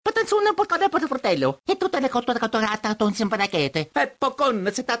attenzione, portare per fratello. E tutte le cose catturate non si imparagate. E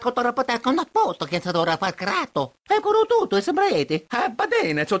poi se sta cottore per con apposta che si dovrà far creato. E con tutto, e sembrate. Va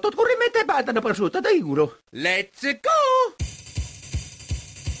bene, sotto corrimento e badano prosciutto da euro. Let's go!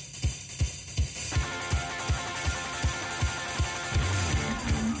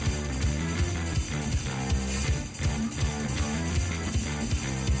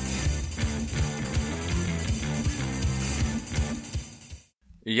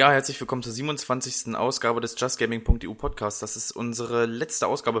 Ja, herzlich willkommen zur 27. Ausgabe des JustGaming.eu Podcasts. Das ist unsere letzte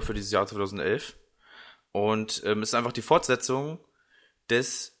Ausgabe für dieses Jahr 2011 und ist einfach die Fortsetzung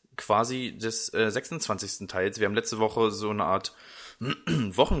des 26. Teils. Wir haben letzte Woche so eine Art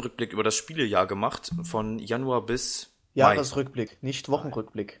Wochenrückblick über das Spielejahr gemacht, von Januar bis Mai. Jahresrückblick, nicht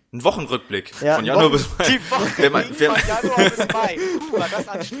Wochenrückblick. Ein Wochenrückblick Ja, von Januar bis Mai. Die Woche von Januar bis Mai. War das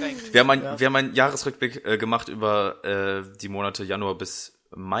anstrengend. Wir haben einen Jahresrückblick gemacht über die Monate Januar bis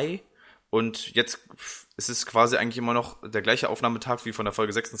Mai und jetzt ist es quasi eigentlich immer noch der gleiche Aufnahmetag wie von der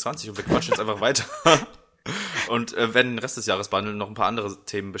Folge 26 und wir quatschen jetzt einfach weiter und werden den Rest des Jahres behandeln und noch ein paar andere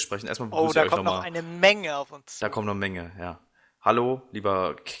Themen besprechen. Erstmal begrüße da ich euch kommt noch nochmal. eine Menge auf uns. Da kommt noch eine Menge, ja. Hallo,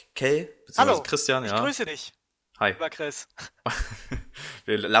 lieber Kay, beziehungsweise Hallo, Christian, ich ja. grüße dich, Hi. lieber Chris.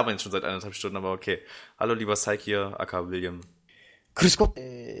 Wir labern jetzt schon seit 1,5 Stunden, aber okay. Hallo, lieber Syke hier, aka William. Grüß Gott,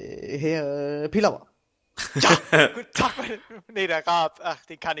 Herr Pilawa. Ja, guten Tag, der Raab. Ach,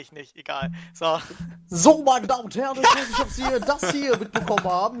 den kann ich nicht, egal. So, meine Damen und Herren, ich weiß nicht, ob Sie das hier mitbekommen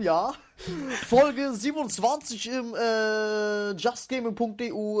haben, ja. Folge 27 im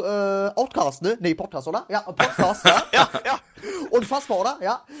JustGaming.eu Outcast, ne? Nee, Podcast, oder? Ja, Podcast, ja. ja. Unfassbar, oder?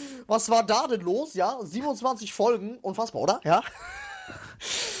 Ja. Was war da denn los? Ja, 27 Folgen, unfassbar, oder? Ja.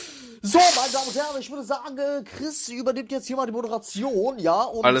 So, meine Damen und Herren, ich würde sagen, Chris übernimmt jetzt hier mal die Moderation, ja,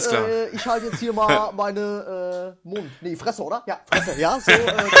 und alles klar. Ich halte jetzt hier mal meine Fresse, oder? Ja, Fresse, ja, so,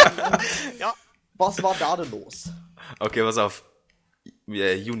 Ja. Was war da denn los? Okay, pass auf.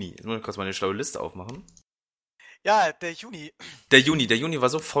 Juni. Jetzt muss ich kurz meine schlaue Liste aufmachen. Ja, der Juni. Der Juni war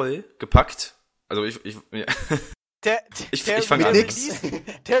so voll gepackt. Also ich fange an.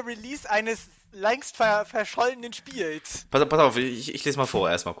 Der Release eines längst verschollenen Spiels. Pass auf, ich lese mal vor,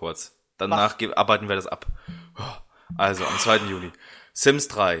 erstmal kurz. Danach arbeiten wir das ab. Also, am 2. Juni. Sims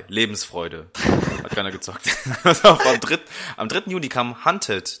 3, Lebensfreude. Hat keiner gezockt. Pass auf, am 3. Juni kam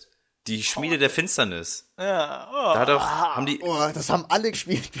Hunted, die Schmiede der Finsternis. Ja. Haben die... Das haben alle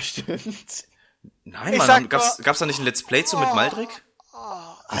gespielt, bestimmt. Nein, Mann, gab's da nicht ein Let's Play zu mit Maldrick?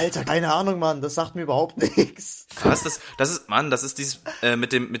 Alter, keine Ahnung, Mann, das sagt mir überhaupt nichts. Was? Das ist dieses,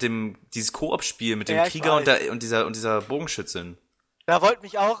 dieses Koop-Spiel mit dem Ja, ich Krieger weiß. und dieser Bogenschützin. Da wollte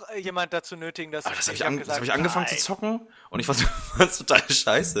mich auch jemand dazu nötigen, dass Aber das ich hab gesagt, ich angefangen zu nein. zocken und ich fand's total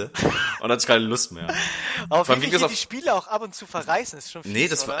scheiße und hatte keine Lust mehr. Aber Vor allem, wie wie gesagt, die Spiele auch ab und zu verreißen, ist schon fies, Nee,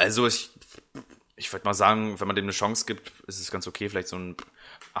 das war, oder? also ich würde mal sagen, wenn man dem eine Chance gibt, ist es ganz okay, vielleicht so ein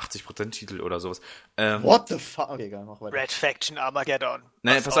 80% Titel oder sowas. What the fuck? Okay, egal, mach weiter. Red Faction Armageddon.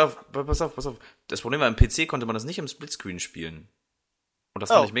 Nee, pass auf. Das Problem war, im PC konnte man das nicht im Splitscreen spielen. Und das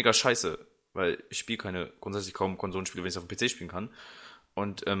fand ich mega scheiße, weil ich spiele grundsätzlich kaum Konsolenspiele, wenn ich es auf dem PC spielen kann.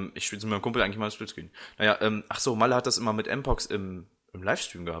 Und ich spiele mit meinem Kumpel eigentlich mal im Splitscreen. Naja, Malle hat das immer mit Mpox im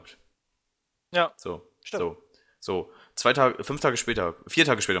Livestream gehabt. Ja, So, stimmt. so. 4 Tage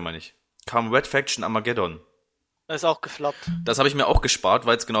später meine ich, kam Red Faction Armageddon. Das ist auch gefloppt. Das habe ich mir auch gespart,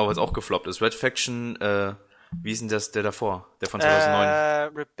 weil es auch gefloppt ist. Red Faction, wie hieß denn das, der davor? Der von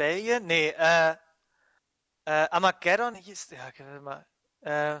 2009. Rebellion? Nee, Armageddon hieß, ja, warte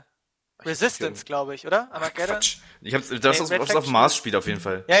mal, Resistance, glaube ich, oder? Armageddon? Quatsch. Das Red auf Faction Mars spielt auf jeden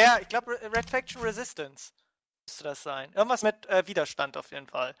Fall. Ja, ich glaube Red Faction Resistance müsste das sein. Irgendwas mit Widerstand auf jeden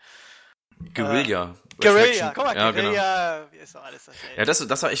Fall. Guerilla. Guerilla, guck mal, ja, Guerilla, ist doch alles dasselbe. Ja,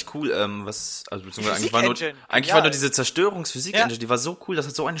 das war echt cool, beziehungsweise Physik-Engine. war nur diese Zerstörungsphysik-Engine, die war so cool, das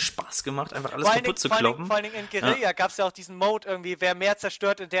hat so einen Spaß gemacht, einfach alles kaputt zu kloppen. Vor allen Dingen in Guerilla gab es ja auch diesen Mode irgendwie, wer mehr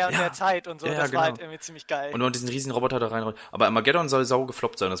zerstört in der und der Zeit und so, Ja, das genau. war halt irgendwie ziemlich geil. Und diesen riesen Roboter da reinrollen. Aber Armageddon soll sau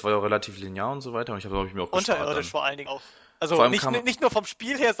gefloppt sein, das war ja auch relativ linear und so weiter und ich habe mir auch gespart. Unterirdisch vor allen Dingen auch. Also Vor allem nicht nur vom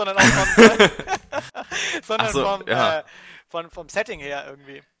Spiel her, sondern auch vom Setting her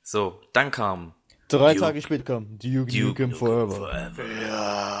irgendwie. So, dann kam 3 Tage später kam Duke Nukem Forever.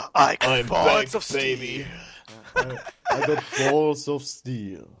 Ja, I got balls of baby. I got balls of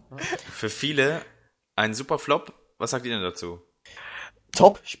steel. für viele ein super Flop. Was sagt ihr denn dazu?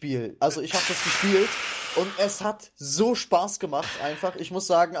 Top-Spiel. Also ich habe das gespielt und es hat so Spaß gemacht einfach. Ich muss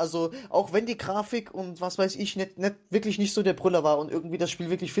sagen, also auch wenn die Grafik und was weiß ich wirklich nicht so der Brüller war und irgendwie das Spiel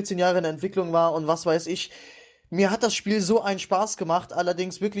wirklich 14 Jahre in der Entwicklung war und was weiß ich, Mir hat das Spiel so einen Spaß gemacht,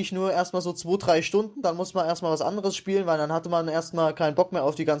 allerdings wirklich nur erstmal so 2-3 Stunden, dann muss man erstmal was anderes spielen, weil dann hatte man erstmal keinen Bock mehr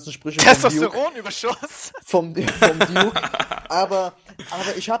auf die ganzen Sprüche vom Duke. Testosteronüberschuss. Vom Duke. Aber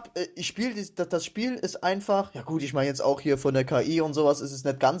ich spiele, das Spiel ist einfach, ja gut, ich meine jetzt auch hier von der KI und sowas, ist es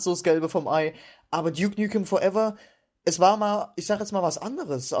nicht ganz so das Gelbe vom Ei, aber Duke Nukem Forever, es war mal, ich sag jetzt mal was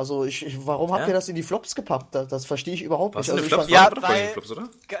anderes. Also warum habt ihr das in die Flops gepackt? Das verstehe ich überhaupt Was nicht. in Also der Flops? Ja, War doch bei weil- den Flops, oder?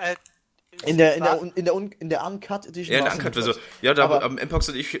 in der Uncut Edition. Ja, in der war's Uncut in den Version. Flops. Ja, da Aber- haben Mpox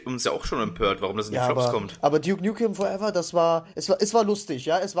und ich uns ja auch schon empört, warum das in die Flops kommt. aber Duke Nukem Forever, es war lustig,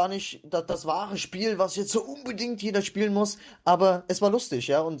 ja. Es war nicht das wahre Spiel, was jetzt so unbedingt jeder spielen muss, aber es war lustig,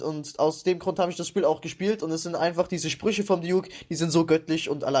 ja. Und aus dem Grund habe ich das Spiel auch gespielt und es sind einfach diese Sprüche vom Duke, die sind so göttlich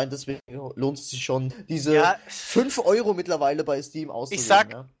und allein deswegen lohnt es sich schon, diese Ja. 5 Euro mittlerweile bei Steam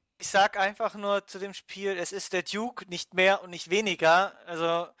auszugeben. Ja. Ich sag einfach nur zu dem Spiel, es ist der Duke, nicht mehr und nicht weniger.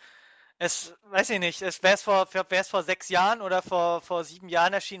 Also, weiß ich nicht, wäre es vor 6 Jahren oder vor 7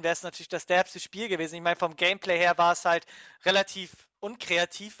 Jahren erschienen, wäre es natürlich das derbste Spiel gewesen. Ich meine, vom Gameplay her war es halt relativ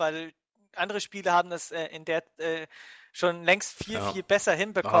unkreativ, weil andere Spiele haben das in der schon längst viel besser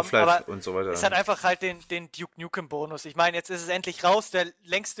hinbekommen. Half-Life Aber und so weiter. es hat einfach halt den Duke Nukem Bonus. Ich meine, jetzt ist es endlich raus, der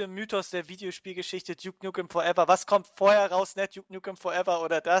längste Mythos der Videospielgeschichte, Duke Nukem Forever. Was kommt vorher raus, nicht Duke Nukem Forever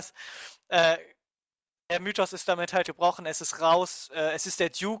oder das? Der Mythos ist damit halt gebrochen, es ist raus, es ist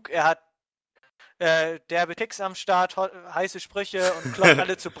der Duke, er hat derbe Kicks am Start, heiße Sprüche und kloppt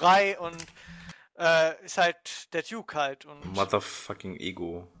alle zu Brei und ist halt der Duke halt. Und Motherfucking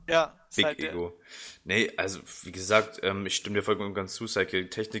Ego. ja, ist Big halt Ego. Nee, also, wie gesagt, ich stimme dir vollkommen ganz zu, Cycle,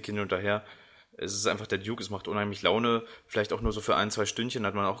 Technik hin und her. Es ist einfach der Duke, es macht unheimlich Laune. Vielleicht auch nur so für 1-2 Stündchen,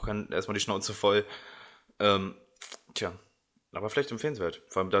 hat man auch erstmal die Schnauze voll. Tja, aber vielleicht empfehlenswert.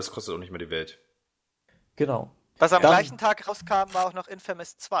 Vor allem, das kostet auch nicht mehr die Welt. Genau. Was am Dann- gleichen Tag rauskam, war auch noch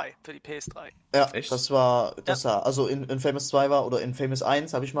Infamous 2 für die PS3. Ja, Echt? also in Infamous 2 war, oder Infamous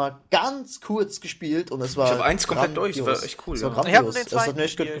 1 habe ich mal ganz kurz gespielt und es war Ich habe 1 komplett durch, das war grandios. echt cool. Es war Ja. Ich hab grandios. den Das hat zweiten mir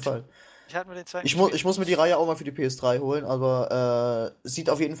echt gut gespielt. gefallen. Ich hatte mir den zweiten Ich muss mir die Reihe auch mal für die PS3 holen, aber sieht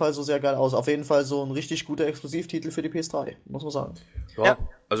auf jeden Fall so sehr geil aus. Auf jeden Fall so ein richtig guter Exklusivtitel für die PS3, muss man sagen. Ja,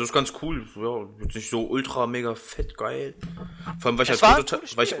 also ist ganz cool. Ja, jetzt nicht so ultra mega fett geil. Vor allem, weil ich Es halt war ein Prototype,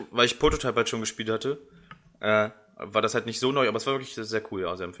 cooles weil Spiel. ich Prototype halt schon gespielt hatte, war das halt nicht so neu, aber es war wirklich sehr cool,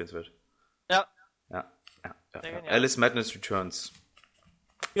 ja, sehr empfehlenswert. Ja. Ja. Sehr genial. Alice Madness Returns.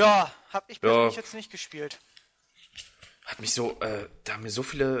 Ja, hab ich persönlich jetzt nicht gespielt. Hat mich so, da haben mir so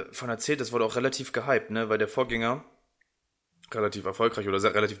viele von erzählt, das wurde auch relativ gehypt, ne, weil der Vorgänger relativ erfolgreich oder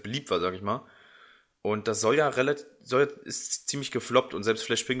relativ beliebt war, sag ich mal. Und das ist ziemlich gefloppt und selbst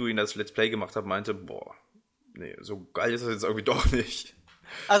Flash Pinguin, der das Let's Play gemacht hat, meinte, boah, nee, so geil ist das jetzt irgendwie doch nicht.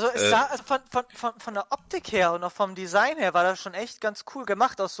 Also es sah also von der Optik her und auch vom Design her war das schon echt ganz cool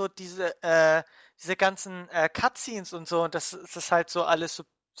gemacht. Auch so diese ganzen Cutscenes und so, und dass das halt so alles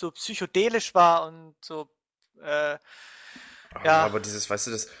so psychedelisch war und so ja. Aber dieses, weißt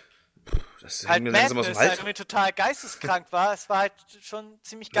du, das halt hängt mir langsam aus Madness, dem halt Hals. irgendwie total geisteskrank war. Es war halt schon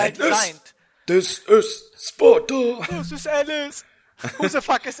ziemlich geil Madness? designt. Das ist Sparta. Das ist Alice. Who the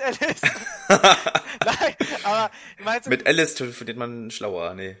fuck is Alice? Nein, aber ich meine, Mit Alice findet man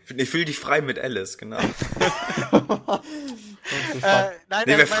schlauer, nee. Ich fühle dich frei mit Alice, genau. nein,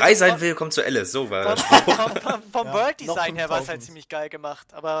 Nee, wer frei sein will, kommt zu Alice, so war das. vom Ja, World-Design noch her war es halt 5000. ziemlich geil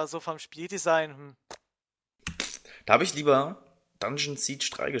gemacht, aber so vom Spieldesign, Da habe ich lieber Dungeon Siege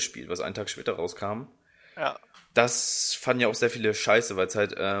 3 gespielt, was einen Tag später rauskam. ja. Das fanden ja auch sehr viele scheiße, weil es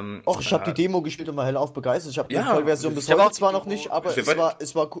halt, Och, ich habe die Demo gespielt und war hellauf begeistert. Ich habe die Ja, Vollversion bis ich hab heute auch zwar die noch Demo nicht, aber gespielt.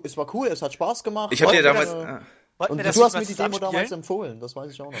 es war cool, es hat Spaß gemacht. ich habe dir Wollten wir damals, das- Wollten Und wir das du hast mal mir die Demo damals zusammenspielen? empfohlen, das weiß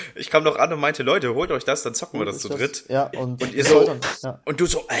ich auch noch. ich kam noch an und meinte, Leute, holt euch das, dann zocken wir das zu dritt. Ja, und ihr so- ja. Und du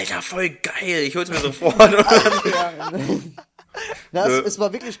so, Alter, voll geil, ich hol's mir sofort. Ja. Na, Nö. es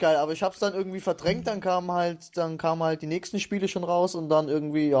war wirklich geil, aber ich hab's dann irgendwie verdrängt, dann kamen halt die nächsten Spiele schon raus und dann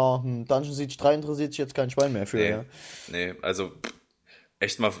irgendwie, Dungeon Siege 3 interessiert sich jetzt kein Schwein mehr für, Nee, ja. nee, also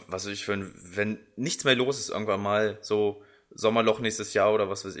echt mal, was weiß ich wenn nichts mehr los ist irgendwann mal, so Sommerloch nächstes Jahr oder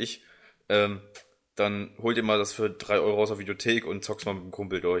was weiß ich, dann holt ihr mal das für 3 Euro aus der Videothek und zock's mal mit dem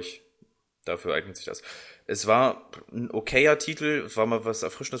Kumpel durch. Dafür eignet sich das. Es war ein okayer Titel, es war mal was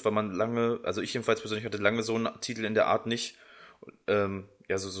Erfrischendes, weil man lange, also ich jedenfalls persönlich hatte lange so einen Titel in der Art nicht.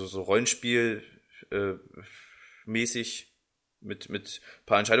 Ja, so Rollenspiel mäßig mit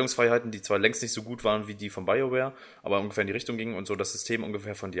paar Entscheidungsfreiheiten, die zwar längst nicht so gut waren wie die von BioWare, aber ungefähr in die Richtung gingen und so das System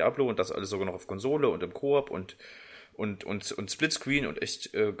ungefähr von Diablo und das alles sogar noch auf Konsole und im Koop und Splitscreen und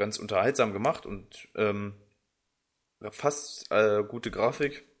echt ganz unterhaltsam gemacht und fast gute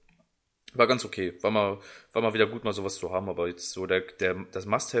Grafik. War ganz okay. War mal wieder gut, mal sowas zu haben, aber jetzt so das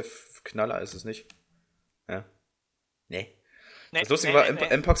Must-Have-Knaller ist es nicht. Ja. Nee. Nee, Das Lustige war,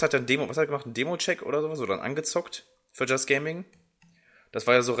 Mpox hat dann was hat er gemacht? Ein Demo-Check oder sowas? Oder dann angezockt für Just Gaming. Das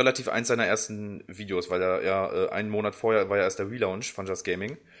war ja so relativ eins seiner ersten Videos, weil er ja einen Monat vorher war ja erst der Relaunch von Just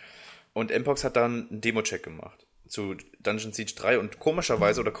Gaming. Und Mpox hat dann einen Demo-Check gemacht zu Dungeon Siege 3 und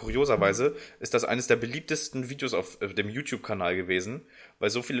komischerweise oder kurioserweise ist das eines der beliebtesten Videos auf dem YouTube-Kanal gewesen, weil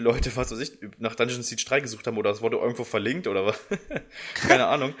so viele Leute, was weiß ich, nach Dungeon Siege 3 gesucht haben oder es wurde irgendwo verlinkt oder was. Keine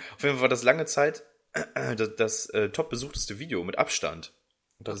Ahnung. Auf jeden Fall war das lange Zeit das top besuchteste Video mit Abstand.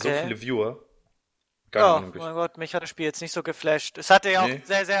 Und da so viele Viewer. Keine Ahnung. Mein Gott, mich hat das Spiel jetzt nicht so geflasht. Es hatte ja auch Nee.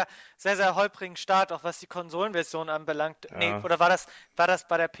 sehr, sehr, sehr, sehr holprigen Start, auch was die Konsolenversion anbelangt. Ja. Nee, oder war das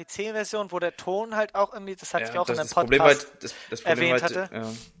bei der PC-Version, wo der Ton halt auch irgendwie, das hatte ich auch in einem das Podcast Problem erwähnt hatte. hatte. Ja.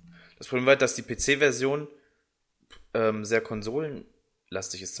 Das Problem war, dass die PC-Version sehr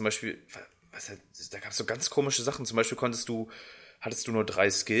konsolenlastig ist. Zum Beispiel, da gab es so ganz komische Sachen. Zum Beispiel hattest du nur 3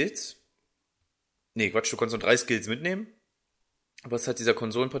 Skills. Nee, Quatsch, du konntest nur 3 Skills mitnehmen. Was halt dieser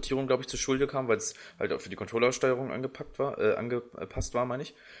Konsolenportierung, glaube ich, zur Schulde kam, weil es halt auch für die Controllersteuerung angepasst war, meine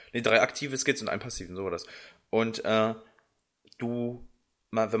ich. Nee, 3 aktive Skills und 1 passiven, so war das. Und wenn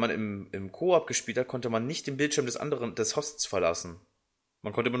man im Koop gespielt hat, konnte man nicht den Bildschirm des Hosts verlassen.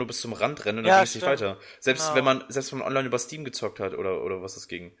 Man konnte immer nur bis zum Rand rennen und dann ging es nicht weiter. Selbst wenn man online über Steam gezockt hat oder was es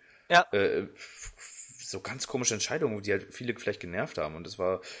ging. Ja. So ganz komische Entscheidungen, die halt viele vielleicht genervt haben. Und das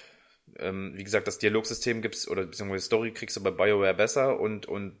war, wie gesagt, das Dialogsystem gibt's, oder beziehungsweise Story kriegst du bei BioWare besser und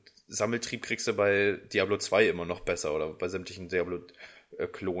Sammeltrieb kriegst du bei Diablo 2 immer noch besser oder bei sämtlichen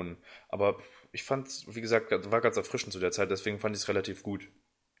Diablo-Klonen. Aber ich fand's, wie gesagt, war ganz erfrischend zu der Zeit, deswegen fand ich es relativ gut.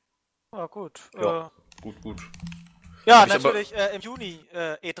 Ja, gut. Ja, gut. Ja, natürlich im Juni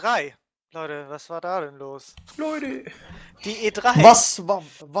E3. Leute, was war da denn los? Leute! Die E3.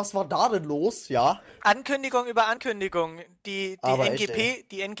 Was war da denn los? Ja. Ankündigung über Ankündigung. Die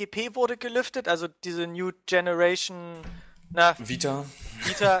NGP wurde gelüftet, also diese New Generation Vita,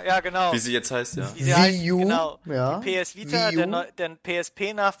 ja genau. wie sie jetzt heißt, ja. Wie sie heißt, Wii U, genau. ja. Die PS Vita, Wii U. der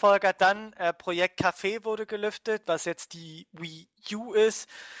PSP-Nachfolger, dann Projekt Café wurde gelüftet, was jetzt die Wii U ist.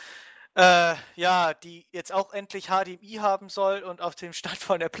 Die jetzt auch endlich HDMI haben soll und auf dem Stand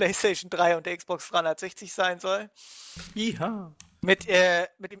von der PlayStation 3 und der Xbox 360 sein soll. Ja. Mit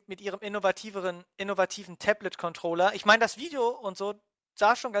ihrem innovativen Tablet-Controller. Ich meine, das Video und so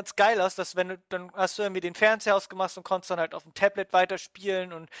sah schon ganz geil aus, dass dann hast du irgendwie den Fernseher ausgemacht und konntest dann halt auf dem Tablet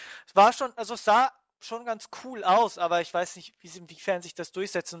weiterspielen und es war schon, also es sah schon ganz cool aus, aber ich weiß nicht, inwiefern sich das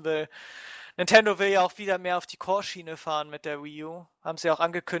durchsetzen will. Nintendo will ja auch wieder mehr auf die Core-Schiene fahren mit der Wii U. Haben sie auch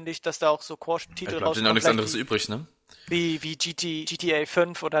angekündigt, dass da auch so Core-Titel rauskommen. Bleibt auch nichts anderes übrig, ne? Wie GTA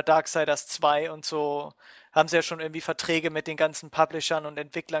 5 oder Darksiders 2 und so. Haben sie ja schon irgendwie Verträge mit den ganzen Publishern und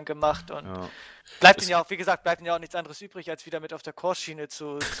Entwicklern gemacht und bleibt ihnen ja auch nichts anderes übrig, als wieder mit auf der Core-Schiene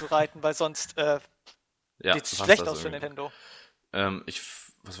zu reiten, weil sonst sieht's schlecht aus für Nintendo.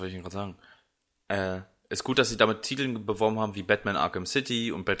 Was wollte ich denn gerade sagen? Ist gut, dass sie damit Titeln beworben haben wie Batman Arkham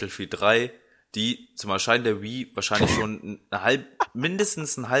City und Battlefield 3, die zum Erscheinen der Wii wahrscheinlich schon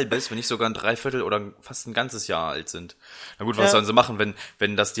mindestens ein halbes, wenn nicht sogar ein Dreiviertel oder fast ein ganzes Jahr alt sind. Na gut, was sollen sie machen?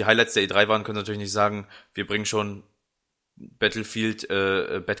 Wenn das die Highlights der E3 waren, können sie natürlich nicht sagen, wir bringen schon Battlefield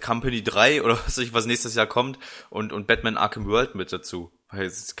Bad Company 3 oder was nächstes Jahr kommt und Batman Arkham World mit dazu. Weil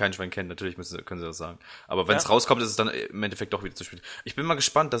es kein Schwein kennt, natürlich können sie das sagen. Aber wenn es rauskommt, ist es dann im Endeffekt doch wieder zu spät. Ich bin mal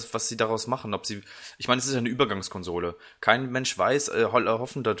gespannt, was sie daraus machen. Ich meine, es ist ja eine Übergangskonsole. Kein Mensch weiß,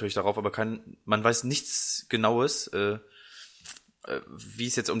 hoffen natürlich darauf, aber man weiß nichts Genaues, wie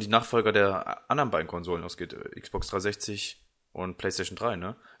es jetzt um die Nachfolger der anderen beiden Konsolen ausgeht. Xbox 360 und PlayStation 3,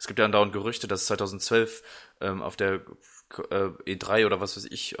 ne? Es gibt ja andauernd Gerüchte, dass 2012 auf der E3 oder was weiß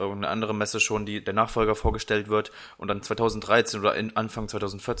ich, irgendeine andere Messe schon der Nachfolger vorgestellt wird und dann 2013 oder Anfang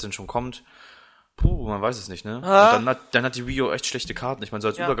 2014 schon kommt. Puh, man weiß es nicht, ne? Und dann hat die Wii U echt schlechte Karten. Ich meine, so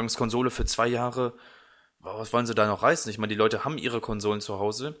als Übergangskonsole für 2 Jahre, was wollen sie da noch reißen? Ich meine, die Leute haben ihre Konsolen zu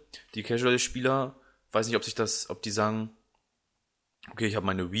Hause. Die Casual-Spieler, weiß nicht, ob die sagen, okay, ich habe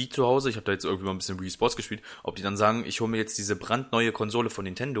meine Wii zu Hause, ich habe da jetzt irgendwie mal ein bisschen Wii Sports gespielt, ob die dann sagen, ich hole mir jetzt diese brandneue Konsole von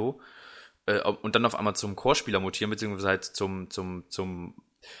Nintendo und dann auf einmal zum Core-Spieler mutieren, beziehungsweise halt zum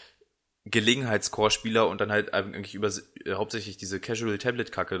Gelegenheits-Core-Spieler und dann halt eigentlich hauptsächlich diese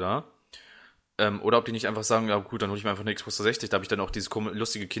Casual-Tablet-Kacke da. Oder ob die nicht einfach sagen, ja gut, dann hole ich mir einfach eine Xbox 360, da habe ich dann auch dieses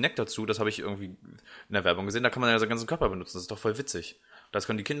lustige Kinect dazu, das habe ich irgendwie in der Werbung gesehen, da kann man ja seinen ganzen Körper benutzen, das ist doch voll witzig. Das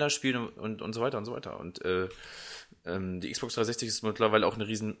können die Kinder spielen und so weiter und so weiter. Und die Xbox 360 ist mittlerweile auch eine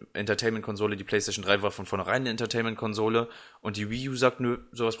riesen Entertainment-Konsole, die PlayStation 3 war von vornherein eine Entertainment-Konsole und die Wii U sagt, nö,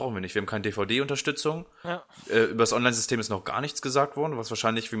 sowas brauchen wir nicht, wir haben keine DVD-Unterstützung. Ja. Über das Online-System ist noch gar nichts gesagt worden, was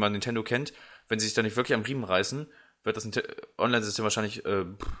wahrscheinlich, wie man Nintendo kennt, wenn sie sich da nicht wirklich am Riemen reißen, wird das Online-System wahrscheinlich,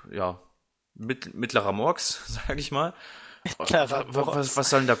 mittlerer Murks, sag ich mal. Was Was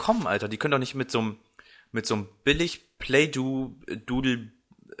soll denn da kommen, Alter? Die können doch nicht mit so einem billig Play-Doodle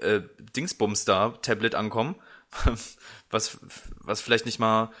Dingsbums da Tablet ankommen, was vielleicht nicht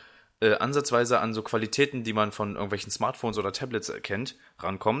mal ansatzweise an so Qualitäten, die man von irgendwelchen Smartphones oder Tablets erkennt,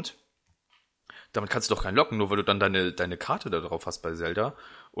 rankommt. Damit kannst du doch keinen locken, nur weil du dann deine Karte da drauf hast bei Zelda.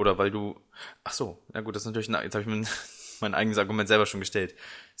 Oder weil du... Ach so, ja gut, das ist natürlich... Jetzt habe ich mir mein eigenes Argument selber schon gestellt.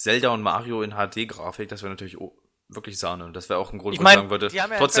 Zelda und Mario in HD-Grafik, das wäre natürlich wirklich Sahne. Und das wäre auch ein Grund, Ich wo ich meine, sagen würde, die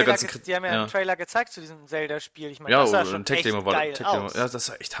haben ja trotz der ganzen die haben ja einen Trailer gezeigt zu diesem Zelda-Spiel. Ich meine, ja, das sah oder schon ein echt Tech-Demo war geil aus. Ja, das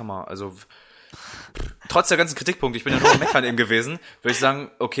war echt Hammer. Also, trotz der ganzen Kritikpunkte, ich bin ja nur am Meckern eben gewesen, würde ich sagen,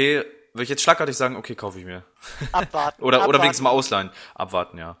 okay, würde ich jetzt schlagartig sagen, okay, kaufe ich mir. Abwarten. Oder wenigstens mal ausleihen.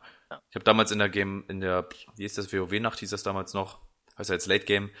 Abwarten, ja. Ich habe damals wie ist das, WoW-Nacht hieß das damals noch, heißt ja jetzt Late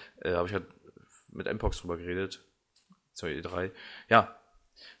Game, habe ich halt mit Mpox drüber geredet. Zur E3. Ja.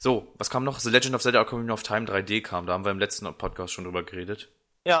 So, was kam noch? The Legend of Zelda Ocarina of Time 3D kam, da haben wir im letzten Podcast schon drüber geredet.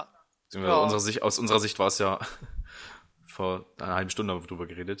 Ja. Aus unserer Sicht war es ja vor einer halben Stunde haben wir drüber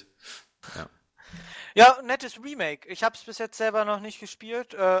geredet. Ja. Ja, nettes Remake. Ich habe es bis jetzt selber noch nicht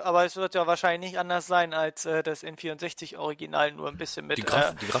gespielt, aber es wird ja wahrscheinlich nicht anders sein als das N64-Original, nur ein bisschen mit Die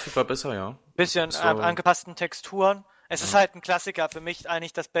Grafik war besser, ja. bisschen angepassten Texturen. Es ist halt ein Klassiker, für mich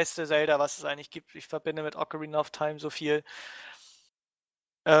eigentlich das beste Zelda, was es eigentlich gibt. Ich verbinde mit Ocarina of Time so viel.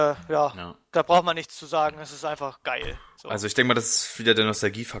 Da braucht man nichts zu sagen, es ist einfach geil. So. Also ich denke mal, das ist wieder der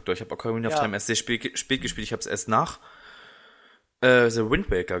Nostalgiefaktor. Ich habe Ocarina of Time erst sehr spät gespielt. Ich habe es erst nach The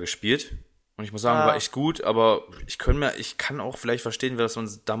Wind Waker gespielt. Und ich muss sagen, war echt gut, aber ich kann auch vielleicht verstehen, dass man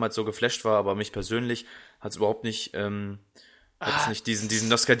damals so geflasht war, aber mich persönlich hat es überhaupt nicht, diesen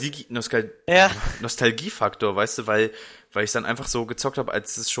Nostalgiefaktor, weißt du, weil ich dann einfach so gezockt habe,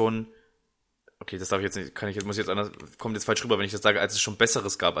 als es schon, okay, das darf ich jetzt nicht, kommt jetzt falsch rüber, wenn ich das sage, als es schon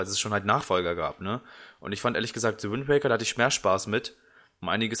Besseres gab, als es schon halt Nachfolger gab, ne? Und ich fand ehrlich gesagt, The Wind Waker, da hatte ich mehr Spaß mit, um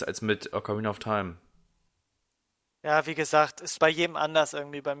einiges als mit Ocarina of Time. Ja, wie gesagt, ist bei jedem anders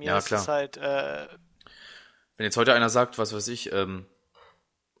irgendwie. Bei mir Ja, ist klar. es halt, Wenn jetzt heute einer sagt, was weiß ich,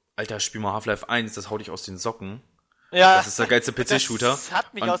 Alter, spiel mal Half-Life 1, das haut dich aus den Socken. ja, Das ist der geilste PC-Shooter. das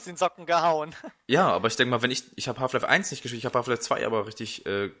hat mich Und- aus den Socken gehauen. Ja, aber ich denke mal, wenn ich habe Half-Life 1 nicht gespielt, ich habe Half-Life 2 aber richtig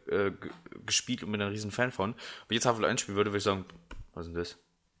gespielt und bin ein riesen Fan von. Wenn ich jetzt Half-Life 1 spielen würde ich sagen, was ist denn das?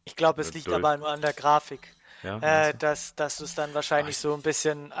 Ich glaube, es liegt Doll. aber nur an der Grafik. Ja, meinst du? Dass du es dann wahrscheinlich so ein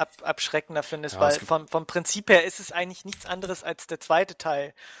bisschen abschreckender findest, Ja, weil es gibt- vom Prinzip her ist es eigentlich nichts anderes als der zweite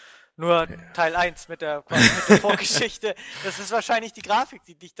Teil. Nur Teil 1 mit der Vorgeschichte. Das ist wahrscheinlich die Grafik,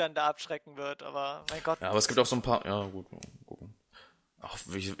 die dich dann da abschrecken wird, aber mein Gott. Ja, aber es gibt auch so ein paar, ja gut, mal gucken. Auch,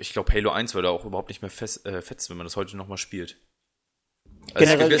 ich glaube, Halo 1 würde auch überhaupt nicht mehr fetzt, wenn man das heute nochmal spielt. Also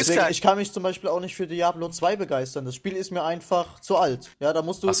Generell, es gibt- deswegen, ich kann mich zum Beispiel auch nicht für Diablo 2 begeistern. Das Spiel ist mir einfach zu alt. Ja, da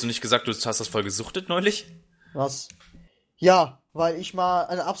musst du. Hast du nicht gesagt, du hast das voll gesuchtet neulich? Was? Ja, weil ich mal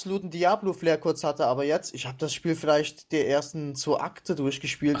einen absoluten Diablo-Flair kurz hatte, aber jetzt, ich habe das Spiel vielleicht der ersten 2 Akte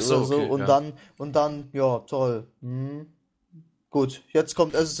durchgespielt Ach so, oder so okay, und ja. dann, ja, toll. Gut, jetzt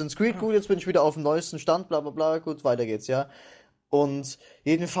kommt Assassin's Creed, gut, jetzt bin ich wieder auf dem neuesten Stand, bla bla bla, gut, weiter geht's, ja. Und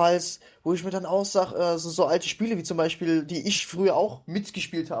jedenfalls, wo ich mir dann auch sage, so alte Spiele wie zum Beispiel, die ich früher auch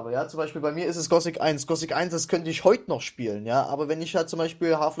mitgespielt habe, ja, zum Beispiel bei mir ist es Gothic 1. Gothic 1, das könnte ich heute noch spielen, ja, aber wenn ich halt zum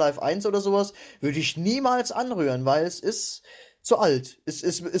Beispiel Half-Life 1 oder sowas, würde ich niemals anrühren, weil es ist zu alt. Es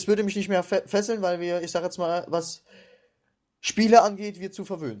würde mich nicht mehr fesseln, weil wir, ich sag jetzt mal, was Spiele angeht, wir zu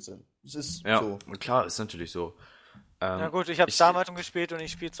verwöhnt sind. Es ist Ja, so. klar, ist natürlich so. Na gut, ich habe es damals schon gespielt und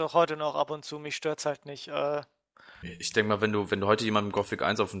ich spiele es auch heute noch ab und zu. Mich stört's halt nicht. Ich denke mal, wenn du heute jemandem Gothic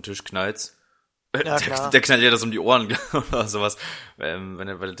 1 auf den Tisch knallst, Ja, klar. der knallt dir das um die Ohren oder sowas. Weil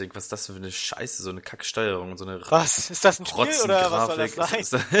er denkt, was ist das für eine Scheiße, so eine Kacksteuerung und so eine Was? Ist das ein Spiel oder was soll das sein?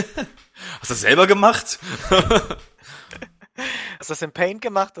 Hast du das selber gemacht? Hast du das in Paint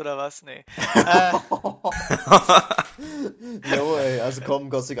gemacht oder was? Nee. Jo, ey, also komm,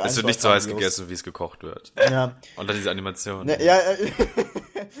 Gothic 1. Es wird war nicht so heiß grandios. gegessen, wie es gekocht wird. Ja. Und dann diese Animation. Ne, ja,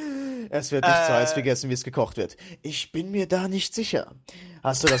 es wird nicht so heiß gegessen, wie es gekocht wird. Ich bin mir da nicht sicher.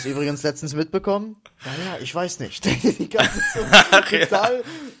 Hast du das übrigens letztens mitbekommen? Naja, ich weiß nicht. Die ganzen total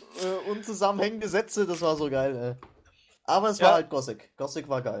unzusammenhängende Sätze, das war so geil. Aber es war halt Gothic. Gothic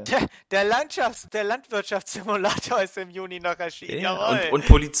war geil. Der Landwirtschaftssimulator ist im Juni noch erschienen. Ja, Jawohl. und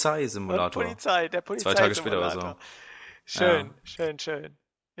Polizeisimulator. Der Polizei. 2 Tage später oder so. Schön, Ja. schön.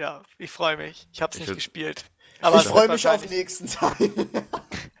 Ja, ich freue mich. Ich habe es Ich nicht würd- gespielt. Ich freue mich auf wahrscheinlich- den nächsten Teil.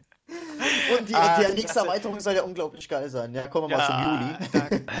 Und die nächste Erweiterung soll ja unglaublich geil sein. Ja, kommen wir mal zum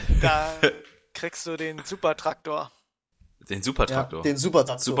Juli. Da kriegst du den Supertraktor. Den Supertraktor. Ja, den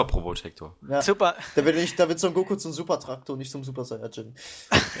Supertraktor. Super Probotector. Ja. Super. Da wird Son Goku zum Supertraktor, nicht zum Super Saiyajin.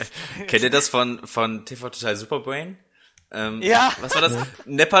 Kennt ihr das von TV Total Superbrain? Ja. Was war das?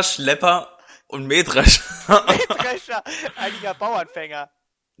 Nepper, Schlepper und Mähdrescher. Mähdrescher, einiger Bauernfänger.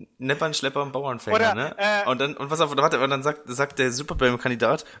 Neppern, Schlepper und Bauernfänger, Oder, ne? Und pass auf, warte, und dann sagt der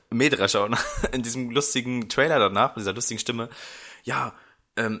Superbrain-Kandidat Mähdrescher und in diesem lustigen Trailer danach, mit dieser lustigen Stimme, ja,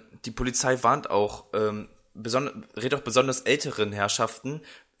 die Polizei warnt auch, redet auch besonders älteren Herrschaften,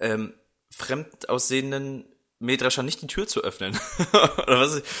 fremd aussehenden Mähdrescher nicht die Tür zu öffnen. Oder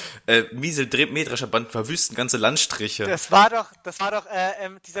was ist, miese Mähdrescherband verwüsten ganze Landstriche. Das war doch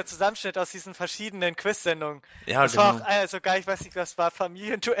dieser Zusammenschnitt aus diesen verschiedenen Quiz-Sendungen. Ja, das genau. war auch sogar, ich weiß nicht, das war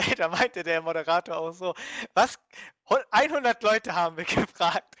Familienduell, da meinte der Moderator auch so, 100 Leute haben wir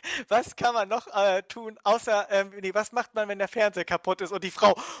gefragt, was kann man noch tun, außer, was macht man, wenn der Fernseher kaputt ist und die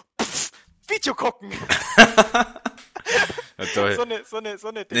Frau, Video gucken. Ja, toll. So eine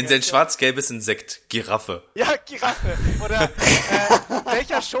Nennen Dinge. Sie ein schwarz-gelbes Insekt. Giraffe. Ja, Giraffe. Oder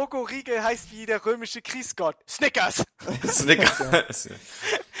welcher Schokoriegel heißt wie der römische Kriegsgott? Snickers. Snickers.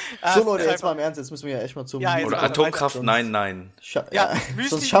 So Leute, jetzt mal im Ernst, jetzt müssen wir ja echt mal zum... Ja, jetzt Oder weiter, Atomkraft, weiter. nein. Ja, Müsli,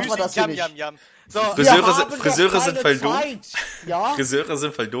 sonst schaffen wir Müsli, das hier Yum, nicht. Yum, Yum. So, Friseure sind voll doof. Ja? Friseure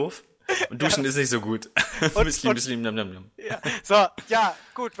sind voll doof. Und Duschen ist nicht so gut. Müsli, nam. ja, so, ja,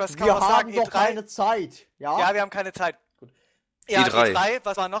 gut, was kann Wir man sagen? haben doch keine Zeit. Ja? Ja, wir haben keine Zeit. Ja, E3. E3,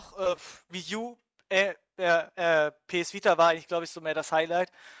 was war noch? Wii U, PS Vita war eigentlich, glaube ich, so mehr das Highlight.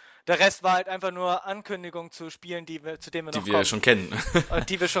 Der Rest war halt einfach nur Ankündigungen zu Spielen, zu denen wir noch kommen. Die wir schon kennen. Und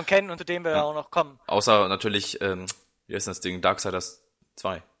die wir schon kennen und zu denen wir auch noch kommen. Außer natürlich, wie heißt das Ding? Darksiders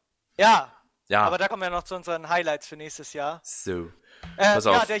 2. Ja, Ja. aber da kommen wir noch zu unseren Highlights für nächstes Jahr. So. Pass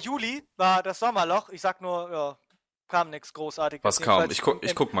auf. Ja, der Juli war das Sommerloch. Ich sag nur, ja, kam nichts Großartiges. Was kam? Jedenfalls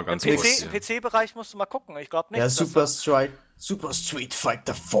Ich guck mal ganz Im kurz. PC-Bereich musst du mal gucken. Ich glaube nicht. Ja, dass Super Street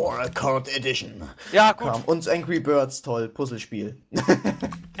Fighter 4 Card Edition. Ja, gut. Kam. Und Angry Birds, toll, Puzzlespiel.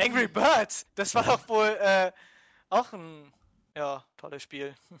 Angry Birds, das war doch wohl auch ein tolles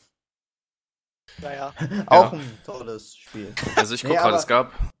Spiel. Naja. Auch ein tolles Spiel. Also ich guck gerade,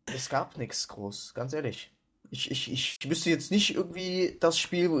 Es gab nichts groß, ganz ehrlich. Ich wüsste jetzt nicht irgendwie das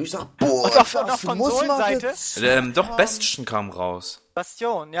Spiel, wo ich sage, boah, Und auf das muss man Konsolenseite? jetzt Doch, haben. Bastion kam raus.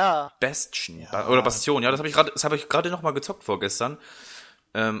 Bastion, ja. Bastion. Ja. Oder Bastion, ja, das habe ich gerade noch mal gezockt vorgestern.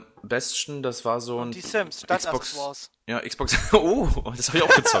 Bastion, das war so ein Die Sims, Xbox Wars. Ja, Xbox. Oh, das habe ich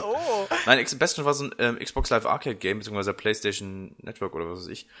auch gezockt. Oh. Nein, Bastion war so ein Xbox Live Arcade Game, beziehungsweise PlayStation Network oder was weiß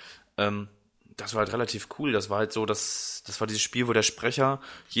ich. Das war halt relativ cool. Das war halt so, das war dieses Spiel, wo der Sprecher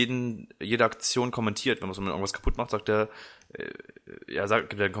jede Aktion kommentiert. Wenn man so irgendwas kaputt macht, sagt er, gibt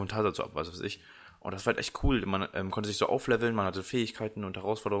er einen Kommentar dazu ab, was weiß ich. Und das war halt echt cool. Man konnte sich so aufleveln, man hatte Fähigkeiten und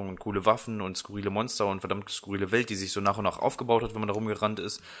Herausforderungen und coole Waffen und skurrile Monster und verdammt skurrile Welt, die sich so nach und nach aufgebaut hat, wenn man da rumgerannt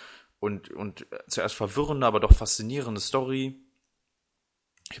ist. Und zuerst verwirrende, aber doch faszinierende Story.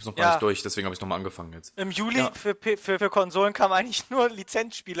 Ich hab's noch gar nicht durch, deswegen habe ich nochmal angefangen jetzt. Im Juli für Konsolen kamen eigentlich nur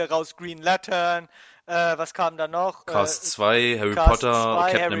Lizenzspiele raus. Green Lantern, was kam da noch? Cast 2, Harry Cast Potter,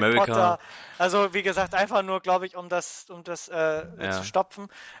 2, Captain Harry America. Potter. Also wie gesagt, einfach nur, glaube ich, um das zu stopfen.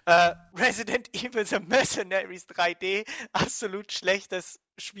 Resident Evil The Mercenaries 3D, absolut schlechtes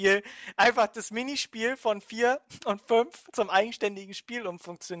Spiel. Einfach das Minispiel von 4 und 5 zum eigenständigen Spiel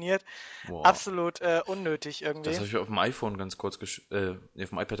umfunktioniert. Wow. Absolut unnötig irgendwie. Das habe ich auf dem iPhone ganz kurz auf dem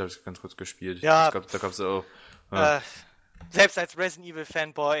iPad habe ich ganz kurz gespielt. Ja. Da gab's auch. Selbst als Resident Evil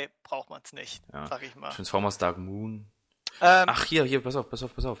Fanboy braucht man es nicht, sag ich mal. Transformers Dark Moon. Ach, hier, pass auf.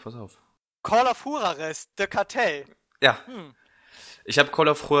 Call of Juarez, The Cartel. Ja. Ich habe Call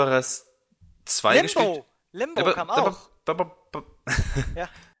of Juarez 2 gespielt. Limbo kam auch. Ja,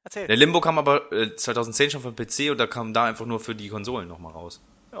 erzähl. Der Limbo kam aber 2010 schon für den PC und da kam da einfach nur für die Konsolen nochmal raus.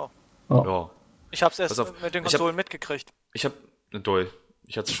 Ja. Ich hab's Pass erst auf, mit den Konsolen mitgekriegt. Ich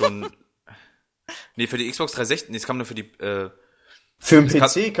hatte schon. Nee, für die Xbox 360. Nee, es kam nur für die. Für den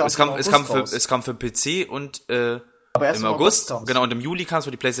PC es kam für PC und aber erst im August. Genau, und im Juli kam es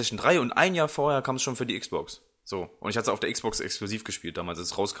für die PlayStation 3 und ein Jahr vorher kam es schon für die Xbox. So. Und ich hatte es auf der Xbox exklusiv gespielt, damals als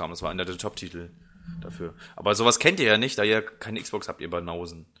es rauskam. Das war einer der Top-Titel dafür. Aber sowas kennt ihr ja nicht, da ihr keine Xbox habt, ihr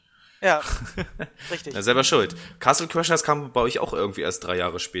Banausen. Ja, richtig. Ja, selber schuld. Castle Crashers kam bei euch auch irgendwie erst 3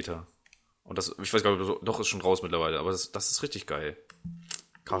 Jahre später. Und das, ich weiß gar nicht, doch ist schon raus mittlerweile, aber das ist richtig geil.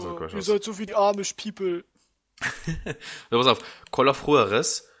 Castle Crashers. Ihr seid so wie die Amish People. So, pass auf. Call of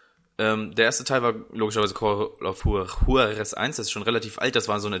Juarez. Der erste Teil war logischerweise Call of Juarez 1. Das ist schon relativ alt. Das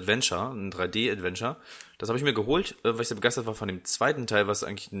war so ein Adventure, ein 3D-Adventure. Das habe ich mir geholt, weil ich sehr begeistert war von dem zweiten Teil, was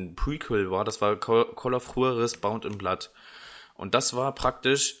eigentlich ein Prequel war. Das war Call of Juarez Bound in Blood. Und das war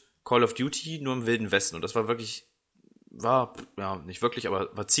praktisch Call of Duty nur im Wilden Westen. Und das war wirklich war, ja, nicht wirklich,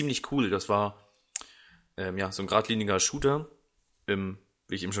 aber war ziemlich cool. Das war, so ein geradliniger Shooter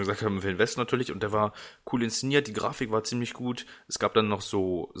wie ich eben schon gesagt habe, im Wilden Westen natürlich, und der war cool inszeniert, die Grafik war ziemlich gut. Es gab dann noch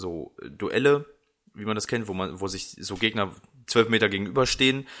so Duelle, wie man das kennt, wo sich so Gegner 12 Meter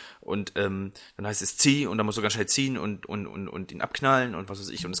gegenüberstehen und dann heißt es zieh und dann musst du ganz schnell ziehen und ihn abknallen und was weiß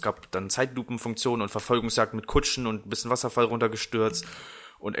ich. Und es gab dann Zeitlupenfunktionen und Verfolgungsjagd mit Kutschen und ein bisschen Wasserfall runtergestürzt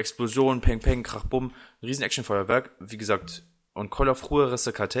und Explosionen, Peng, Peng, Krach, Bumm. Ein riesen Actionfeuerwerk, wie gesagt. Und Call of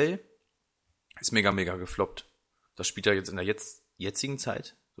Ruhe-Risse Kartell ist mega, mega gefloppt. Das spielt ja jetzt in der jetzigen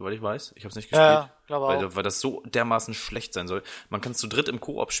Zeit, soweit ich weiß. Ich habe es nicht gespielt, Ja, glaube auch. weil das so dermaßen schlecht sein soll. Man kann es zu dritt im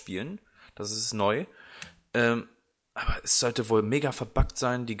Koop spielen, das ist neu. Aber es sollte wohl mega verbuggt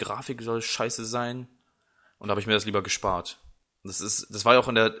sein, die Grafik soll scheiße sein. Und da habe ich mir das lieber gespart. Das war ja auch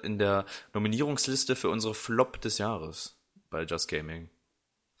in der Nominierungsliste für unsere Flop des Jahres bei Just Gaming.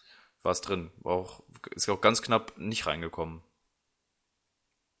 War es drin. Ist auch ganz knapp nicht reingekommen.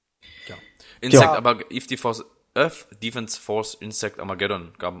 Ja. Insect, aber Earth Defense Force Insect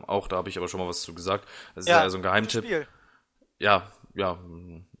Armageddon gaben auch, da habe ich aber schon mal was zu gesagt. Das ist ja so ein Geheimtipp. Spiel. Ja,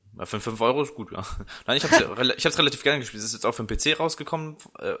 für 5 Euro ist gut, ja. Nein, ich hab's relativ gerne gespielt. Es ist jetzt auch für den PC rausgekommen,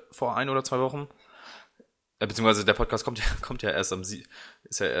 vor 1 oder 2 Wochen. Beziehungsweise der Podcast kommt ja erst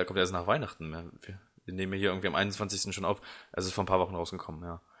kommt ja erst nach Weihnachten. Wir nehmen hier irgendwie am 21. schon auf. Also ist vor ein paar Wochen rausgekommen,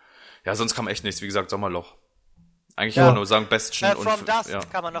 ja. Ja, sonst kam echt nichts. Wie gesagt, Sommerloch. Eigentlich kann man nur sagen, Bestien und... From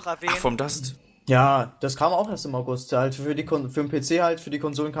Dust kann man noch erwähnen. Ach, From Dust. Ja, das kam auch erst im August. Halt für den PC halt, für die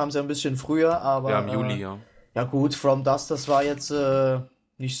Konsolen kam es ja ein bisschen früher, aber... Ja, im Juli, ja. Ja gut, From Dust, das war jetzt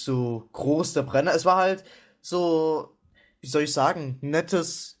nicht so groß der Brenner. Es war halt so, wie soll ich sagen,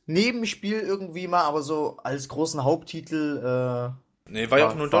 nettes Nebenspiel irgendwie mal, aber so als großen Haupttitel... Nee, war ja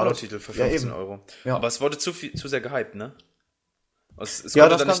auch nur ein Download-Titel für 15 Euro. Ja. Aber es wurde zu sehr gehypt, ne?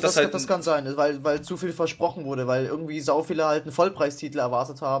 Das kann sein, weil zu viel versprochen wurde, weil irgendwie sau viele halt einen Vollpreistitel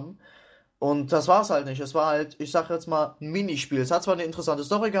erwartet haben. Und das war es halt nicht. Es war halt, ich sag jetzt mal, ein Minispiel. Es hat zwar eine interessante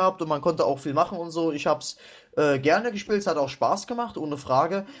Story gehabt und man konnte auch viel machen und so. Ich hab's gerne gespielt, es hat auch Spaß gemacht, ohne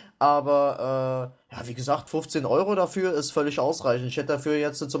Frage. Aber, wie gesagt, 15 Euro dafür ist völlig ausreichend. Ich hätte dafür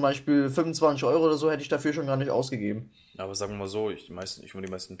jetzt zum Beispiel 25 Euro oder so, hätte ich dafür schon gar nicht ausgegeben. Aber sagen wir mal so, ich meine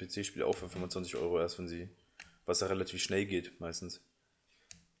die meisten PC-Spiele auch für 25 Euro erst, was ja relativ schnell geht, meistens.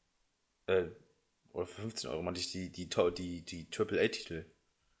 Oder für 15 Euro meinte ich die AAA-Titel.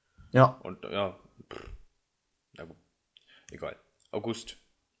 Ja. Und ja, na gut, egal. August.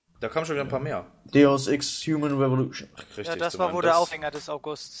 Da kamen schon wieder ein paar mehr. Deus Ex Human Revolution. Ach, richtig, Ja, das war wohl der Aufhänger des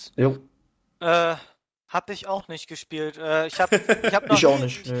Augusts. Jo. Hab ich auch nicht gespielt. Ich hab noch ich auch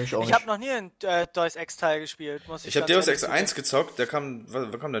nicht. Ich habe noch nie einen Deus Ex Teil gespielt, muss ich Ich habe Deus Ex 1 gezockt, der kam,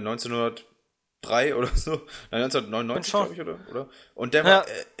 wann kam der? 1903 oder so? Nein, 1999, glaube ich, oder? Und der war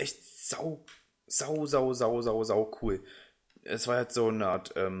echt sau cool. Es war halt so eine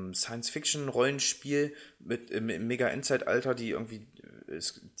Art Science-Fiction-Rollenspiel im Mega-Endzeitalter, die irgendwie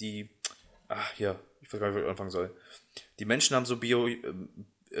ich weiß gar nicht, wo ich anfangen soll. Die Menschen haben so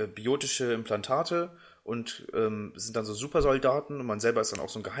biotische Implantate und sind dann so Supersoldaten und man selber ist dann auch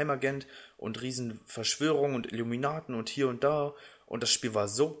so ein Geheimagent und riesen Verschwörungen und Illuminaten und hier und da. Und das Spiel war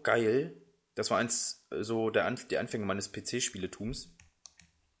so geil. Das war die Anfänge meines PC-Spieletums.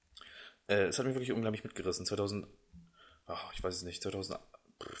 Es hat mich wirklich unglaublich mitgerissen.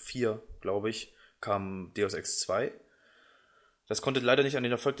 2004, glaube ich, kam Deus Ex 2. Das konnte leider nicht an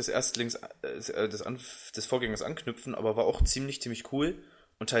den Erfolg des Erstlings, des Vorgängers anknüpfen, aber war auch ziemlich cool.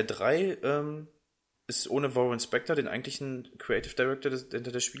 Und Teil 3 ist ohne Warren Spector, den eigentlichen Creative Director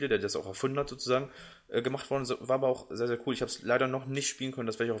hinter der Spiele, der das auch erfunden hat sozusagen, gemacht worden. War aber auch sehr, sehr cool. Ich habe es leider noch nicht spielen können,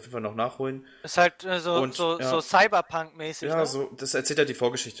 das werde ich auch auf jeden Fall noch nachholen. Ist halt so Cyberpunk-mäßig, ja, ne? so, das erzählt halt die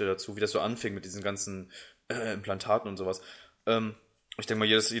Vorgeschichte dazu, wie das so anfing mit diesen ganzen Implantaten und sowas. Ich denke mal,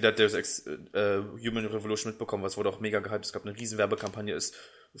 jeder hat Deus Ex Human Revolution mitbekommen, was wurde auch mega gehypt. Es gab eine riesen Werbekampagne.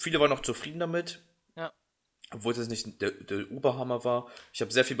 Viele waren auch zufrieden damit. Ja. Obwohl es nicht der Oberhammer war. Ich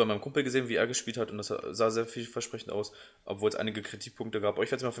habe sehr viel bei meinem Kumpel gesehen, wie er gespielt hat und das sah sehr vielversprechend aus, obwohl es einige Kritikpunkte gab. Aber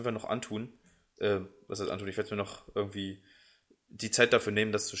ich werde es mir auf jeden Fall noch antun. Was heißt antun? Ich werde mir noch irgendwie die Zeit dafür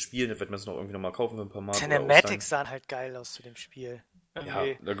nehmen, das zu spielen. Ich werde mir das noch irgendwie nochmal kaufen für ein paar Mal. Cinematics sahen halt geil aus zu dem Spiel. Ja,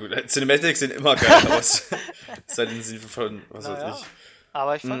 na gut. Cinematics sehen immer geil aus. Seit den Sinne von, was weiß ich.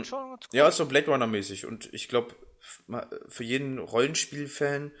 Aber ich fand schon ganz cool. Ja, ist so Blade Runner-mäßig. Und ich glaube, für jeden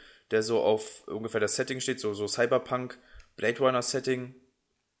Rollenspiel-Fan, der so auf ungefähr das Setting steht, so Cyberpunk, Blade Runner-Setting,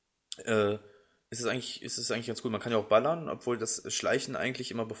 ist es eigentlich ganz cool. Man kann ja auch ballern, obwohl das Schleichen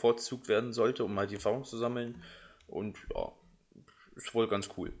eigentlich immer bevorzugt werden sollte, um halt die Erfahrung zu sammeln. Und ja, ist wohl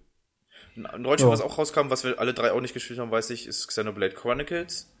ganz cool. Ein Rollenspiel, was auch rauskam, was wir alle drei auch nicht gespielt haben, weiß ich, ist Xenoblade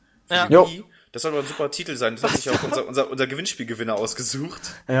Chronicles. Ja. die Wii. Das soll aber ein super Titel sein. Das hat sich auch unser Gewinnspielgewinner ausgesucht.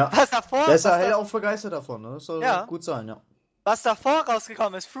 Ja. Was davor? Der ist ja hell auch begeistert davon, ne? Das soll Ja. gut sein, ja. Was davor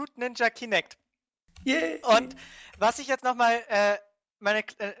rausgekommen ist, Fruit Ninja Kinect. Yeah. Und was ich jetzt nochmal eine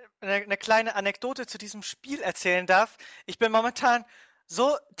kleine Anekdote zu diesem Spiel erzählen darf. Ich bin momentan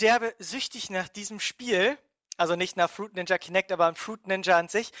so derbe süchtig nach diesem Spiel. Also nicht nach Fruit Ninja Kinect, aber an Fruit Ninja an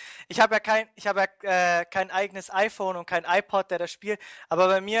sich. Ich habe ja kein eigenes iPhone und kein iPod, der das spielt. Aber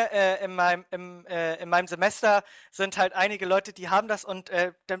bei mir in meinem Semester sind halt einige Leute, die haben das und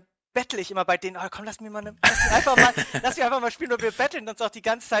dann bettle ich immer bei denen, oh, komm, lass mich einfach mal spielen und wir betteln uns auch die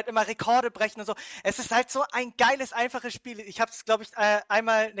ganze Zeit immer Rekorde brechen und so. Es ist halt so ein geiles, einfaches Spiel. Ich habe es, glaube ich,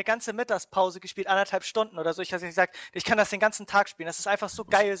 einmal eine ganze Mittagspause gespielt, 1,5 Stunden oder so. Ich habe gesagt, ich kann das den ganzen Tag spielen. Das ist einfach so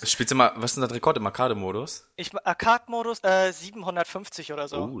geil. Spielst du mal, was ist denn das Rekord im Arcade-Modus? Arcade-Modus 750 oder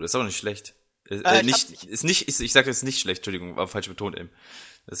so. Das ist auch nicht schlecht. Ich sag jetzt nicht schlecht, Entschuldigung, war falsch betont eben.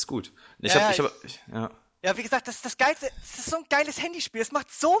 Das ist gut. Ja, wie gesagt, das ist das Geilste. Das ist so ein geiles Handyspiel. Es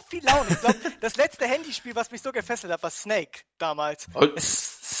macht so viel Laune. Ich glaube, das letzte Handyspiel, was mich so gefesselt hat, war Snake damals. Es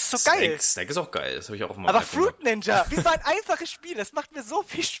ist so geil. Snake ist auch geil. Das habe ich auch auf meinem Aber iPhone Fruit Ninja, wie so ein einfaches Spiel. Das macht mir so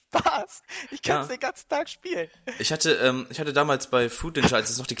viel Spaß. Ich kann es den ganzen Tag spielen. Ich hatte damals bei Fruit Ninja, als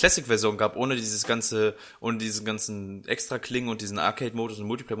es noch die Classic-Version gab, ohne diesen ganzen Extra-Klingen und diesen Arcade-Modus und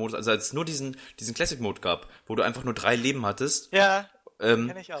Multiplayer-Modus, also als es nur diesen Classic-Mode gab, wo du einfach nur 3 Leben hattest. Ja.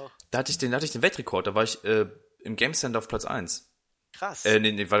 Kenn ich auch. Da hatte ich den Weltrekord, da war ich im Game Center auf Platz 1. Krass.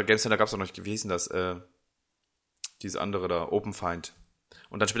 Weil Game Center gab's auch noch, wie hieß denn das? Dieses andere da, Open Find.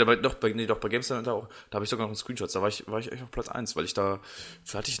 Und dann später bei Game Center auch, da habe ich sogar noch einen Screenshot, da war ich echt auf Platz 1, weil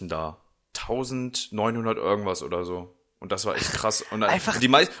was hatte ich denn da? 1900 irgendwas oder so. Und das war echt krass. Und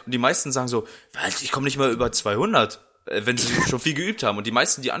die meisten sagen so, was, ich komme nicht mal über 200, wenn sie schon viel geübt haben. Und die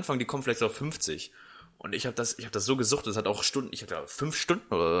meisten, die anfangen, die kommen vielleicht auf 50. Und ich hab das so gesucht, das hat auch Stunden, ich hatte 5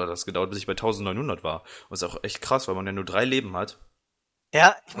 Stunden oder das gedauert, bis ich bei 1900 war. Und das ist auch echt krass, weil man ja nur 3 Leben hat.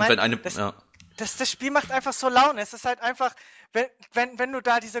 Ja, ich meine, ja. Das Spiel macht einfach so Laune. Es ist halt einfach, wenn du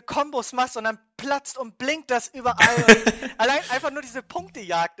da diese Kombos machst und dann platzt und blinkt das überall. Und allein einfach nur diese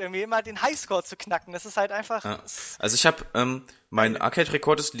Punktejagd irgendwie, immer den Highscore zu knacken, das ist halt einfach... Ja. Also ich habe, mein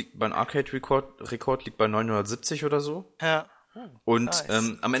Arcade-Rekord liegt bei 970 oder so. Ja. Und nice.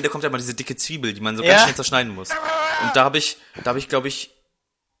 am Ende kommt ja mal diese dicke Zwiebel, die man so ganz schnell zerschneiden muss. Und da habe ich, glaube ich,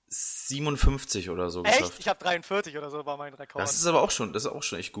 57 oder so geschafft. Echt? Ich habe 43 oder so, war mein Rekord. Das ist auch schon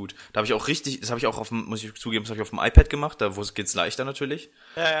echt gut. Da habe ich auch das habe ich auch muss ich zugeben, das habe ich auf dem iPad gemacht, da geht's leichter natürlich.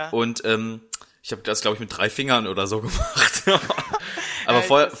 Ja. Und ich habe das, glaube ich, mit 3 Fingern oder so gemacht. Aber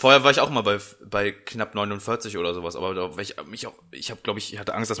vorher war ich auch mal bei knapp 49 oder sowas. Aber da war ich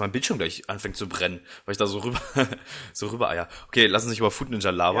hatte Angst, dass mein Bildschirm gleich anfängt zu brennen, weil ich da so rüber eier. Okay, lass uns nicht über Food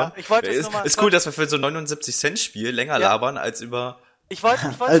Ninja labern. Ja, ich wollte ist cool, dass wir für so 79 Cent Spiel länger labern als über... Ich wollte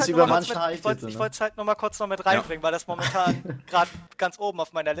es halt noch mal kurz mit reinbringen, weil das momentan gerade ganz oben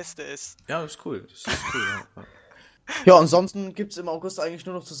auf meiner Liste ist. Ja, das ist cool. Ja. Ja, ansonsten gibt's im August eigentlich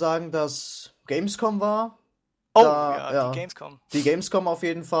nur noch zu sagen, dass Gamescom war. Die Gamescom. Die Gamescom auf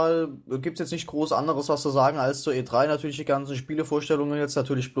jeden Fall. Gibt's jetzt nicht groß anderes was zu sagen als zur E3. Natürlich die ganzen Spielevorstellungen jetzt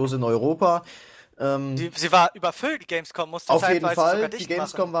natürlich bloß in Europa. Sie war überfüllt, die Gamescom, musste auf jeden Fall. Sogar Die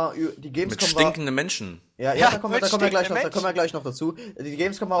Gamescom war mit stinkenden Menschen. Ja, da kommen wir gleich noch dazu. Die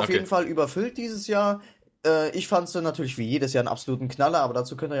Gamescom war auf jeden Fall überfüllt dieses Jahr. Ich fand's natürlich wie jedes Jahr einen absoluten Knaller, aber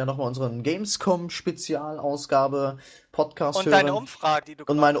dazu könnt ihr ja nochmal unseren Gamescom-Spezialausgabe Podcast hören. Und deine Umfrage, die du gemacht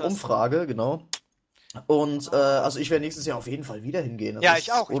hast. Und meine Umfrage, genau. Und also ich werde nächstes Jahr auf jeden Fall wieder hingehen.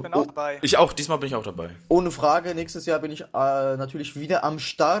 Ich auch, ich bin auch dabei. Ich auch, diesmal bin ich auch dabei. Ohne Frage, nächstes Jahr bin ich natürlich wieder am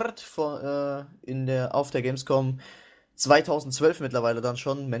Start auf der Gamescom 2012 mittlerweile dann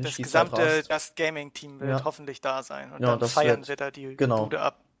schon. Mensch, das gesamte JustGaming-Team wird hoffentlich da sein. Und dann feiern wir da die Bude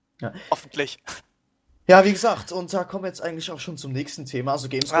ab. Ja. Hoffentlich. Ja, wie gesagt, und da kommen wir jetzt eigentlich auch schon zum nächsten Thema. Also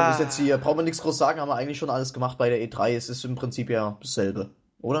Gamescom ist jetzt hier, brauchen wir nichts groß sagen, haben wir eigentlich schon alles gemacht bei der E3. Es ist im Prinzip ja dasselbe.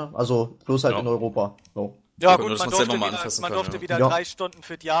 Oder? Also bloß halt in Europa. So. Ja gut, man durfte wieder 3 Stunden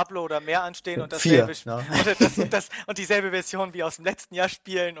für Diablo oder mehr anstehen und dasselbe und dieselbe Version wie aus dem letzten Jahr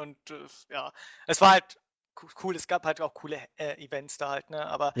spielen und es war halt cool, es gab halt auch coole Events da halt, ne?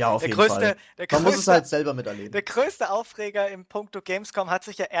 Aber ja, auf jeden Fall. Man muss es halt selber miterleben. Der größte Aufreger im Punkto Gamescom hat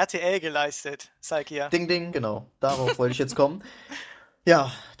sich ja RTL geleistet, sag ich ja. Ding, ding, genau. Darauf wollte ich jetzt kommen.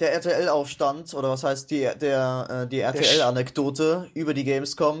 Ja, der RTL-Aufstand, oder was heißt die RTL-Anekdote über die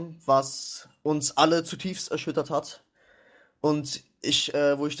Gamescom, was uns alle zutiefst erschüttert hat. Und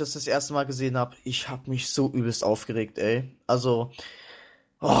wo ich das erste Mal gesehen habe, ich habe mich so übelst aufgeregt, ey. Also,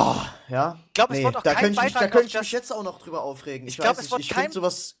 ja. Ich glaube, es wird auch kein Beitrag. Da könnte ich mich jetzt auch noch drüber aufregen. Ich weiß nicht, ich finde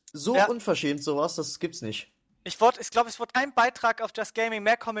sowas so unverschämt, das gibt's nicht. Ich glaube, es wurde ein Beitrag auf Just Gaming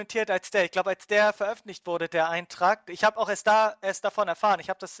mehr kommentiert als der. Ich glaube, als der veröffentlicht wurde, der Eintrag. Ich habe auch erst davon erfahren. Ich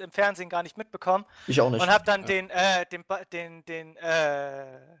habe das im Fernsehen gar nicht mitbekommen. Ich auch nicht. Und habe dann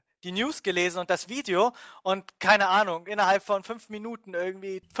die News gelesen und das Video. Und keine Ahnung, innerhalb von 5 Minuten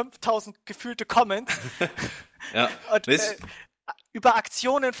irgendwie 5000 gefühlte Comments. Ja. Und, über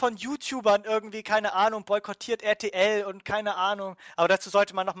Aktionen von YouTubern irgendwie, keine Ahnung, boykottiert RTL und keine Ahnung. Aber dazu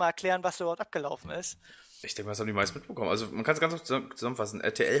sollte man nochmal erklären, was überhaupt abgelaufen ist. Ich denke, was haben die meisten mitbekommen? Also man kann es ganz kurz zusammenfassen.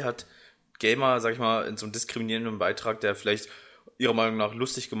 RTL hat Gamer, sag ich mal, in so einem diskriminierenden Beitrag, der vielleicht ihrer Meinung nach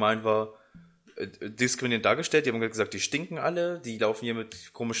lustig gemeint war, diskriminierend dargestellt. Die haben gesagt, die stinken alle, die laufen hier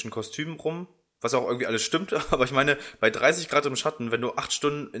mit komischen Kostümen rum, was auch irgendwie alles stimmt. Aber ich meine, bei 30 Grad im Schatten, wenn du 8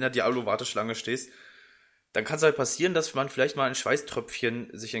 Stunden in der Diablo-Warteschlange stehst, dann kann es halt passieren, dass man vielleicht mal ein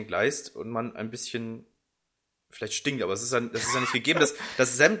Schweißtröpfchen sich entgleist und man ein bisschen vielleicht stinkt, aber das ist ja nicht gegeben,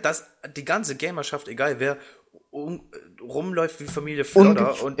 dass die ganze Gamerschaft, egal wer, rumläuft wie Familie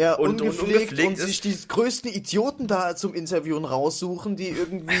Flodder und ungepflegt und ist. sich die größten Idioten da zum Interviewen raussuchen, die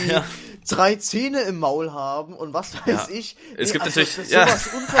irgendwie 3 Zähne im Maul haben und was weiß ich. Es gibt natürlich sowas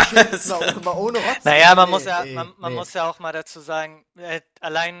Unverschämtes, mal ohne Rotz. Naja, man muss ja auch mal dazu sagen,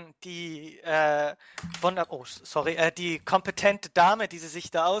 allein die die kompetente Dame, die sie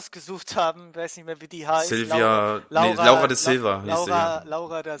sich da ausgesucht haben, weiß nicht mehr, wie die heißt. Laura de Silva.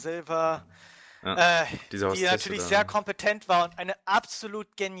 Laura da Silva. Ja, die natürlich sehr kompetent war und eine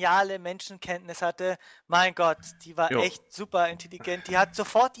absolut geniale Menschenkenntnis hatte. Mein Gott, die war echt super intelligent. Die hat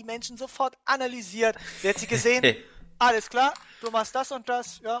die Menschen sofort analysiert. Die hat sie gesehen, alles klar, du machst das und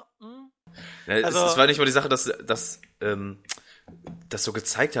das, ja. Also, es war nicht mal die Sache, dass das so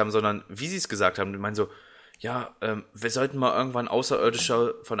gezeigt haben, sondern wie sie es gesagt haben. Die meinen so, wir sollten mal irgendwann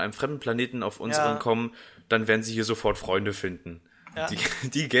Außerirdischer von einem fremden Planeten auf unseren kommen, dann werden sie hier sofort Freunde finden. Ja.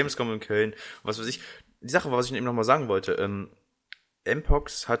 Die Gamescom in Köln, was weiß ich. Die Sache war, was ich eben nochmal sagen wollte,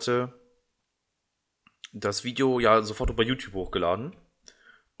 Mpox hatte das Video ja sofort bei YouTube hochgeladen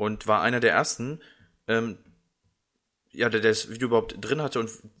und war einer der ersten, der das Video überhaupt drin hatte,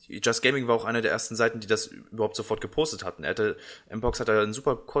 und Just Gaming war auch einer der ersten Seiten, die das überhaupt sofort gepostet hatten. Mpox hat da in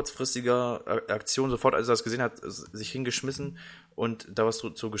super kurzfristiger Aktion sofort, als er das gesehen hat, sich hingeschmissen und da was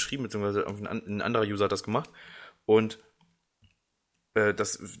so geschrieben, beziehungsweise ein anderer User hat das gemacht, und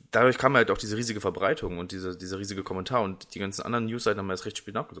dadurch kam halt auch diese riesige Verbreitung und dieser riesige Kommentar, und die ganzen anderen Newsseiten haben erst recht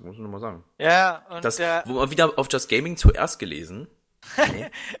spät nachgesucht, muss man nochmal sagen. Ja, und wo man wieder auf Just Gaming zuerst gelesen.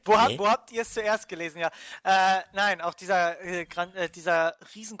 Wo habt ihr es zuerst gelesen? Ja, nein, auch dieser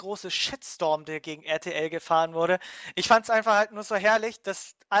riesengroße Shitstorm, der gegen RTL gefahren wurde. Ich fand es einfach halt nur so herrlich,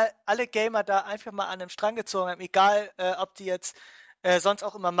 dass alle Gamer da einfach mal an einem Strang gezogen haben, egal ob die jetzt sonst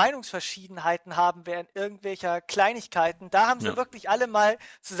auch immer Meinungsverschiedenheiten haben während irgendwelcher Kleinigkeiten. Da haben sie wirklich alle mal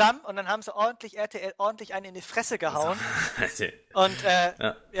zusammen, und dann haben sie RTL ordentlich einen in die Fresse gehauen. Und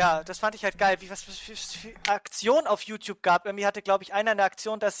das fand ich halt geil, was für Aktionen auf YouTube gab. Irgendwie hatte, glaube ich, einer eine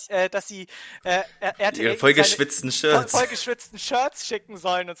Aktion, dass sie RTL vollgeschwitzten Shirts schicken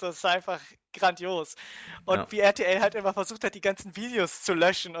sollen und so. Das ist einfach grandios. Und wie RTL halt immer versucht hat, die ganzen Videos zu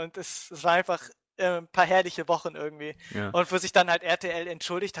löschen, und es war einfach ein paar herrliche Wochen irgendwie. Ja. Und wo sich dann halt RTL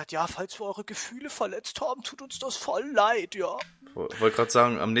entschuldigt hat, falls wir eure Gefühle verletzt haben, tut uns das voll leid, ja. Ich wollte gerade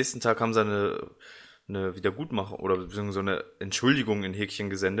sagen, am nächsten Tag haben sie eine Wiedergutmachung oder beziehungsweise so eine Entschuldigung in Häkchen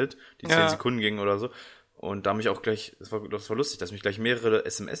gesendet, die 10 Sekunden ging oder so. Und da mich auch gleich, das war lustig, dass mich gleich mehrere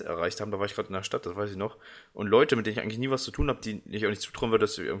SMS erreicht haben, da war ich gerade in der Stadt, das weiß ich noch. Und Leute, mit denen ich eigentlich nie was zu tun habe, die ich auch nicht zutrauen würde,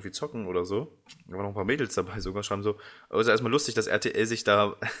 dass sie irgendwie zocken oder so. Da waren noch ein paar Mädels dabei sogar, schreiben so, also erstmal lustig, dass RTL sich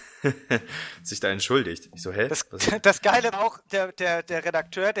da entschuldigt. Ich so, hä? Das Geile war auch, der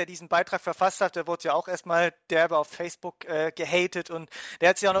Redakteur, der diesen Beitrag verfasst hat, der wurde ja auch erstmal derbe auf Facebook gehatet, und der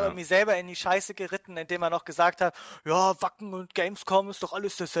hat sich auch noch irgendwie selber in die Scheiße geritten, indem er noch gesagt hat, Wacken und Gamescom ist doch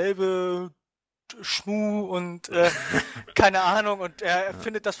alles dasselbe Schmu und keine Ahnung, und er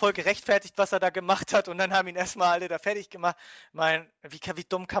findet das voll gerechtfertigt, was er da gemacht hat, und dann haben ihn erstmal alle da fertig gemacht. Ich meine, wie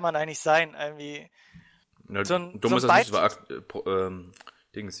dumm kann man eigentlich sein? Irgendwie dumm ist das nicht, war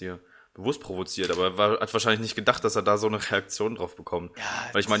Dings hier bewusst provoziert, aber er hat wahrscheinlich nicht gedacht, dass er da so eine Reaktion drauf bekommt. Ja,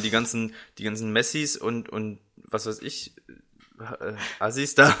 weil ich meine, die ganzen Messis und was weiß ich,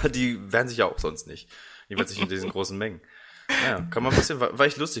 Assis da, die wehren sich ja auch sonst nicht. Jedenfalls nicht in diesen großen Mengen. Ja, kann man ein bisschen, war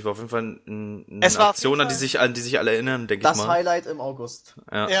echt lustig, war auf jeden Fall eine Aktion, an die sich alle erinnern, denke ich mal. Das Highlight im August.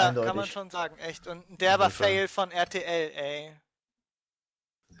 Ja, eindeutig. Kann man schon sagen, echt. Und ein derber Fail von RTL, ey.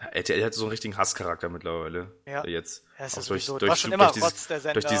 RTL hat so einen richtigen Hasscharakter mittlerweile. Ja. Jetzt. Ja, ist auch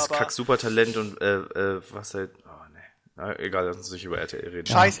durch dieses Kack-Supertalent und was halt, Na, egal, lass uns nicht über RTL reden.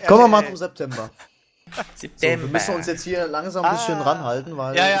 Scheiß RTL. Kommen wir mal zum September. wir müssen uns jetzt hier langsam ein bisschen ranhalten,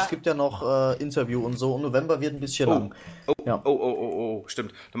 weil es gibt ja noch Interview und so. Und November wird ein bisschen lang.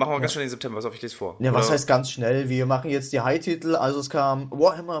 Stimmt. Dann machen wir ganz schnell den September. Pass auf, ich lese vor. Ja, was heißt ganz schnell? Wir machen jetzt die High-Titel. Also es kam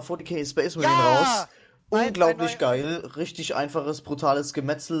Warhammer 40k Space Marine raus. Unglaublich geil. Richtig einfaches, brutales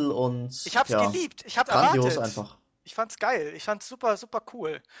Gemetzel und ich hab's geliebt. Ich hab's grandios erwartet. einfach. Ich fand's geil. Ich fand's super, super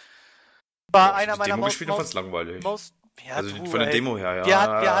cool. War einer meiner Demo gespielt und fand's langweilig. Ja, also von der Demo her,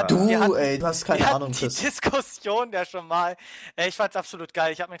 ja. Du hast keine Ahnung, Chris. Die Diskussion ja schon mal. Ich fand's absolut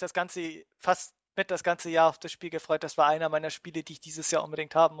geil. Ich habe mich das ganze Jahr auf das Spiel gefreut. Das war einer meiner Spiele, die ich dieses Jahr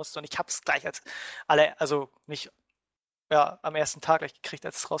unbedingt haben musste. Und ich hab's gleich am ersten Tag gleich gekriegt,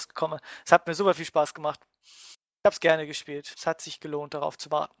 als es rausgekommen ist. Es hat mir super viel Spaß gemacht. Ich hab's gerne gespielt. Es hat sich gelohnt, darauf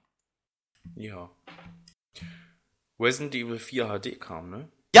zu warten. Ja. Resident Evil 4 HD kam, ne?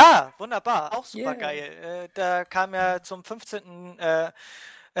 Ja, wunderbar. Auch super geil. Da kam ja zum 15.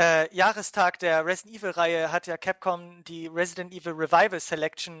 Jahrestag der Resident Evil-Reihe, hat ja Capcom die Resident Evil Revival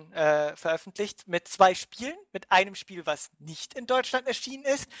Selection veröffentlicht mit 2 Spielen. Mit einem Spiel, was nicht in Deutschland erschienen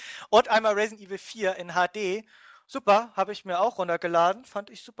ist, und einmal Resident Evil 4 in HD. Super, habe ich mir auch runtergeladen. Fand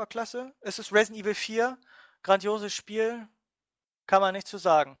ich super klasse. Es ist Resident Evil 4. Grandioses Spiel. Kann man nichts zu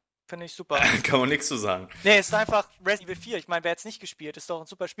sagen. Finde ich super. Kann man nichts zu sagen. Nee, es ist einfach Resident Evil 4. Ich meine, wer jetzt nicht gespielt, ist doch ein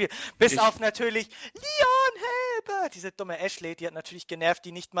super Spiel. Bis auf natürlich Leon Helber. Diese dumme Ashley, die hat natürlich genervt,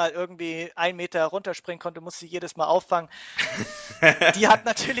 die nicht mal irgendwie 1 Meter runterspringen konnte, musste sie jedes Mal auffangen. Die hat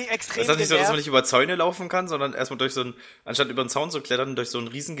natürlich extrem genervt. Ist das nicht so, genervt. dass man nicht über Zäune laufen kann, sondern erstmal anstatt über den Zaun zu klettern, durch so ein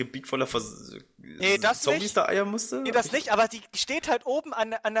Riesengebiet voller Zombies da eiern musste? Nee, das nicht, aber die steht halt oben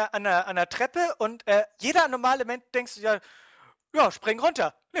an der Treppe und jeder normale Mensch denkst du ja, spring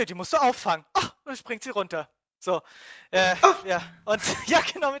runter. Nee, die musst du auffangen. Ach, dann springt sie runter. So, ja, und ja,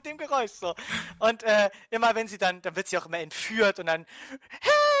 genau, mit dem Geräusch so. Und immer wenn sie dann wird sie auch immer entführt und dann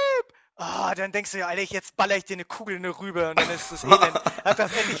Help! Dann denkst du ja, Alter, jetzt baller ich dir eine Kugel in eine Rübe und dann ist das Elend. Hat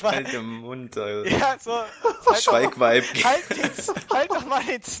das endlich mal. Halt im Mund, Alter. Ja, so. Schweigweib. Halt doch mal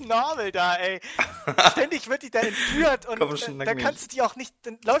den Schnabel da, ey. Ständig wird die da entführt und da kannst du die auch nicht,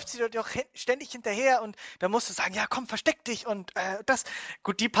 dann läuft sie dir auch ständig hinterher und dann musst du sagen, ja komm, versteck dich und das.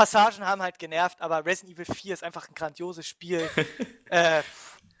 Gut, die Passagen haben halt genervt, aber Resident Evil 4 ist einfach ein grandioses Spiel.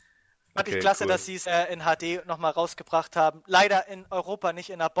 Fand ich klasse, cool, dass sie es in HD nochmal rausgebracht haben. Leider in Europa nicht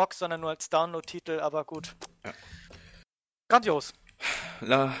in der Box, sondern nur als Download-Titel, aber gut. Ja. Grandios.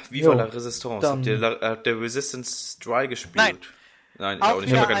 Viva la Resistance. Habt ihr Resistance Dry gespielt? Nein, ich auch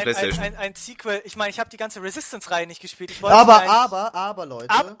nicht. Ich habe keine Playstation. Ein Sequel. Ich meine, ich habe die ganze Resistance-Reihe nicht gespielt. Aber,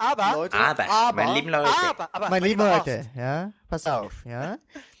 Leute. Meine lieben Leute. Meine lieben Leute, ja, pass auf, ja.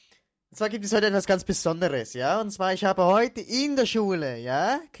 Und zwar gibt es heute etwas ganz Besonderes, ja. Und zwar, ich habe heute in der Schule,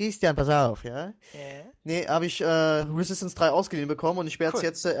 ja. Christian, pass auf, ja. Nee, habe ich Resistance 3 ausgeliehen bekommen und ich werde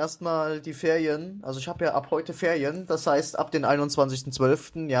jetzt erstmal die Ferien, also ich habe ja ab heute Ferien, das heißt ab den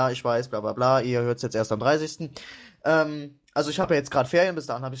 21.12., ja, ich weiß, bla bla bla, ihr hört es jetzt erst am 30. Also ich habe ja jetzt gerade Ferien, bis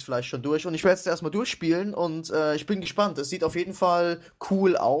dahin habe ich es vielleicht schon durch und ich werde es erstmal durchspielen und ich bin gespannt. Es sieht auf jeden Fall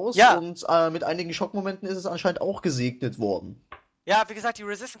cool aus und mit einigen Schockmomenten ist es anscheinend auch gesegnet worden. Ja, wie gesagt, die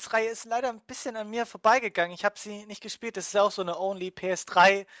Resistance-Reihe ist leider ein bisschen an mir vorbeigegangen. Ich habe sie nicht gespielt. Das ist ja auch so eine Only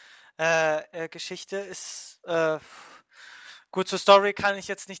PS3-Geschichte. Ist gut, zur Story kann ich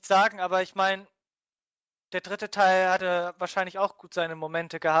jetzt nichts sagen, aber ich meine, der 3. Teil hatte wahrscheinlich auch gut seine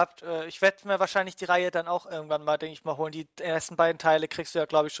Momente gehabt. Ich werde mir wahrscheinlich die Reihe dann auch irgendwann mal, denke ich mal, holen. Die ersten beiden Teile kriegst du ja,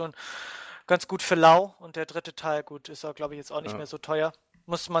 glaube ich, schon ganz gut für lau. Und der 3. Teil, gut, ist auch, glaube ich, jetzt auch nicht mehr so teuer.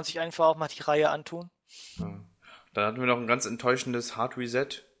 Musste man sich einfach auch mal die Reihe antun. Ja. Dann hatten wir noch ein ganz enttäuschendes Hard Reset.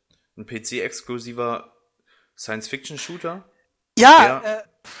 Ein PC-exklusiver Science-Fiction-Shooter. Ja,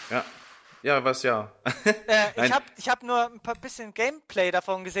 ich hab nur ein paar bisschen Gameplay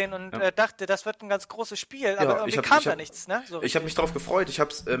davon gesehen und dachte, das wird ein ganz großes Spiel, aber irgendwie kam da nichts, ne? So ich habe mich drauf gefreut. Ich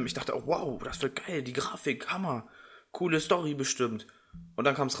dachte, oh, wow, das wird geil, die Grafik, Hammer, coole Story bestimmt. Und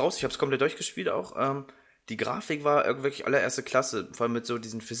dann kam es raus, ich habe es komplett durchgespielt auch. Die Grafik war wirklich allererste Klasse, vor allem mit so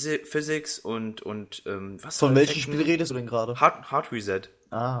diesen Physics und was. Von welchem Spiel redest du denn gerade? Hard Reset.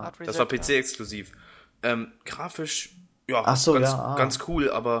 Hard Reset. Das war PC-exklusiv. Grafisch, ganz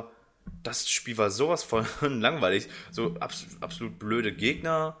cool, aber das Spiel war sowas von langweilig. So absolut blöde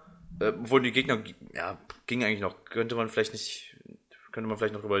Gegner. Obwohl die Gegner, ging eigentlich noch, könnte man vielleicht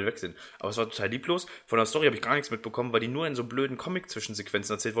noch drüber hinwegsehen. Aber es war total lieblos. Von der Story habe ich gar nichts mitbekommen, weil die nur in so blöden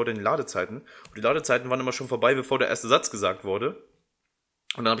Comic-Zwischensequenzen erzählt wurde in den Ladezeiten. Und die Ladezeiten waren immer schon vorbei, bevor der erste Satz gesagt wurde.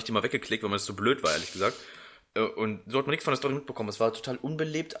 Und dann habe ich die mal weggeklickt, weil mir das so blöd war, ehrlich gesagt. Und so hat man nichts von der Story mitbekommen. Es war total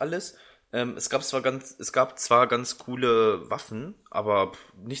unbelebt alles. Es gab zwar ganz coole Waffen, aber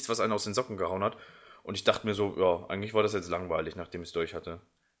nichts, was einen aus den Socken gehauen hat. Und ich dachte mir so, ja, eigentlich war das jetzt langweilig, nachdem ich es durch hatte.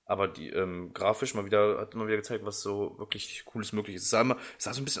 Aber die grafisch hat mal wieder gezeigt, was so wirklich Cooles möglich ist. Es sah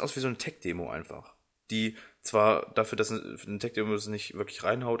so ein bisschen aus wie so eine Tech-Demo einfach. Die zwar dafür, dass eine Tech-Demo es nicht wirklich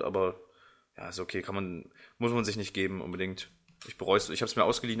reinhaut, aber ja, ist okay, muss man sich nicht geben unbedingt. Ich bereue es, ich habe es mir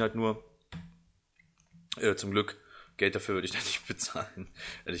ausgeliehen halt nur. Zum Glück. Geld dafür würde ich da nicht bezahlen,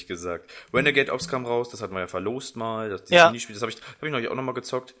 ehrlich gesagt. Renegade Ops kam raus, das hatten wir ja verlost mal. Das Minispiel, das hab ich neulich auch nochmal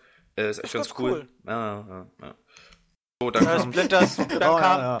gezockt. Ist echt ganz cool. Ja. So, dann kam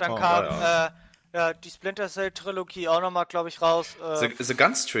die Splinter Cell Trilogie auch nochmal, glaube ich, raus. The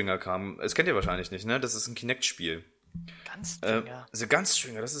Gunstringer kam. Das kennt ihr wahrscheinlich nicht, ne? Das ist ein Kinect-Spiel. Gunstringer? The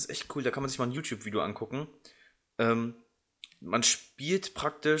Gunstringer, das ist echt cool. Da kann man sich mal ein YouTube-Video angucken. Man spielt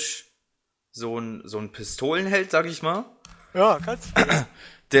praktisch so ein Pistolenheld, sag ich mal. Ja, ganz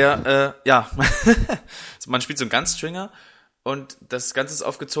Der, man spielt so einen Gunstringer und das Ganze ist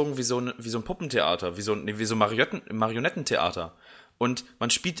aufgezogen wie so ein Puppentheater, wie so ein Marionettentheater. Und man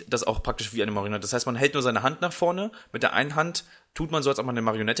spielt das auch praktisch wie eine Marionette. Das heißt, man hält nur seine Hand nach vorne. Mit der einen Hand tut man so, als ob man eine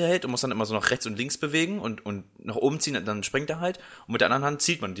Marionette hält und muss dann immer so nach rechts und links bewegen und nach oben ziehen, und dann springt er halt. Und mit der anderen Hand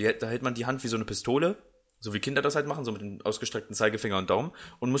zieht man. Da hält man die Hand wie so eine Pistole, so wie Kinder das halt machen, so mit dem ausgestreckten Zeigefinger und Daumen,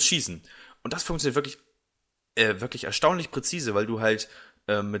 und muss schießen. Und das funktioniert wirklich erstaunlich präzise, weil du halt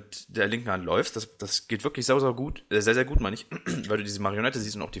mit der linken Hand läufst. Das geht wirklich sehr, sehr gut, meine ich, weil du diese Marionette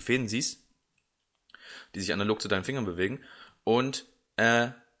siehst und auch die Fäden siehst, die sich analog zu deinen Fingern bewegen. Und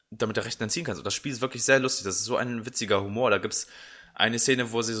damit der rechten dann ziehen kannst. Und das Spiel ist wirklich sehr lustig. Das ist so ein witziger Humor. Da gibt's eine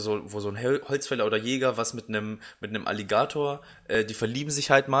Szene, wo so ein Holzfäller oder Jäger was mit einem Alligator, die verlieben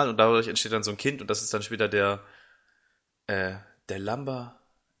sich halt mal und dadurch entsteht dann so ein Kind, und das ist dann später der Lumberjack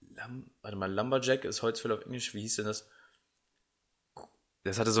ist Holzfäller auf Englisch. Wie hieß denn das?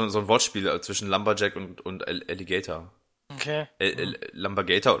 Das hatte so ein Wortspiel zwischen Lumberjack und Alligator. Okay.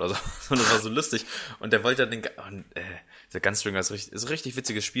 Lumbergator oder so. Das war so lustig. Und der wollte dann der Gunstringer ist ein richtig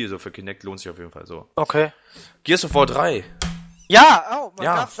witziges Spiel, so für Kinect lohnt sich auf jeden Fall so. Okay. Gears of War 3. Ja, man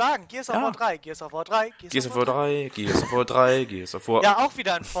darf sagen, Gears of War 3. Gears of War 3. Ja, auch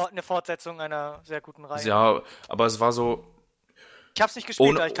wieder eine Fortsetzung einer sehr guten Reihe. Ja, aber es war so. Ich hab's nicht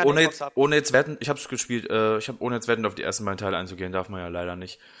gespielt, da ich keine Xbox habe. Ohne jetzt werten, ich hab's gespielt, ohne jetzt wertend auf die ersten beiden Teile einzugehen, darf man ja leider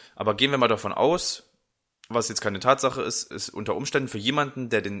nicht. Aber gehen wir mal davon aus, was jetzt keine Tatsache ist unter Umständen für jemanden,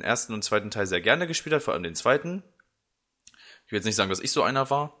 der den ersten und zweiten Teil sehr gerne gespielt hat, vor allem den zweiten. Ich will jetzt nicht sagen, dass ich so einer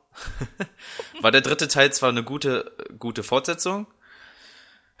war. War der dritte Teil zwar eine gute Fortsetzung,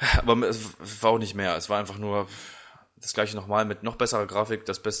 aber es war auch nicht mehr. Es war einfach nur das gleiche nochmal mit noch besserer Grafik.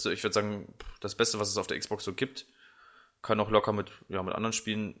 Das Beste, ich würde sagen, das Beste, was es auf der Xbox so gibt. Kann auch locker mit anderen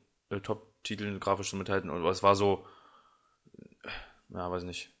Spielen, Top-Titeln grafisch so mithalten. Aber es war so, weiß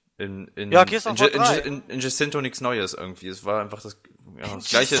nicht. In Jacinto nichts Neues irgendwie. Es war einfach das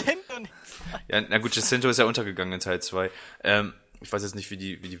gleiche. Ja, na gut, Jacinto ist ja untergegangen in Teil 2. Ich weiß jetzt nicht, wie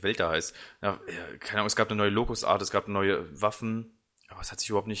die Welt da heißt. Ja, keine Ahnung, es gab eine neue Locus-Art, es gab neue Waffen, aber es hat sich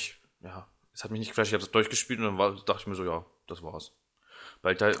überhaupt nicht, es hat mich nicht geflasht. Ich habe das durchgespielt und dann dachte ich mir so, ja, das war's.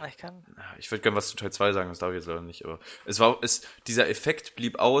 Weil ich würde gerne was zu Teil 2 sagen, das darf ich jetzt leider nicht, aber dieser Effekt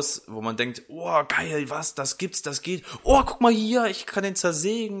blieb aus, wo man denkt, oh, geil, was, das gibt's, das geht, oh, guck mal hier, ich kann den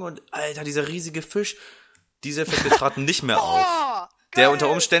zersägen und, Alter, dieser riesige Fisch, diese Effekte traten nicht mehr auf. Der unter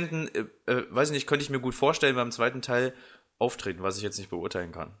Umständen, weiß ich nicht, könnte ich mir gut vorstellen, beim zweiten Teil auftreten, was ich jetzt nicht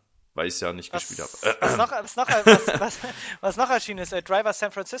beurteilen kann, weil ich es ja nicht gespielt habe. Was noch erschienen ist, Driver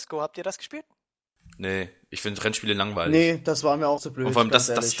San Francisco, habt ihr das gespielt? Nee, ich finde Rennspiele langweilig. Nee, das war mir auch zu blöd. Und vor allem das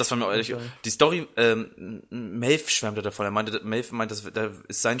war mir auch ehrlich. Die Story, Melf schwärmte davon. Melf meint, das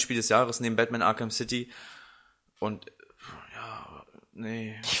ist sein Spiel des Jahres neben Batman Arkham City. Und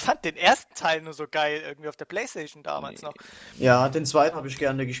nee. Ich fand den ersten Teil nur so geil, irgendwie auf der PlayStation damals noch. Ja, den zweiten habe ich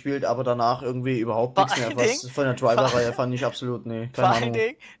gerne gespielt, aber danach irgendwie überhaupt nichts mehr. Was von der Driver-Reihe fand ich absolut, keine Ahnung. Vor allen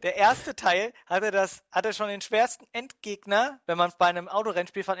Dingen, der erste Teil hatte schon den schwersten Endgegner, wenn man bei einem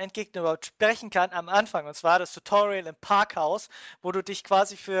Autorennspiel von Endgegner überhaupt sprechen kann, am Anfang. Und zwar das Tutorial im Parkhaus, wo du dich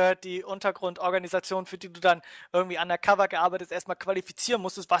quasi für die Untergrundorganisation, für die du dann irgendwie undercover gearbeitet hast, erstmal qualifizieren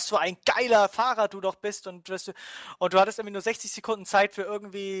musstest, was für ein geiler Fahrer du doch bist. Und du hattest irgendwie nur 60 Sekunden Zeit für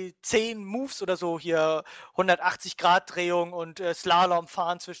irgendwie 10 Moves oder so, hier 180-Grad-Drehung und Slalom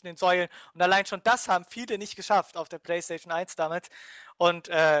fahren zwischen den Säulen. Und allein schon das haben viele nicht geschafft auf der PlayStation 1 damals. Und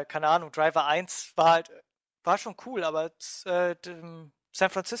keine Ahnung, Driver 1 war schon cool, aber San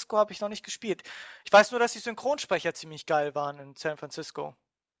Francisco habe ich noch nicht gespielt. Ich weiß nur, dass die Synchronsprecher ziemlich geil waren in San Francisco.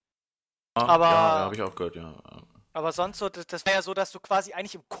 Aber habe ich auch gehört, ja. Aber sonst so, das wäre ja so, dass du quasi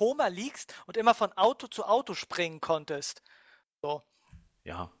eigentlich im Koma liegst und immer von Auto zu Auto springen konntest. So.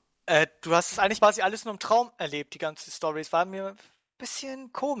 Ja. Du hast es eigentlich quasi alles nur im Traum erlebt, die ganze Story. Es war mir ein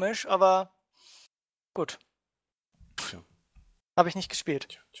bisschen komisch, aber gut. Ja. Habe ich nicht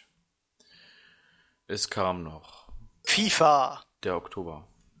gespielt. Es kam noch FIFA. der Oktober.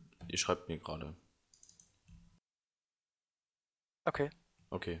 Ihr schreibt mir gerade. Okay.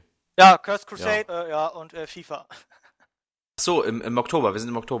 Ja, Curse Crusade, und FIFA. So, im Oktober. Wir sind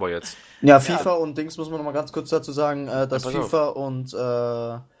im Oktober jetzt. Ja, FIFA und Dings muss man noch mal ganz kurz dazu sagen, dass pass FIFA und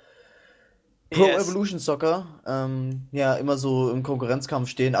Pro Evolution Soccer ja immer so im Konkurrenzkampf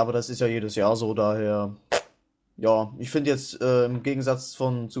stehen, aber das ist ja jedes Jahr so, daher ja, ich finde jetzt im Gegensatz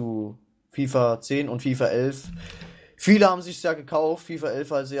zu FIFA 10 und FIFA 11, viele haben sich ja gekauft, FIFA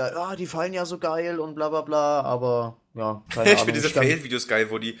 11 also ja, die fallen ja so geil und bla bla bla, aber ja, keine Ahnung. Ich finde diese Fail-Videos geil,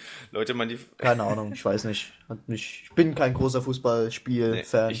 wo die Leute mal die... Keine Ahnung, ich weiß nicht. Ich bin kein großer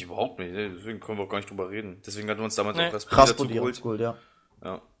Fußballspiel-Fan. Nee, ich überhaupt nicht, deswegen können wir auch gar nicht drüber reden. Deswegen hatten wir uns damals auch Rasputin dazu geholt.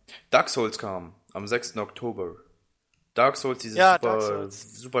 Ja. Dark Souls kam am 6. Oktober. Dark Souls,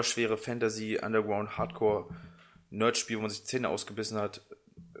 dieses super schwere Fantasy, Underground, Hardcore Nerd-Spiel, wo man sich die Zähne ausgebissen hat.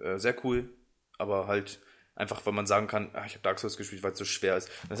 Sehr cool, aber halt einfach, weil man sagen kann, ich habe Dark Souls gespielt, weil es so schwer ist.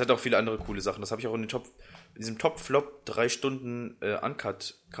 Das hat auch viele andere coole Sachen. Das habe ich auch in diesem Top-Flop 3 Stunden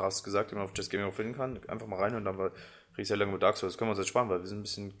Uncut-Cast gesagt, den man auf JustGaming auch finden kann. Einfach mal rein und dann rede ich sehr lange mit Dark Souls. Das können wir uns jetzt sparen, weil wir sind ein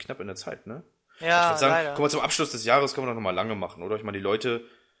bisschen knapp in der Zeit, ne? Ja, ich würde sagen, leider. guck mal, zum Abschluss des Jahres können wir noch mal lange machen, oder? Ich meine, die Leute...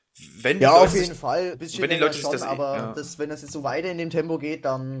 auf jeden Fall. Ein bisschen wenn die Leute schon, sich aber wenn das jetzt so weiter in dem Tempo geht,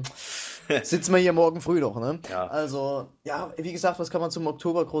 dann sitzen wir hier morgen früh noch, ne? Ja. Also, ja, wie gesagt, was kann man zum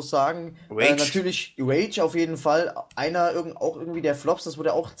Oktober groß sagen? Rage. Natürlich Rage auf jeden Fall. Auch irgendwie der Flops, das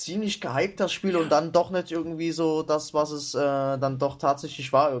wurde auch ziemlich gehypt, das Spiel, und dann doch nicht irgendwie so das, was es dann doch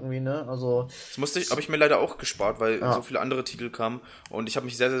tatsächlich war irgendwie, ne? Also... Das habe ich mir leider auch gespart, weil so viele andere Titel kamen und ich habe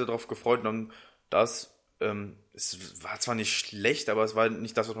mich sehr, sehr darauf gefreut und das... es war zwar nicht schlecht, aber es war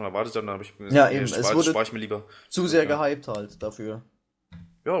nicht das, was man erwartet hat. Dann habe ich spare ich mir lieber. Zu sehr gehypt halt dafür.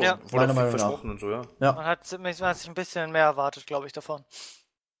 Ja. Wurde auch viel versprochen und so, ja. Man hat sich ein bisschen mehr erwartet, glaube ich, davon.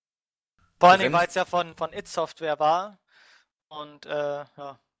 Vor allem, weil es ja von It Software war. Und,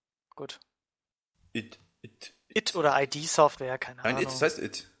 gut. It oder ID Software, keine Ahnung. Nein, das heißt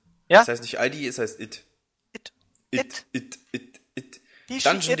It. Ja? Das heißt nicht ID, es heißt It. It.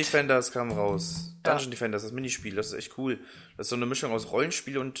 Dungeon Defenders kam raus. Dungeon Defenders, das Minispiel, das ist echt cool. Das ist so eine Mischung aus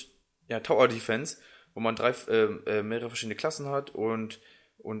Rollenspiel und Tower Defense, wo man mehrere verschiedene Klassen hat und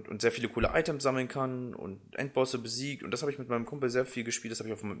sehr viele coole Items sammeln kann und Endbosse besiegt. Und das habe ich mit meinem Kumpel sehr viel gespielt. Das habe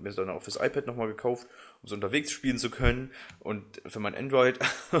ich mir dann auch fürs iPad nochmal gekauft, um es unterwegs spielen zu können und für mein Android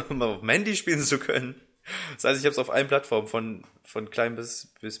mal auf dem Handy spielen zu können. Das heißt, ich habe es auf allen Plattformen, von klein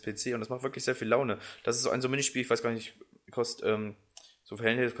bis PC, und das macht wirklich sehr viel Laune. Das ist so ein Minispiel, ich weiß gar nicht, kostet... so für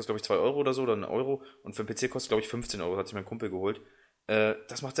Handy, das kostet, glaube ich, 2 Euro oder so, oder 1 Euro. Und für den PC kostet, glaube ich, 15 Euro, das hat sich mein Kumpel geholt.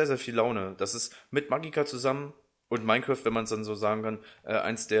 Das macht sehr, sehr viel Laune. Das ist mit Magica zusammen und Minecraft, wenn man es dann so sagen kann,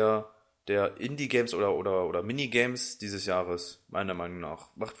 eins der Indie-Games oder Minigames dieses Jahres, meiner Meinung nach.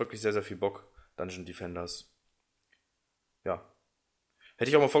 Macht wirklich sehr, sehr viel Bock, Dungeon Defenders. Ja. Hätte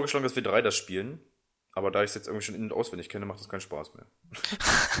ich auch mal vorgeschlagen, dass wir 3 das spielen. Aber da ich es jetzt irgendwie schon in- und auswendig kenne, macht das keinen Spaß mehr.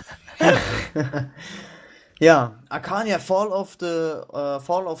 Ja, Arcania Fall of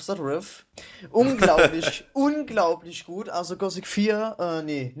Sudriff. Unglaublich gut. Also Gothic 4,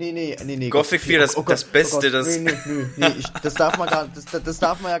 nee. Gothic 4, das Beste, das... Nee, das darf man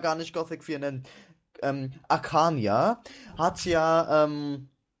ja gar nicht Gothic 4 nennen. Arcania hat ja,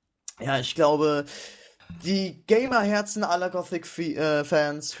 ich glaube, die Gamerherzen aller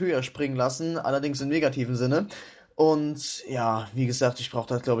Gothic-Fans höher springen lassen, allerdings im negativen Sinne. Und ja, wie gesagt, ich brauche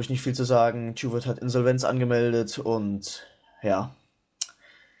da, glaube ich, nicht viel zu sagen. Juvet hat Insolvenz angemeldet und ja.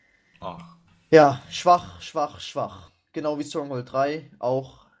 Ach. Ja, schwach. Genau wie Stronghold 3,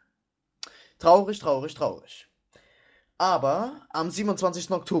 auch traurig. Aber am 27.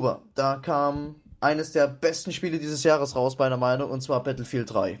 Oktober, da kam eines der besten Spiele dieses Jahres raus, meiner Meinung, und zwar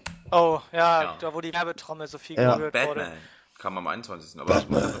Battlefield 3. Oh, ja, da wo die Werbetrommel so viel gerührt wurde. Batman kam am 21. Aber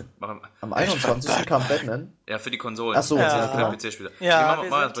am 21. kam Batman. Ja, für die Konsolen. Ach so, für genau. die PC-Spieler. Ja,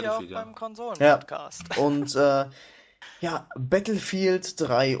 wir sind ja auch beim Konsolen-Podcast. Ja. Und Battlefield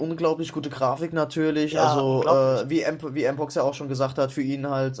 3, unglaublich gute Grafik natürlich. Ja, also wie Mpox ja auch schon gesagt hat, für ihn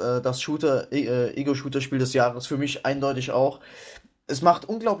halt das Ego-Shooter-Spiel des Jahres, für mich eindeutig auch. Es macht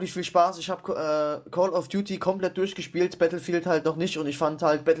unglaublich viel Spaß. Ich habe Call of Duty komplett durchgespielt, Battlefield halt noch nicht, und ich fand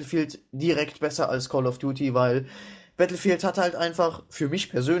halt Battlefield direkt besser als Call of Duty, weil Battlefield hat halt einfach, für mich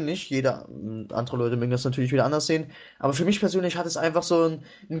persönlich, andere Leute mögen das natürlich wieder anders sehen, aber für mich persönlich hat es einfach so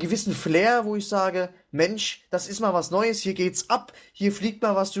einen gewissen Flair, wo ich sage, Mensch, das ist mal was Neues, hier geht's ab, hier fliegt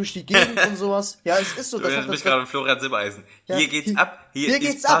mal was durch die Gegend und sowas. Ja, es ist so. Du erinnerst mich gerade an Florian Silbereisen. Ja, hier geht's ab, hier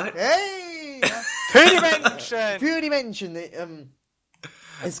geht's ab. Hey! Für die Menschen! Für die Menschen.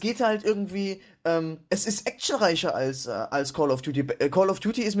 Es geht halt irgendwie, es ist actionreicher als Call of Duty. Call of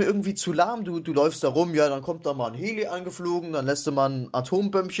Duty ist mir irgendwie zu lahm. Du läufst da rum, ja, dann kommt da mal ein Heli angeflogen, dann lässt du mal ein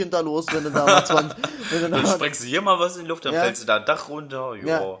Atombömmchen da los, wenn du da mal 20... Dann sprengst du hier mal was in die Luft, dann fällst du da ein Dach runter.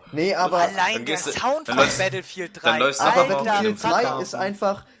 Ja. Nee, aber... Allein der Sound von Battlefield 3. Aber Battlefield 3 ist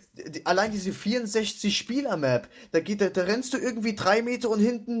einfach... Allein diese 64-Spieler-Map, da rennst du irgendwie 3 Meter und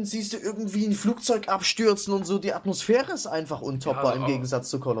hinten siehst du irgendwie ein Flugzeug abstürzen und so. Die Atmosphäre ist einfach untoppbar im Gegensatz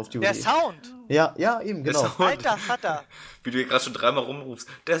zu Call of Duty. Der Sound! Ja, eben, genau. Alter Vater! Wie du hier gerade schon dreimal rumrufst.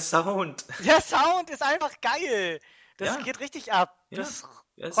 Der Sound! Der Sound ist einfach geil! Das geht richtig ab. Das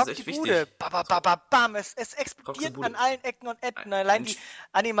ist echt die Bude. Bam. Es explodiert an allen Ecken und Enden. Allein die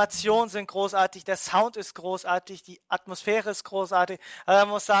Animationen sind großartig, der Sound ist großartig, die Atmosphäre ist großartig. Aber man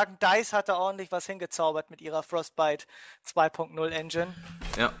muss sagen, DICE hat da ordentlich was hingezaubert mit ihrer Frostbite 2.0 Engine.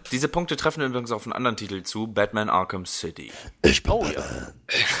 Ja, diese Punkte treffen übrigens auf einen anderen Titel zu, Batman Arkham City. Ich bin Batman.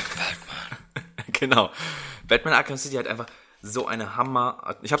 Genau. Batman Arkham City hat einfach so eine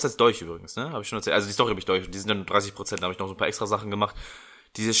Hammer... Ich hab's jetzt durch übrigens, ne? Hab ich schon erzählt. Also die Story habe ich durch. Die sind dann 30%, da habe ich noch so ein paar extra Sachen gemacht.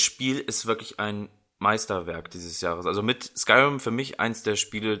 Dieses Spiel ist wirklich ein Meisterwerk dieses Jahres. Also mit Skyrim für mich eins der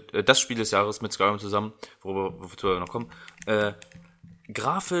Spiele, das Spiel des Jahres mit Skyrim zusammen, wozu wir noch kommen.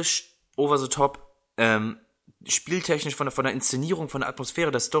 Grafisch over the top, spieltechnisch von der Inszenierung, von der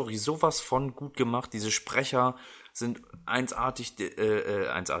Atmosphäre der Story, sowas von gut gemacht. Diese Sprecher sind 1A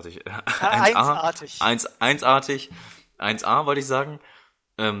wollte ich sagen.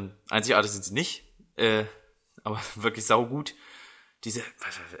 Einzigartig sind sie nicht, aber wirklich saugut.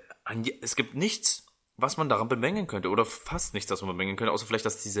 Es gibt nichts, was man daran bemängeln könnte, oder fast nichts, was man bemängeln könnte, außer vielleicht,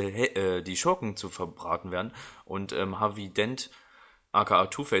 dass die Schurken zu verbraten werden und Harvey Dent, aka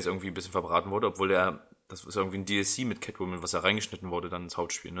Two-Face, irgendwie ein bisschen verbraten wurde, obwohl das ist irgendwie ein DLC mit Catwoman, was ja reingeschnitten wurde dann ins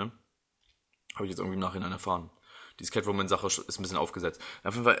Hauptspiel, ne? Habe ich jetzt irgendwie im Nachhinein erfahren. Diese Catwoman-Sache ist ein bisschen aufgesetzt.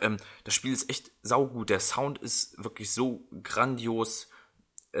 Auf jeden Fall, das Spiel ist echt saugut, der Sound ist wirklich so grandios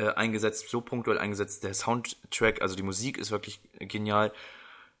eingesetzt, so punktuell eingesetzt. Der Soundtrack, also die Musik ist wirklich genial.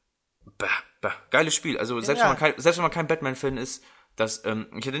 Geiles Spiel. Also selbst wenn man kein Batman-Fan ist, ich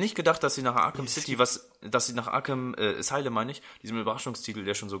hätte nicht gedacht, dass sie nach Arkham City, dass sie nach Arkham Asylum, meine ich, diesem Überraschungstitel,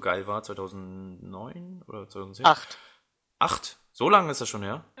 der schon so geil war, 2009 oder 2010? 8? So lange ist das schon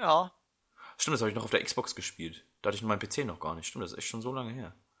her? Ja. Stimmt, das habe ich noch auf der Xbox gespielt. Da hatte ich meinen PC noch gar nicht. Stimmt, das ist echt schon so lange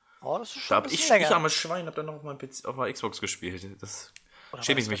her. Oh, das ist schon da habe ich armes Schwein, hab dann noch auf meinem PC, auf der Xbox gespielt. Das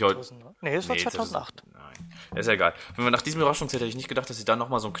schäme ich mich heute. Nee, das war 2008. Nein, ist ja egal. Wenn wir nach diesem Überraschungstitel hätte ich nicht gedacht, dass sie da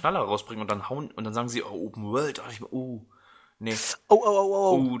nochmal so einen Knaller rausbringen und dann hauen und dann sagen sie, oh, Open World. Nee.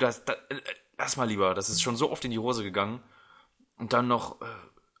 Lass mal lieber. Das ist schon so oft in die Hose gegangen. Und dann noch,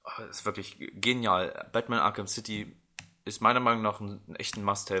 ist wirklich genial. Batman Arkham City ist meiner Meinung nach ein echten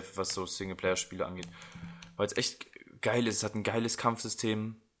Must-Have, was so Singleplayer-Spiele angeht. Weil es echt geil ist. Es hat ein geiles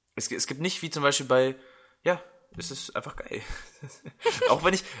Kampfsystem. Es gibt nicht wie zum Beispiel es ist einfach geil. Auch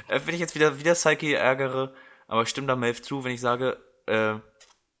wenn ich jetzt wieder Psyche ärgere, aber ich stimme da Melf zu, wenn ich sage,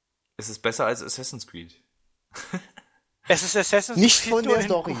 es ist besser als Assassin's Creed. Es ist Assassin's Nicht Creed von der in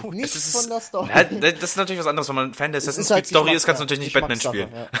Story. gut. Nicht von der Story. Ja, das ist natürlich was anderes, wenn man Fan der Assassin's halt Creed Story ist, kannst du natürlich nicht Batman spielen.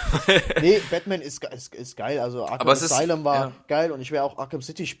 Ja. Nee, Batman ist geil. Also Arkham Asylum war geil und ich werde auch Arkham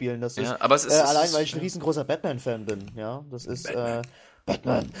City spielen. Das ist, aber allein, weil ich ein riesengroßer Batman-Fan bin. Ja, das ist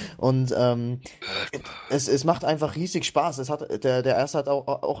Batman. Und es macht einfach riesig Spaß. Der erste hat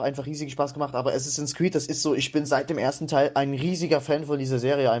auch einfach riesig Spaß gemacht, aber Assassin's Creed, das ist so, ich bin seit dem ersten Teil ein riesiger Fan von dieser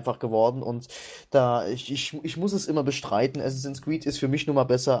Serie einfach geworden und ich muss es immer bestreiten. Assassin's Creed ist für mich nun mal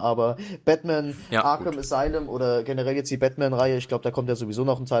besser, aber Batman, Arkham Asylum oder generell jetzt die Batman-Reihe, ich glaube, da kommt ja sowieso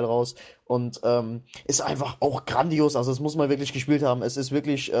noch ein Teil raus und ist einfach auch grandios, also das muss man wirklich gespielt haben. Es ist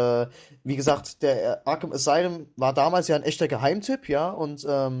wirklich, wie gesagt, der Arkham Asylum war damals ja ein echter Geheimtipp, ja, und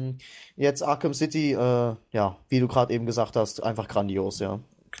jetzt Arkham City, wie du gerade eben gesagt hast, einfach grandios, ja.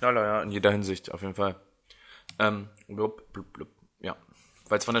 Knaller, ja, in jeder Hinsicht, auf jeden Fall. Ja,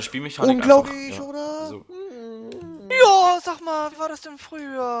 weil es von der Spielmechanik unglaublich, einfach, oder? So. Ja, sag mal, wie war das denn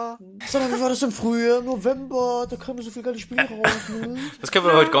früher? Sag mal, wie war das denn früher? Im November, da kamen so viele geile Spiele raus, ne? Das kennen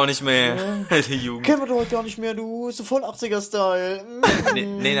wir heute gar nicht mehr, die Jugend. Kennen wir doch heute gar nicht mehr, du. Ist so voll 80er-Style.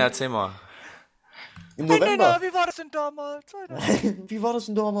 Nee, erzähl mal. Im November. Wie war das denn damals? Wie war das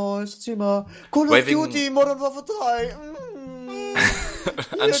denn damals? Erzähl mal. Call of Duty Modern Warfare 3.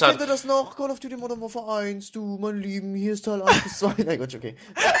 Hier, kennt ihr das noch? Call of Duty Modern Warfare 1. Du, mein Lieben, hier ist Teil 1 bis 2. Nein, Gott, okay.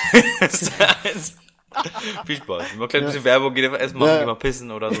 Viel Spaß. Mal ein bisschen Werbung, geht einfach erstmal geh mal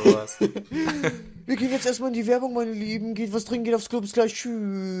pissen oder sowas. Wir gehen jetzt erstmal in die Werbung, meine Lieben. Geht was trinken, geht aufs Klo, bis gleich.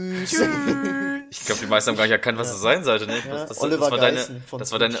 Tschüss. Ich glaube, die meisten haben gar nicht erkannt, was das sein sollte, ne? Ja, Das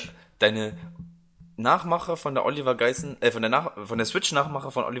war deine Nachmacher von der Oliver Geissen, von der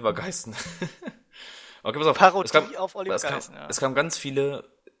Switch-Nachmacher von Oliver Geissen. Okay, pass auf. Parodie auf Oliver Geissen, ja. Es kamen ganz viele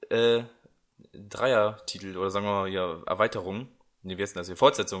Dreier-Titel oder sagen wir mal hier Erweiterungen. Nee, wie heißt denn das hier?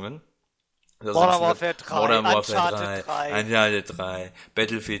 Fortsetzungen. Modern Warfare 3, Modern Warfare Uncharted 3. Uncharted 3,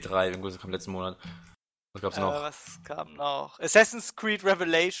 Battlefield 3, irgendwas kam letzten Monat. Was gab's noch? Was kam noch? Assassin's Creed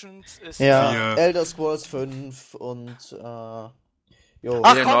Revelations ist... Ja, Elder Scrolls 5 und,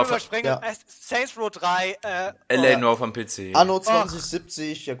 Ach komm, überspringen. Ja. Saints Row 3. LA nur auf dem PC. Anno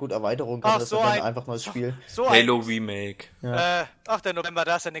 2070, ja gut, Erweiterung kann man das so dann einfach neues Spiel. Halo Remake. Ja. Der November,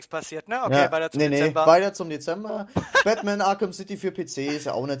 da ist ja nichts passiert, ne? Okay, weiter zum Dezember. Weiter zum Dezember. Batman Arkham City für PC ist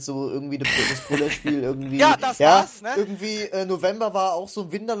ja auch nicht so irgendwie das Brüllerspiel irgendwie. Ja, das war's, ne? Irgendwie, November war auch so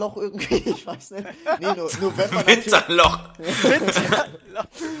ein Winterloch irgendwie, ich weiß nicht. Nee, November Winterloch.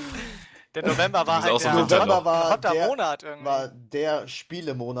 Der November war halt der Monat irgendwie. War der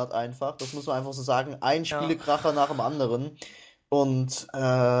Spielemonat einfach. Das muss man einfach so sagen. Ein Spielekracher nach dem anderen. Und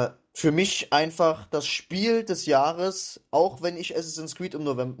für mich einfach das Spiel des Jahres, auch wenn ich Assassin's Creed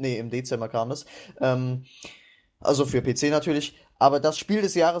im Dezember kam das. Also für PC natürlich. Aber das Spiel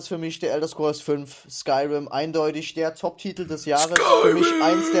des Jahres für mich, der Elder Scrolls 5, Skyrim, eindeutig der Top-Titel des Jahres.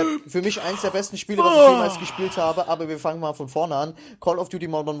 Für mich eins der besten Spiele, was ich jemals gespielt habe. Aber wir fangen mal von vorne an. Call of Duty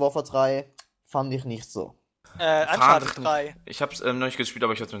Modern Warfare 3 fand ich nicht so. Uncharted 3. Ich hab's noch nicht gespielt,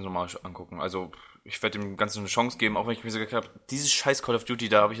 aber ich werde es mir nochmal angucken. Also, ich werde dem Ganzen eine Chance geben, auch wenn ich mir so gedacht habe, dieses scheiß Call of Duty,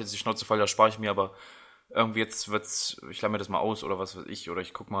 da habe ich jetzt die Schnauze voll, da spare ich mir, aber irgendwie jetzt ich leih mir das mal aus oder was weiß ich, oder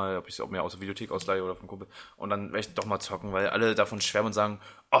ich guck mal, ob ich es mir aus der Videothek ausleihe oder vom Kumpel und dann werde ich doch mal zocken, weil alle davon schwärmen und sagen,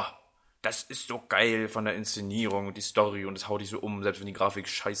 oh, das ist so geil von der Inszenierung und die Story und das haut dich so um, selbst wenn die Grafik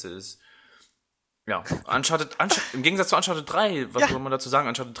scheiße ist. Ja, im Gegensatz zu Uncharted 3, was soll man dazu sagen,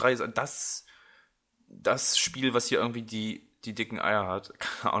 Uncharted 3 ist das Spiel, was hier irgendwie die dicken Eier hat.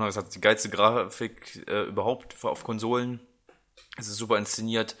 Keine Ahnung, es hat die geilste Grafik überhaupt auf Konsolen. Es ist super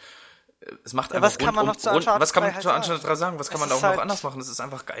inszeniert. Es macht einfach was kann man noch zu Uncharted 3 Was kann man zu Uncharted 3 sagen? Was kann man da auch noch anders machen? Es ist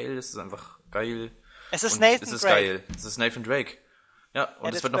einfach geil. Es ist Nathan Drake. Ja,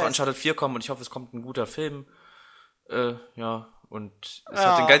 und es wird noch Uncharted 4 kommen und ich hoffe, es kommt ein guter Film. Und es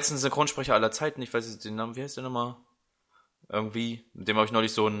hat den geilsten Synchronsprecher aller Zeiten. Ich weiß jetzt den Namen, wie heißt der nochmal? Irgendwie. Mit dem habe ich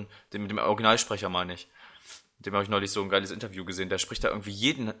neulich mit dem Originalsprecher meine ich. Mit dem habe ich neulich so ein geiles Interview gesehen. Der spricht da irgendwie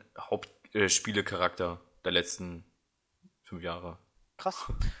jeden Hauptspielecharakter der letzten 5 Jahre.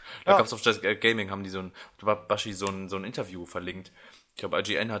 Krass. Da gab's auf JustGaming, haben die so ein Interview verlinkt. Ich glaube,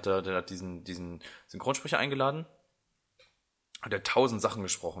 IGN der hat diesen Synchronsprecher eingeladen. Hat 1000 Sachen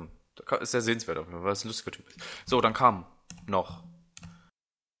gesprochen. Ist sehr sehenswert auf jeden Fall, weil es ein lustiger Typ ist. So, dann kam noch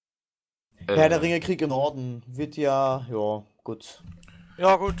Herr der Ringe, Krieg im Norden wird gut.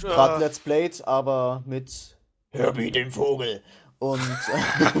 Ja, gut. Gerade Let's Played, aber mit Herbie den Vogel. Und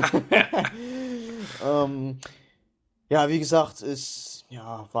wie gesagt,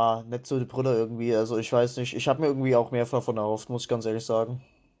 war nicht so die Brille irgendwie. Also ich weiß nicht, ich habe mir irgendwie auch mehr davon erhofft, muss ich ganz ehrlich sagen.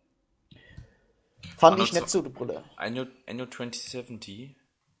 Fand ich nicht so die Brille. Anno 2070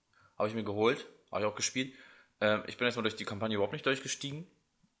 habe ich mir geholt, habe ich auch gespielt. Ich bin erstmal durch die Kampagne überhaupt nicht durchgestiegen.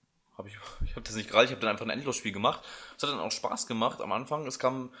 Ich habe das nicht gereicht, ich habe dann einfach ein Endlosspiel gemacht. Es hat dann auch Spaß gemacht am Anfang. Es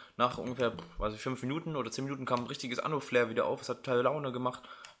kam nach ungefähr 5 Minuten oder 10 Minuten kam ein richtiges Anno-Flair wieder auf. Es hat total Laune gemacht,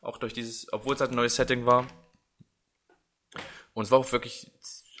 auch durch obwohl es halt ein neues Setting war. Und es war auch wirklich,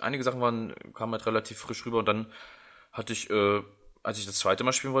 einige Sachen kamen halt relativ frisch rüber und dann hatte ich, als ich das zweite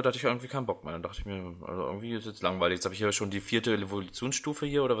Mal spielen wollte, hatte ich irgendwie keinen Bock mehr. Dann dachte ich mir, also irgendwie ist jetzt langweilig. Jetzt habe ich ja schon die 4. Evolutionsstufe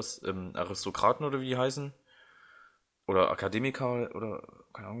hier oder was, Aristokraten oder wie die heißen. Oder Akademiker oder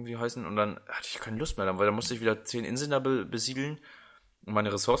keine Ahnung, wie die heißen. Und dann hatte ich keine Lust mehr, weil dann musste ich wieder 10 Inseln da besiedeln, um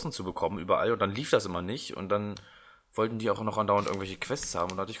meine Ressourcen zu bekommen, überall. Und dann lief das immer nicht. Und dann wollten die auch noch andauernd irgendwelche Quests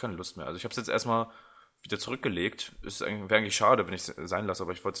haben und da hatte ich keine Lust mehr. Also ich habe es jetzt erstmal wieder zurückgelegt. Wäre eigentlich schade, wenn ich es sein lasse,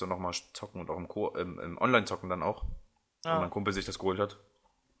 aber ich wollte es dann nochmal zocken und auch im Online-Zocken dann auch. Weil mein Kumpel sich das geholt hat.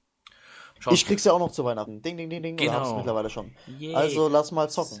 Ich krieg's ja auch noch zu Weihnachten. Ding, ding, ding, ding. Genau. Oder hab's mittlerweile schon. Yeah. Also lass mal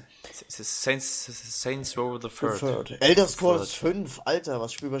zocken. Saints Row the Third. Elder Scrolls 5, Alter,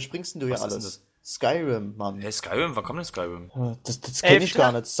 was überspringst denn du hier alles? Skyrim, Mann. Hey, Skyrim? Wann kommt denn Skyrim? Das kenne ich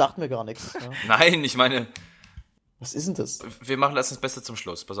gar nicht. Das sagt mir gar nichts. Ja. Nein, ich meine... Was ist denn das? Wir machen das Beste zum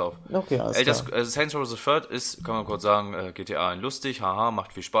Schluss, pass auf. Okay, alles klar. Saints Row the Third ist, kann man kurz sagen, GTA lustig, haha,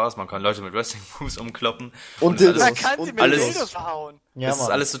 macht viel Spaß, man kann Leute mit Wrestling-Moves umkloppen. Und man kann sie mit Dildos verhauen. Ja, es ist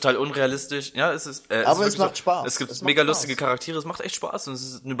alles total unrealistisch. Ja, es ist. Aber es macht Spaß. Es gibt mega lustige Charaktere, es macht echt Spaß und es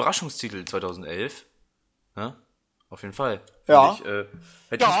ist ein Überraschungstitel 2011. Ja, auf jeden Fall. Ja. Hätte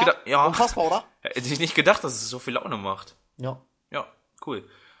ich nicht gedacht, unfassbar, oder? Hätte ich nicht gedacht, dass es so viel Laune macht. Ja. Ja, cool.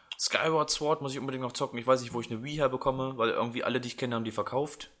 Skyward Sword muss ich unbedingt noch zocken. Ich weiß nicht, wo ich eine Wii herbekomme, weil irgendwie alle, die ich kenne, haben die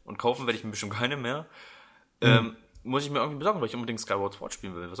verkauft. Und kaufen werde ich mir bestimmt keine mehr. Muss ich mir irgendwie besorgen, weil ich unbedingt Skyward Sword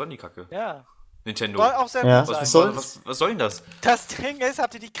spielen will. Was soll denn die Kacke? Ja. Nintendo. Soll auch sehr Ja. gut sein. Was soll denn das? Das Ding ist,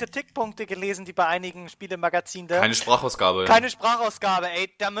 habt ihr die Kritikpunkte gelesen, die bei einigen Spielemagazinen da? Keine Sprachausgabe. Keine Sprachausgabe,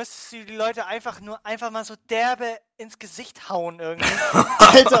 ey. Da müsstest du die Leute einfach mal so derbe ins Gesicht hauen irgendwie.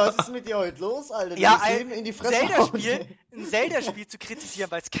 Alter, was ist mit dir heute los, Alter? Du Ja, musst jedem in die Fresse hauen. ein Zelda-Spiel zu kritisieren,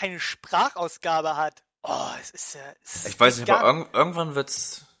 weil es keine Sprachausgabe hat. Oh, es ist Ich weiß nicht, aber irgendwann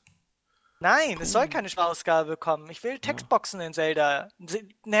wird's... Nein, es soll keine Sprachausgabe bekommen. Ich will Textboxen in Zelda.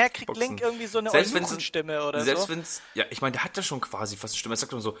 Nachher kriegt Link irgendwie so eine Eunuchenstimme oder selbst so. wenn's... Ja, ich meine, der hat ja schon quasi fast eine Stimme. Er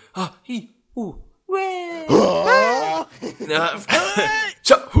sagt immer so, hi, ja,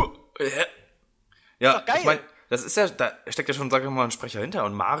 ja, doch geil. ich meine, das ist ja, da steckt ja schon, sag ich mal, ein Sprecher hinter.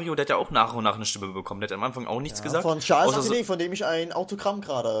 Und Mario, der hat ja auch nach und nach eine Stimme bekommen. Der hat am Anfang auch nichts gesagt. Von Charles außer Martinet, von dem ich ein Autogramm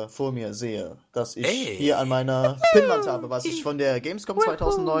gerade vor mir sehe, das ich Ey. hier an meiner Pinnwand habe, was ich von der Gamescom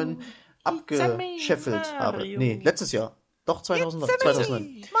 2009 abgescheffelt habe. Nee, letztes Jahr. Doch,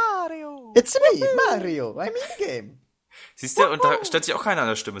 2009. Mario! It's me, Mario, my Minigame. Siehst du, und da stört sich auch keiner an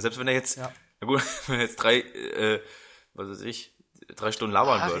der Stimme. Selbst wenn er jetzt, Ja. na gut, wenn er jetzt 3 Stunden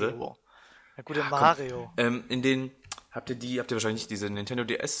labern würde. Der gute Mario. Habt ihr wahrscheinlich diese Nintendo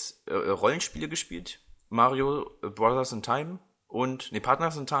DS Rollenspiele gespielt? Mario Brothers in Time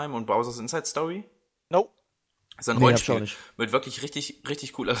Partners in Time und Bowser's Inside Story? No. Das ist ein Rollenspiel mit wirklich richtig,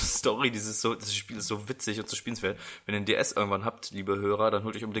 richtig cooler Story. Das Spiel ist so witzig und so spielenswert. Wenn ihr ein DS irgendwann habt, liebe Hörer, dann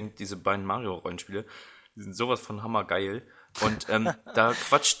holt euch unbedingt diese beiden Mario-Rollenspiele. Die sind sowas von hammergeil. Und da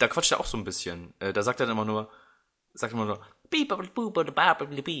quatscht er auch so ein bisschen. Da sagt er dann immer nur, nur so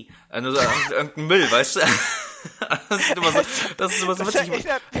irgendein Müll, weißt du? Das ist immer so witzig.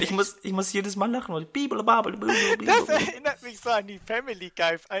 Ich muss jedes Mal lachen. Das erinnert mich so an die Family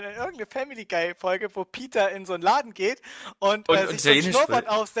Guy, an irgendeine Family Guy Folge, wo Peter in so einen Laden geht und sich so ein Schnurrbart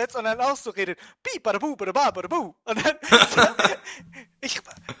aufsetzt und dann auch so redet. Und dann ich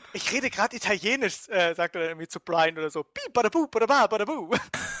rede gerade Italienisch, sagt er dann irgendwie zu Brian oder so.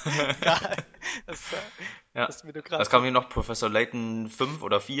 Ja, das kam hier noch Professor Layton 5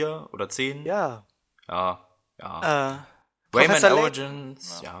 oder 4 oder 10. Ja. Rayman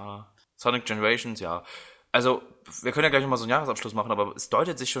Origins, ja. Sonic Generations, ja. Also, wir können ja gleich nochmal so einen Jahresabschluss machen, aber es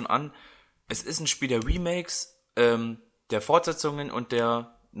deutet sich schon an, es ist ein Spiel der Remakes, der Fortsetzungen und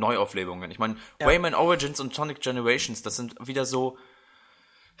der Neuauflebungen. Ich meine, Rayman Origins und Sonic Generations, das sind wieder so,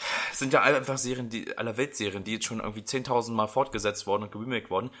 sind ja einfach Allerweltsserien, die jetzt schon irgendwie 10.000 Mal fortgesetzt worden und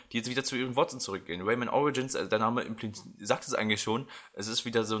geremaked worden, die jetzt wieder zu ihren Wurzeln zurückgehen. Rayman Origins, der Name sagt es eigentlich schon, es ist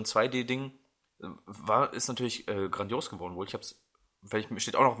wieder so ein 2D-Ding, ist natürlich grandios geworden wohl.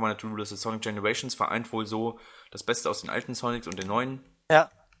 Steht auch noch auf meiner To-Do-Liste, Sonic Generations vereint wohl so das Beste aus den alten Sonics und den neuen. Ja,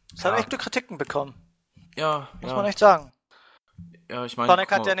 es hat echte Kritiken bekommen. Ja, muss man echt sagen. Ja, ich meine,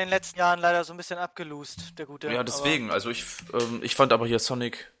 Sonic hat ja in den letzten Jahren leider so ein bisschen abgeloost, der gute. Ja, deswegen, also ich fand aber hier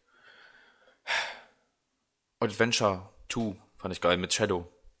Sonic Adventure 2 fand ich geil mit Shadow.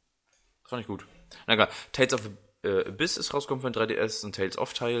 Das fand ich gut. Na egal, Tales of Abyss ist rausgekommen für den 3DS, ein Tales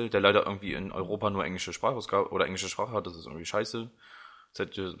of Teil, der leider irgendwie in Europa nur englische Sprachausgabe oder englische Sprache hat, das ist irgendwie scheiße. Das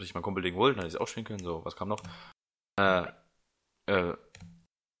hätte sich mein Kumpel legen wollen, dann hätte ich es auch spielen können. So, was kam noch?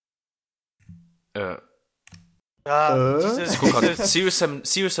 Serious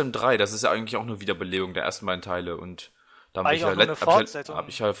Sam 3, das ist ja eigentlich auch eine Wiederbelebung der ersten beiden Teile und da habe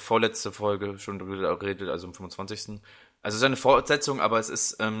ich ja vorletzte Folge schon drüber geredet, also am 25. Also es ist eine Fortsetzung, aber es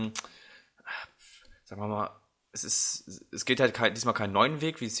ist, sagen wir mal, es geht halt diesmal keinen neuen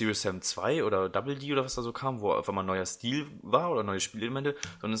Weg wie Serious Sam 2 oder Double D oder was da so kam, wo auf einmal ein neuer Stil war oder neue Spielelemente,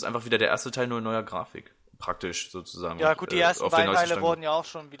 sondern es ist einfach wieder der erste Teil nur in neuer Grafik. Praktisch sozusagen. Ja, gut, die ersten beiden Teile wurden ja auch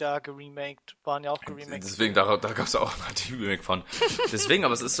schon wieder geremaked, waren ja auch geremaked. Deswegen, da gab es ja auch ein Remake von. Deswegen,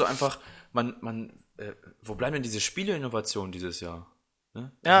 aber es ist so einfach, wo bleiben denn diese Spieleinnovationen dieses Jahr?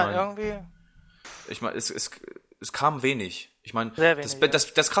 Ne? Irgendwie. Ich meine, es kam wenig. Ich meine,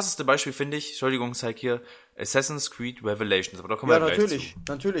 das krasseste Beispiel finde ich, Entschuldigung, zeig hier, Assassin's Creed Revelations, aber da kommen wir gleich zu.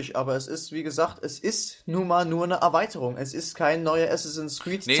 Natürlich, aber es ist, wie gesagt, es ist nun mal nur eine Erweiterung. Es ist kein neuer Assassin's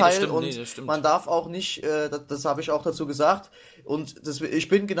Creed Teil und man darf auch nicht, das habe ich auch dazu gesagt, und ich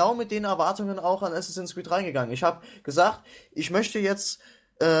bin genau mit den Erwartungen auch an Assassin's Creed reingegangen. Ich habe gesagt, ich möchte jetzt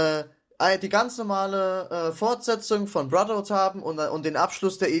die ganz normale Fortsetzung von Brotherhood haben und den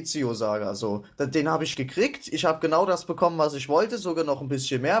Abschluss der Ezio-Saga. So, den habe ich gekriegt. Ich habe genau das bekommen, was ich wollte, sogar noch ein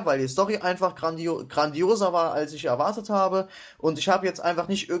bisschen mehr, weil die Story einfach grandioser war, als ich erwartet habe. Und ich habe jetzt einfach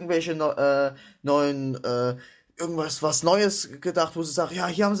nicht irgendwelche neuen irgendwas was Neues gedacht, wo sie sagt, ja,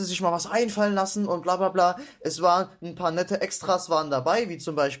 hier haben sie sich mal was einfallen lassen und bla bla bla. Es waren ein paar nette Extras waren dabei, wie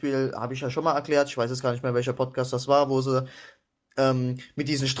zum Beispiel, habe ich ja schon mal erklärt, ich weiß jetzt gar nicht mehr, welcher Podcast das war, wo sie mit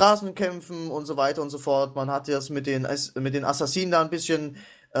diesen Straßenkämpfen und so weiter und so fort. Man hat das mit den Assassinen da ein bisschen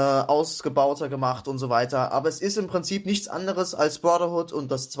ausgebauter gemacht und so weiter. Aber es ist im Prinzip nichts anderes als Brotherhood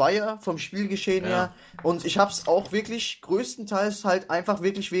und das Zweier vom Spielgeschehen her. Und ich habe es auch wirklich größtenteils halt einfach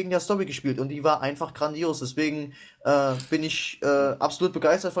wirklich wegen der Story gespielt. Und die war einfach grandios. Deswegen bin ich absolut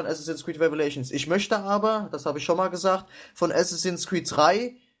begeistert von Assassin's Creed Revelations. Ich möchte aber, das habe ich schon mal gesagt, von Assassin's Creed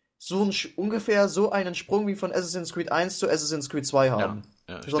 3 ungefähr so einen Sprung wie von Assassin's Creed 1 zu Assassin's Creed 2 haben.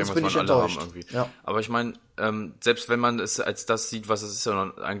 Ja, Sonst bin ich enttäuscht. Ja. Aber ich meine, selbst wenn man es als das sieht, was es ist,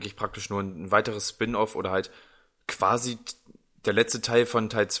 sondern eigentlich praktisch nur ein weiteres Spin-off oder halt quasi der letzte Teil von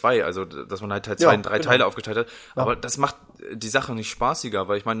Teil 2, also dass man halt Teil 2 in 3 Teile aufgeteilt hat. Ja. Aber das macht die Sache nicht spaßiger,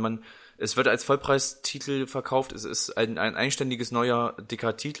 weil ich meine, es wird als Vollpreistitel verkauft, es ist ein eigenständiges neuer,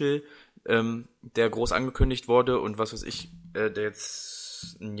 dicker Titel, der groß angekündigt wurde und was weiß ich, der jetzt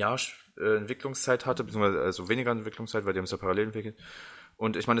ein Jahr Entwicklungszeit hatte, beziehungsweise also weniger Entwicklungszeit, weil die haben es ja parallel entwickelt.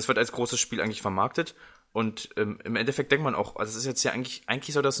 Und ich meine, es wird als großes Spiel eigentlich vermarktet und im Endeffekt denkt man auch, also es ist jetzt ja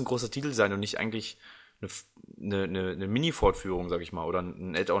eigentlich soll das ein großer Titel sein und nicht eigentlich eine Mini-Fortführung, sag ich mal, oder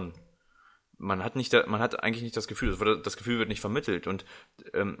ein Add-on. Man hat eigentlich nicht das Gefühl, das Gefühl wird nicht vermittelt und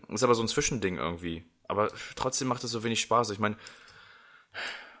ist aber so ein Zwischending irgendwie. Aber trotzdem macht es so wenig Spaß. Ich meine,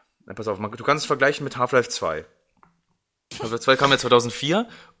 pass auf, du kannst es vergleichen mit Half-Life 2. Half-Life 2 kam ja 2004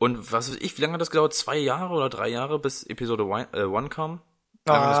 und was weiß ich, wie lange hat das gedauert? 2 Jahre oder 3 Jahre, bis Episode 1 kam?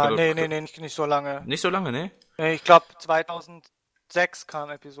 Nee, nicht so lange. Nicht so lange, ne? Nee, ich glaube 2006 kam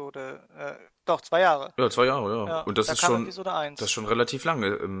Episode, doch 2 Jahre. Ja, 2 Jahre, ja. Und das ist schon, Episode 1. Das ist schon relativ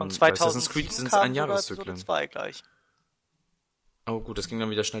lange. Und 2007 Assassin's Creed sind es ein Jahreszyklen. Episode 2 gleich. Oh gut, das ging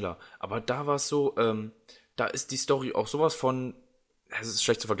dann wieder schneller. Aber da war es so, da ist die Story auch sowas von, es ist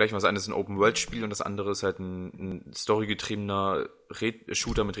schlecht zu vergleichen, was eines ist ein Open-World-Spiel und das andere ist halt ein storygetriebener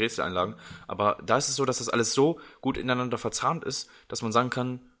Shooter mit Rätseleinlagen. Aber da ist es so, dass das alles so gut ineinander verzahnt ist, dass man sagen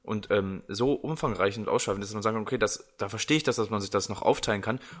kann, und so umfangreich und ausschweifend ist, dass man sagen kann, okay, da verstehe ich das, dass man sich das noch aufteilen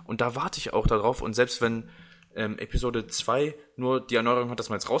kann. Und da warte ich auch darauf. Und selbst wenn Episode 2 nur die Erneuerung hat, dass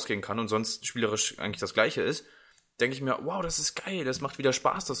man jetzt rausgehen kann und sonst spielerisch eigentlich das Gleiche ist, denke ich mir, wow, das ist geil, das macht wieder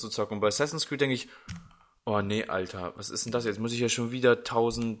Spaß, das zu zocken. Und bei Assassin's Creed denke ich, oh nee, Alter, was ist denn das jetzt? Muss ich ja schon wieder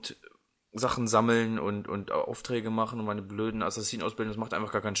 1000 Sachen sammeln und Aufträge machen und meine blöden Assassinen ausbilden. Das macht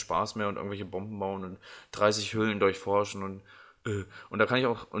einfach gar keinen Spaß mehr und irgendwelche Bomben bauen und 30 Höhlen durchforschen und da kann ich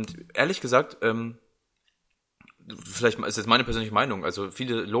auch, und ehrlich gesagt, vielleicht ist jetzt meine persönliche Meinung, also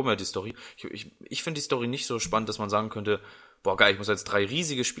viele loben ja die Story. Ich finde die Story nicht so spannend, dass man sagen könnte, boah geil, ich muss jetzt 3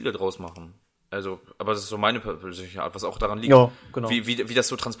 riesige Spiele draus machen. Also, aber das ist so meine persönliche Art, was auch daran liegt, ja, genau. wie das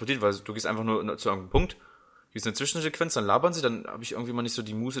so transportiert, weil du gehst einfach nur zu irgendeinem Punkt, gehst eine Zwischensequenz, dann labern sie, dann habe ich irgendwie mal nicht so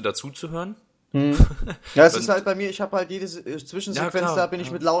die Muße dazu zu hören. Ja, es ist halt bei mir, ich habe halt jede Zwischensequenz, da bin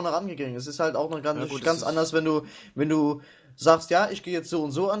ich mit Laune rangegangen. Es ist halt auch noch ganz anders, wenn du sagst, ja, ich gehe jetzt so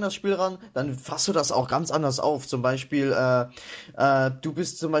und so an das Spiel ran, dann fasst du das auch ganz anders auf. Zum Beispiel, du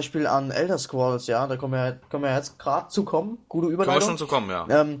bist zum Beispiel an Elder Scrolls, ja, da können wir jetzt gerade zu kommen. Gute Überleitung. Können wir schon zu kommen,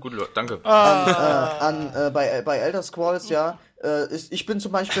 ja. Gute, danke. Bei Elder Scrolls, ja, ich bin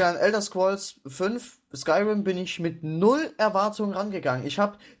zum Beispiel an Elder Scrolls 5 Skyrim bin ich mit 0 Erwartungen rangegangen.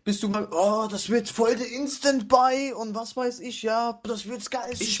 Bist du mal, oh, das wird voll der Instant Buy und was weiß ich, ja, das wird das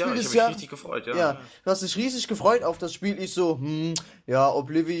geilste Spiel des Jahres. Ich habe mich richtig gefreut, ja. Ja, du hast dich riesig gefreut auf das Spiel. Ich so, ja,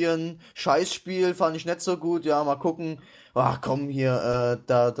 Oblivion, Scheißspiel, fand ich nicht so gut, ja, mal gucken. Ach komm, hier,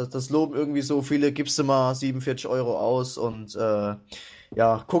 das loben irgendwie so viele, gibst du mal 47 Euro aus und,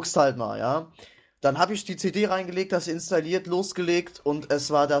 ja, guckst halt mal, ja. Dann habe ich die CD reingelegt, das installiert, losgelegt und es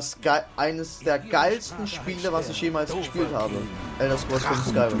war eines der geilsten Spiele, was ich jemals gespielt habe. Elder Scrolls 5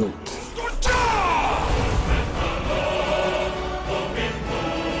 Skyrim.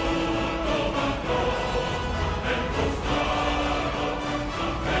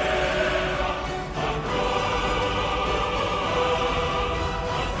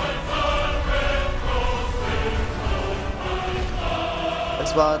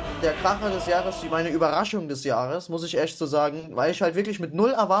 Es war der Kracher des Jahres, meine Überraschung des Jahres, muss ich echt so sagen, weil ich halt wirklich mit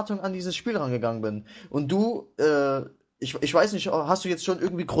 0 Erwartung an dieses Spiel rangegangen bin. Und du, ich weiß nicht, hast du jetzt schon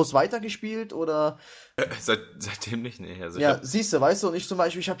irgendwie groß weitergespielt oder? Seitdem nicht, nee. Also ja, siehst du, weißt du, und ich zum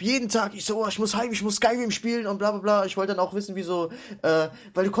Beispiel, ich habe jeden Tag, ich muss Skyrim spielen und bla bla bla. Ich wollte dann auch wissen, wieso,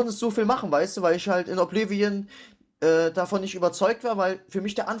 weil du konntest so viel machen, weißt du, weil ich halt in Oblivion davon nicht überzeugt war, weil für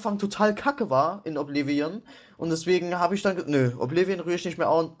mich der Anfang total kacke war in Oblivion und deswegen habe ich dann Oblivion rühre ich nicht mehr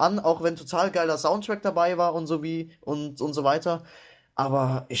an, auch wenn total geiler Soundtrack dabei war und so weiter,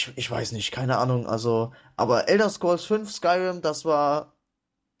 Aber ich weiß nicht, keine Ahnung. Also, aber Elder Scrolls 5 Skyrim, das war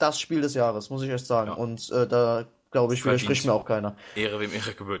das Spiel des Jahres, muss ich echt sagen. Ja. Und da, glaube ich, Verdient. widerspricht mir auch keiner. Ehre, wem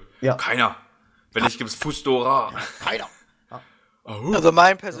Ehre gebührt. Ja. Keiner. Wenn nicht, gibt's Fusdora. Keiner. Also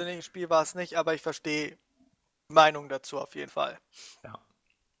mein persönliches Spiel war es nicht, aber ich verstehe Meinung dazu auf jeden Fall. Ja.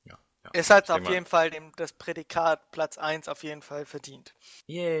 Es hat Ich auf denk mal- jeden Fall das Prädikat Platz 1 auf jeden Fall verdient.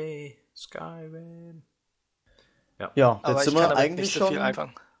 Yay, Skyrim. Ja, Aber jetzt ich sind wir kann damit eigentlich nicht so viel schon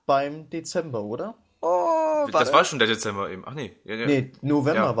anfangen. beim Dezember, oder? Oh, Das war schon der Dezember eben. Ach nee. Ja. Nee,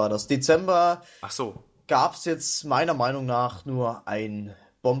 November Ja. war das. Dezember Ach so. gab es jetzt meiner Meinung nach nur ein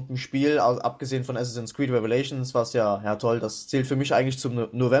Bombenspiel, abgesehen von Assassin's Creed Revelations, was ja toll, das zählt für mich eigentlich zum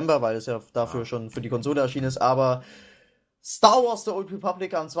November, weil es ja dafür schon für die Konsole erschienen ist, aber Star Wars The Old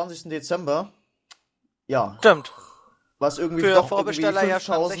Republic am 20. Dezember, ja, Stimmt. was irgendwie Für doch Vorbesteller ja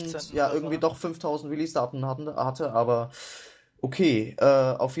schon am 5000, 16. ja, oder so, irgendwie ne? doch 5000 Release-Daten hatte, aber okay,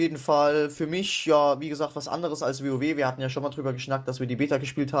 auf jeden Fall für mich, ja, wie gesagt, was anderes als WoW. Wir hatten ja schon mal drüber geschnackt, dass wir die Beta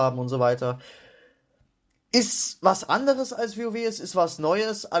gespielt haben und so weiter. Ist was anderes als WoW, es ist was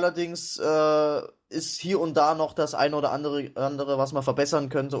Neues, allerdings ist hier und da noch das eine oder andere, was man verbessern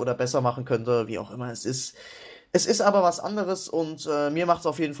könnte oder besser machen könnte, wie auch immer es ist. Es ist aber was anderes und mir macht es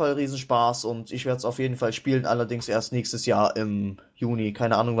auf jeden Fall riesen Spaß und ich werde es auf jeden Fall spielen, allerdings erst nächstes Jahr im Juni.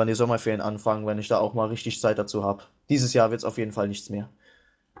 Keine Ahnung, wann die Sommerferien anfangen, wenn ich da auch mal richtig Zeit dazu habe. Dieses Jahr wird es auf jeden Fall nichts mehr.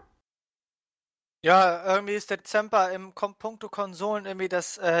 Ja, irgendwie ist der Dezember im puncto Konsolen irgendwie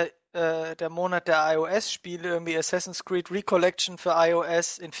der Monat der iOS-Spiele, irgendwie Assassin's Creed Recollection für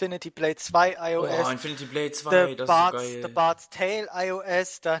iOS, Infinity Blade 2 iOS, Oh, Infinity Blade 2, das ist so geil. The Bard's Tale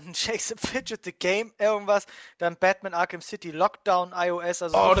iOS, dann Shakes and Fidget the Game irgendwas, dann Batman Arkham City Lockdown iOS,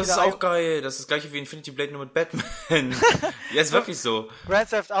 also Oh, so das ist viele auch geil. Das ist das gleiche wie Infinity Blade nur mit Batman. Ja, ist wirklich so. Grand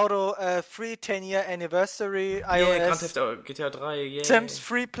Theft Auto 3 10-Year Anniversary Yeah, iOS, Grand Theft Auto, GTA 3, yeah. Sims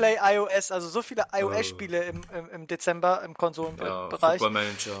Freeplay iOS, also so viele iOS-Spiele im Dezember im Ja, Konsolenbereich. Football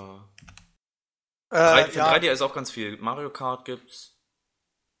Manager. Für Ja. 3D ist auch ganz viel. Mario Kart gibt's.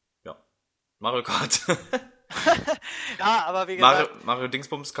 Ja. Mario Kart. Ja, aber wie gesagt, Mario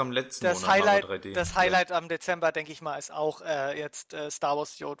Dingsbums kam letzten das Monat, Highlight, Mario 3D. das Highlight am Dezember, denke ich mal, ist auch jetzt Star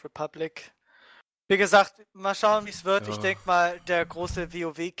Wars The Old Republic. Wie gesagt, mal schauen, wie es wird. Ja. Ich denke mal, der große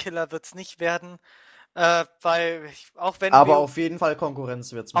WoW-Killer wird es nicht werden. Weil, auch wenn Aber auf jeden Fall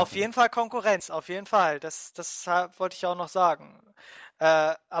Konkurrenz wird's machen. auf jeden Fall Konkurrenz, auf jeden Fall. Das wollte ich auch noch sagen.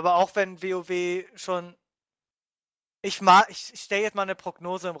 Aber auch wenn WoW schon. Ich stelle jetzt mal eine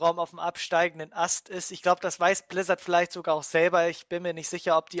Prognose im Raum auf dem absteigenden Ast ist. Ich glaube, das weiß Blizzard vielleicht sogar auch selber. Ich bin mir nicht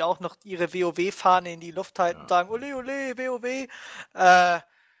sicher, ob die auch noch ihre WoW-Fahne in die Luft halten und sagen, ole, ole, WoW.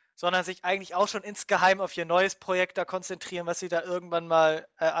 Sondern sich eigentlich auch schon insgeheim auf ihr neues Projekt da konzentrieren, was sie da irgendwann mal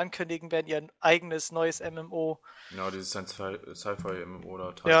ankündigen werden, ihr eigenes neues MMO. Ja, dieses Sci-Fi-MMO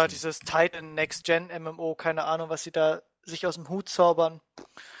oder Titan. Ja, dieses Titan Next Gen MMO, keine Ahnung, was sie da sich aus dem Hut zaubern.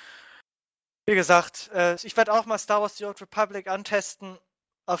 Wie gesagt, ich werde auch mal Star Wars The Old Republic antesten.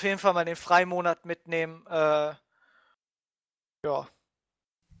 Auf jeden Fall mal den Freimonat mitnehmen. Ja.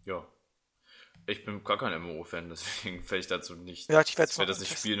 Ja. Ich bin gar kein MMO-Fan, deswegen werde ich dazu nicht. Ja, ich werde das nicht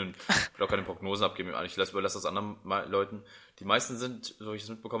testen. spielen und will auch keine Prognosen abgeben. Ich überlasse das anderen Leuten. Die meisten sind, so wie ich es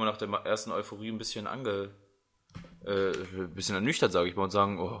mitbekomme, nach der ersten Euphorie ein bisschen ernüchtert, sage ich mal, und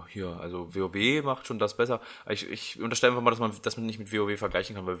sagen, oh, hier, also WoW macht schon das besser. Ich unterstelle einfach mal, dass man nicht mit WoW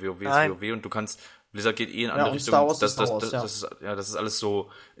vergleichen kann, weil WoW Nein. ist WoW und du kannst, Blizzard geht in andere und Richtung. Star Wars ist Star Wars, Das ist alles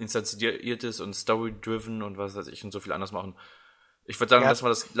so instanziert ist und story-driven und was weiß ich und so viel anders machen. Ich würde sagen, Ja. lassen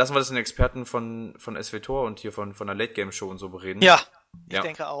wir das den Experten von SWTOR und hier von der Late-Game-Show und so bereden. Ja, ich Ja.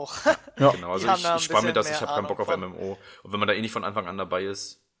 denke auch. Genau, also Die haben da ein ich spare mir bisschen das, ich mehr habe keinen Bock auf Ahnung MMO. Und wenn man da eh nicht von Anfang an dabei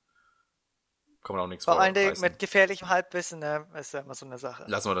ist, kann man auch nichts Vor allen Dingen reißen. mit gefährlichem Halbwissen, ne? Ist ja immer so eine Sache.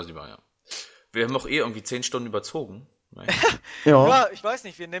 Lassen wir das lieber, ja. Wir haben auch irgendwie 10 Stunden überzogen. Nein. Ja, Ja, ich weiß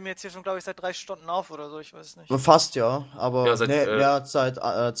nicht, wir nehmen jetzt hier schon, glaube ich, seit 3 Stunden auf oder so, ich weiß nicht. fast ja, aber Ja, seit, seit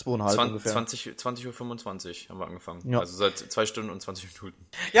 2,5 ungefähr. 20:25 Uhr haben wir angefangen. Ja. Also seit 2 Stunden und 20 Minuten.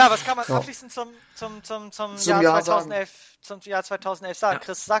 Ja, was kann man Ja. abschließend zum Jahr Jahr sagen. 2011 sagen? Ja.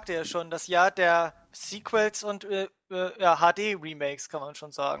 Chris sagte ja schon, das Jahr der Sequels und HD-Remakes, kann man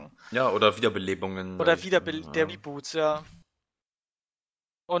schon sagen. Ja, oder Wiederbelebungen. Oder der Reboots, ja.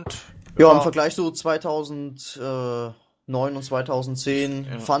 Und Ja, im Vergleich zu 2009 und 2010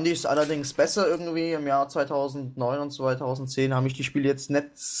 Ja. fand ich es allerdings besser irgendwie. Im Jahr 2009 und 2010 haben mich die Spiele jetzt nicht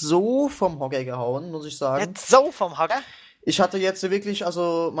so vom Hocker gehauen, muss ich sagen. jetzt so vom Hacker. Ich hatte jetzt wirklich,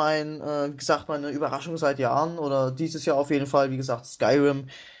 also wie gesagt, meine Überraschung seit Jahren oder dieses Jahr auf jeden Fall, wie gesagt, Skyrim.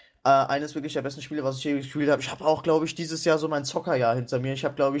 Eines wirklich der besten Spiele, was ich je gespielt habe. Ich habe auch, glaube ich, dieses Jahr so mein Zockerjahr hinter mir. Ich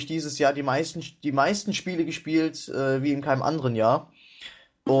habe, glaube ich, dieses Jahr die meisten Spiele gespielt, wie in keinem anderen Jahr.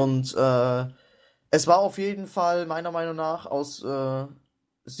 Und es war auf jeden Fall meiner Meinung nach aus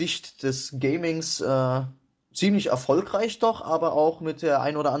Sicht des Gamings ziemlich erfolgreich doch, aber auch mit der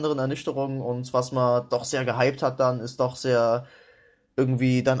ein oder anderen Ernüchterung, und was man doch sehr gehypt hat dann, ist doch sehr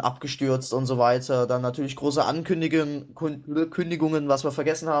irgendwie dann abgestürzt und so weiter. Dann natürlich große Kündigungen, was wir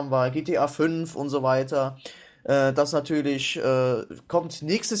vergessen haben, war GTA 5 und so weiter. Das natürlich kommt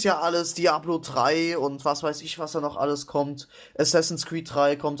nächstes Jahr alles, Diablo 3 und was weiß ich, was da noch alles kommt. Assassin's Creed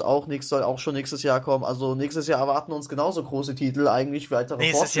 3 kommt auch soll auch schon nächstes Jahr kommen. Also nächstes Jahr erwarten uns genauso große Titel, eigentlich weitere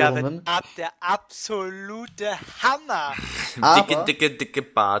Nächstes Jahr Fortführungen. wird der absolute Hammer. Dicke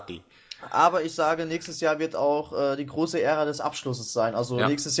Party. Aber ich sage, nächstes Jahr wird auch die große Ära des Abschlusses sein. Also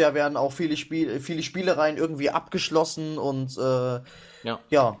nächstes Jahr werden auch viele Spielereien irgendwie abgeschlossen und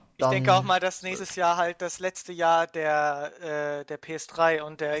Ich denke auch mal, dass nächstes Jahr halt das letzte Jahr der PS3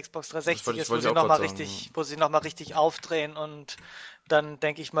 und der Xbox 360 ist, wo sie nochmal richtig aufdrehen, und dann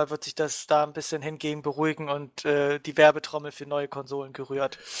denke ich mal, wird sich das da ein bisschen hingegen beruhigen und die Werbetrommel für neue Konsolen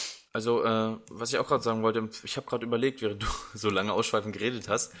gerührt. Also, was ich auch gerade sagen wollte, ich habe gerade überlegt, während du so lange ausschweifend geredet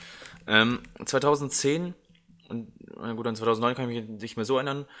hast, 2010 und na gut, an 2009 kann ich mich nicht mehr so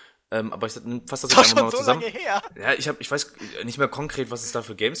erinnern, aber ich fasse das jetzt einfach mal zusammen. Lange her. Ja, ich weiß nicht mehr konkret, was es da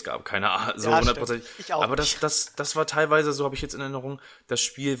für Games gab, keine Ahnung, so Ja, 100%. Ich auch Aber nicht. das war teilweise, so habe ich jetzt in Erinnerung, das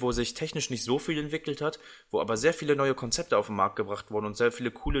Spiel, wo sich technisch nicht so viel entwickelt hat, wo aber sehr viele neue Konzepte auf den Markt gebracht wurden und sehr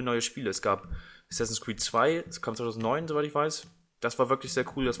viele coole neue Spiele. Es gab Assassin's Creed 2, das kam 2009, soweit ich weiß. Das war wirklich sehr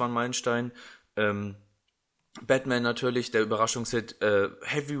cool, das war ein Meilenstein. Batman natürlich, der Überraschungshit,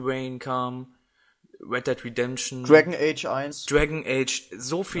 Heavy Rain kam, Red Dead Redemption, Dragon Age 1. Dragon Age,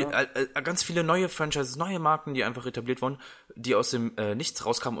 so viel, ganz viele neue Franchises, neue Marken, die einfach etabliert wurden, die aus dem Nichts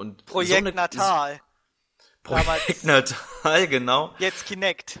rauskamen und Projekt Natal. Projekt Natal, genau. Jetzt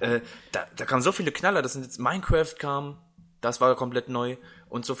Kinect. Da kamen so viele Knaller, das sind jetzt Minecraft kam, das war komplett neu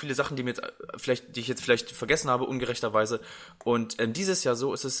und so viele Sachen, die ich jetzt vielleicht vergessen habe, ungerechterweise. Und dieses Jahr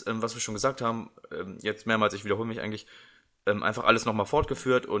so ist es, was wir schon gesagt haben, jetzt mehrmals, ich wiederhole mich eigentlich, einfach alles nochmal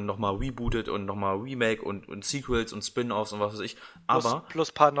fortgeführt und nochmal rebootet und nochmal Remake und Sequels und Spin-Offs und was weiß ich. Aber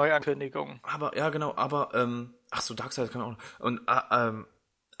plus paar Neuankündigungen. Aber, ja genau, aber, Darkseid kann auch noch. Und,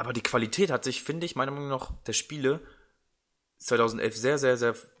 aber die Qualität hat sich, finde ich, meiner Meinung nach, der Spiele 2011 sehr, sehr,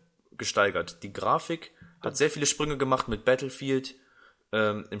 sehr gesteigert. Die Grafik hat sehr viele Sprünge gemacht mit Battlefield,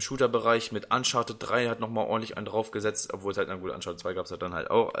 im Shooter-Bereich mit Uncharted 3 hat nochmal ordentlich einen draufgesetzt, obwohl es halt, na gut, Uncharted 2 gab's halt dann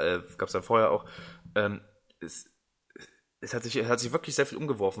halt auch, gab's dann vorher auch. Es hat sich wirklich sehr viel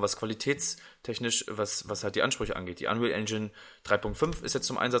umgeworfen, was qualitätstechnisch, was halt die Ansprüche angeht. Die Unreal Engine 3.5 ist jetzt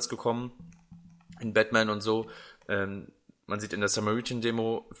zum Einsatz gekommen, in Batman und so. Man sieht in der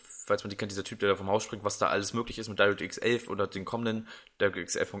Samaritan-Demo, falls man die kennt, dieser Typ, der da vom Haus springt, was da alles möglich ist mit DirectX 11 oder den kommenden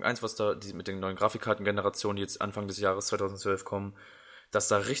DirectX 11.1, was da mit den neuen Grafikkartengenerationen, die jetzt Anfang des Jahres 2012 kommen, dass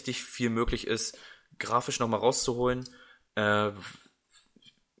da richtig viel möglich ist, grafisch nochmal rauszuholen. Die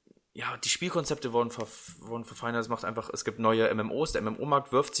Spielkonzepte wurden verfeinert, es gibt neue MMOs, der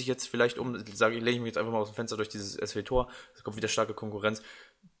MMO-Markt wirft sich jetzt vielleicht lehne ich mich jetzt einfach mal aus dem Fenster durch dieses SW-Tor, es kommt wieder starke Konkurrenz.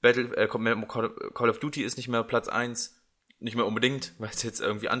 Call of Duty ist nicht mehr Platz 1, nicht mehr unbedingt, weil es jetzt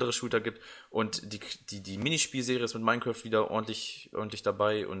irgendwie andere Shooter gibt und die Minispielserie ist mit Minecraft wieder ordentlich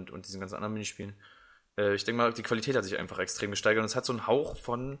dabei und diesen ganzen anderen Minispielen. Ich denke mal, die Qualität hat sich einfach extrem gesteigert und es hat so einen Hauch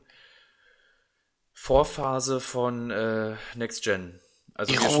von Vorphase von Next Gen.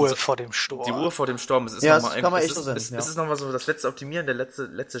 Also die Ruhe vor dem Sturm. Die Ruhe vor dem Sturm. Es ist Ja, noch das mal kann man es echt so ist, sehen. es ist nochmal so das letzte Optimieren, der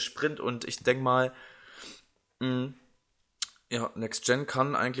letzte Sprint und ich denke mal, Next Gen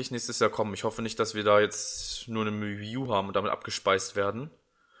kann eigentlich nächstes Jahr kommen. Ich hoffe nicht, dass wir da jetzt nur eine Review haben und damit abgespeist werden.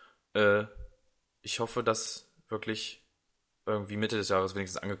 Ich hoffe, dass wirklich irgendwie Mitte des Jahres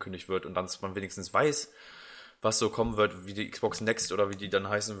wenigstens angekündigt wird und dann man wenigstens weiß, was so kommen wird, wie die Xbox Next oder wie die dann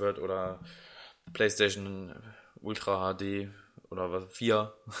heißen wird oder PlayStation Ultra HD oder was,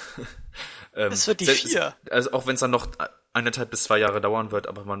 4. Es wird die 4. Also auch wenn es dann noch 1,5 bis 2 Jahre dauern wird,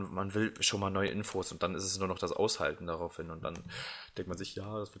 aber man will schon mal neue Infos und dann ist es nur noch das Aushalten daraufhin und dann denkt man sich,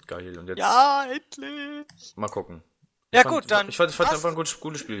 ja, das wird geil und jetzt ja, endlich. Mal gucken. Ja, Ich fand einfach ein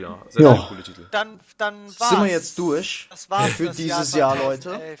gutes Spiel, ja. Sehr coole Titel. Dann war's. Sind wir jetzt durch das war's für dieses Jahr,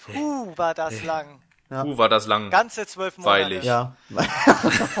 Leute? War das lang. Ja. War das lang. Ganze 12 Monate. Weilig. Ja.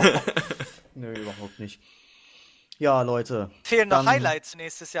 Nö, überhaupt nicht. Ja, Leute. Fehlen noch Highlights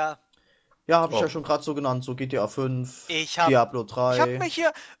nächstes Jahr. Ja, habe ich ja schon gerade so genannt, so GTA 5, Diablo 3. Ich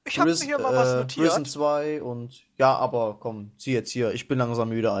hab mir hier mal was notiert. Risen 2 und ja, aber komm, zieh jetzt hier, ich bin langsam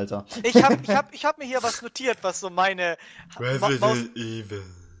müde, Alter. Ich hab mir hier was notiert, was so meine Resident Evil.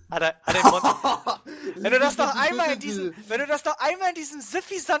 Wenn du das noch einmal in diesem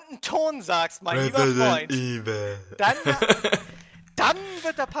suffisanten Ton sagst, mein lieber Freund, Dann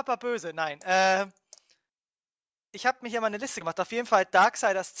wird der Papa böse. Nein. Ich habe mir hier mal eine Liste gemacht. Auf jeden Fall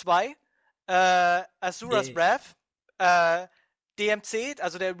Darksiders 2, Asura's Wrath, DMC,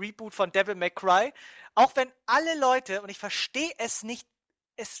 also der Reboot von Devil May Cry. Auch wenn alle Leute, und ich verstehe es nicht,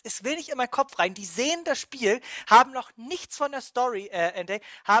 es will nicht in meinen Kopf rein, die sehen das Spiel, haben noch nichts von der Story entdeckt,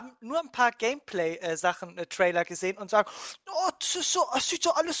 haben nur ein paar Gameplay-Sachen, Trailer gesehen und sagen, oh, das sieht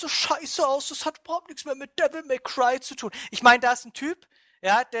so alles so scheiße aus, das hat überhaupt nichts mehr mit Devil May Cry zu tun. Ich meine, da ist ein Typ,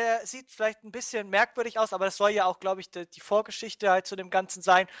 ja, der sieht vielleicht ein bisschen merkwürdig aus, aber das soll ja auch, glaube ich, die Vorgeschichte halt zu dem Ganzen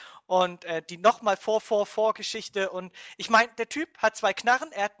sein und die nochmal Vorgeschichte und ich meine, der Typ hat 2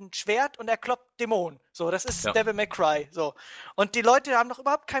 Knarren, er hat ein Schwert und er kloppt Dämonen. So, das ist Devil May Cry. So. Und die Leute haben noch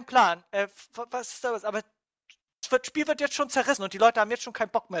überhaupt keinen Plan. Was ist das? Aber das Spiel wird jetzt schon zerrissen und die Leute haben jetzt schon keinen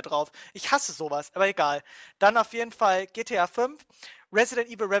Bock mehr drauf. Ich hasse sowas, aber egal. Dann auf jeden Fall GTA 5. Resident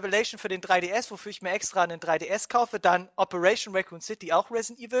Evil Revelation für den 3DS, wofür ich mir extra einen 3DS kaufe. Dann Operation Raccoon City, auch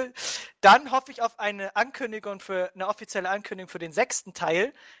Resident Evil. Dann hoffe ich auf eine offizielle Ankündigung für den 6.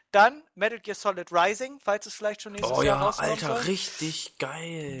 Teil. Dann Metal Gear Solid Rising, falls es vielleicht schon nächstes Jahr rauskommt. Alter, richtig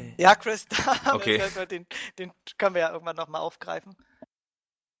geil. Ja, Chris, Okay. den können wir ja irgendwann nochmal aufgreifen.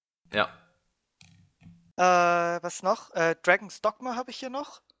 Ja. Was noch? Dragon's Dogma habe ich hier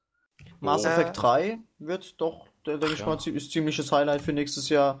noch. Mass Effect 3 wird doch, denke ich mal, ist ziemliches Highlight für nächstes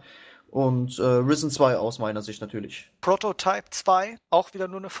Jahr. Und Risen 2 aus meiner Sicht natürlich. Prototype 2, auch wieder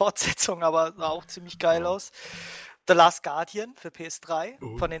nur eine Fortsetzung, aber sah auch ziemlich geil aus. The Last Guardian für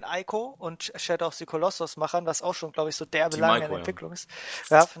PS3 von den Ico und Shadow of the Colossus Machern, was auch schon, glaube ich, so derbe lange in Entwicklung ist.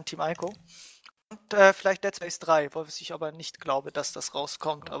 Ja, von Team Ico. Und vielleicht Dead Space 3, wo ich aber nicht glaube, dass das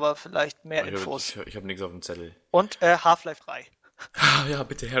rauskommt, aber vielleicht mehr Infos. Ich habe nichts auf dem Zettel. Und Half-Life 3. Ja,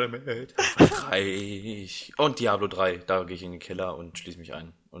 bitte her damit. Und Diablo 3, da gehe ich in den Keller und schließe mich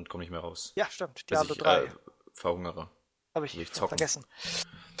ein und komme nicht mehr raus. Ja, stimmt, Bis Diablo ich 3. Verhungere. Habe ich vergessen.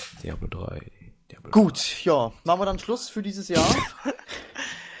 Diablo 3. Gut, ja, machen wir dann Schluss für dieses Jahr.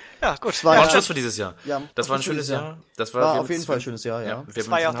 Ja, gut. War ein Schluss für dieses Jahr. Ja, das war ein schönes Jahr. Das war auf jeden Fall ein schönes Jahr, ja. Das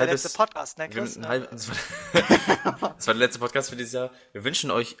war ja auch der letzte Podcast, ne, Chris? Das war der letzte Podcast für dieses Jahr. Wir wünschen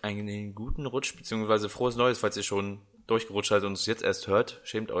euch einen guten Rutsch, beziehungsweise frohes Neues, falls ihr schon durchgerutscht seid und es jetzt erst hört.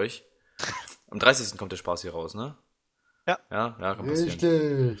 Schämt euch. Am 30. kommt der Spaß hier raus, ne? Ja. Ja, kann passieren.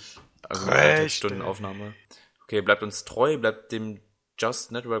 Richtig. Also eine Stundenaufnahme. Okay, bleibt uns treu, bleibt dem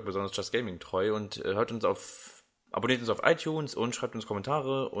Just Network, besonders Just Gaming treu und abonniert uns auf iTunes und schreibt uns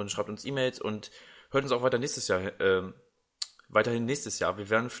Kommentare und schreibt uns E-Mails und hört uns auch weiterhin nächstes Jahr. Wir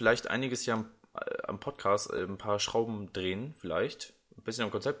werden vielleicht einiges hier am Podcast ein paar Schrauben drehen, vielleicht. Ein bisschen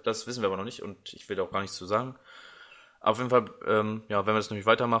am Konzept, das wissen wir aber noch nicht und ich will auch gar nichts zu sagen. Auf jeden Fall, werden wir das nämlich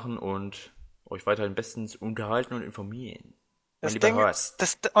weitermachen und euch weiterhin bestens unterhalten und informieren. Mein lieber Horst.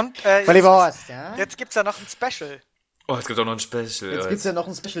 Mein lieber Horst, ja? Jetzt gibt's ja noch ein Special. Oh, es gibt auch noch ein Special. Jetzt gibt's ja noch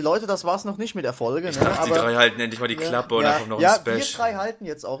ein Special. Leute, das war's noch nicht mit der Folge. Ich dachte, die 3 halten endlich mal die Klappe und dann kommt noch ein Special. Ja, wir 3 halten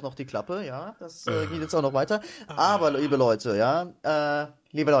jetzt auch noch die Klappe, ja. Das geht jetzt auch noch weiter. Aber, liebe Leute,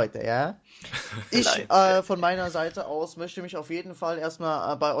 ja. Ich von meiner Seite aus möchte mich auf jeden Fall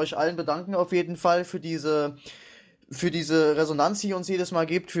erstmal bei euch allen bedanken, auf jeden Fall für diese Resonanz, die ihr uns jedes Mal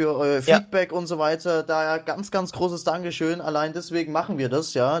gibt, für euer Feedback und so weiter. Daher ganz, ganz großes Dankeschön. Allein deswegen machen wir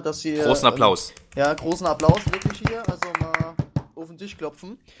das, ja. Dass ihr, großen Applaus. Großen Applaus wirklich hier. Also mal auf den Tisch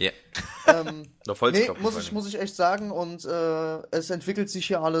klopfen. Ja. Muss ich echt sagen. Und es entwickelt sich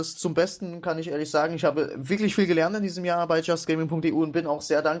hier alles zum Besten, kann ich ehrlich sagen. Ich habe wirklich viel gelernt in diesem Jahr bei JustGaming.eu und bin auch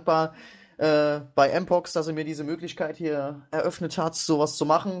sehr dankbar bei Mpox, dass er mir diese Möglichkeit hier eröffnet hat, sowas zu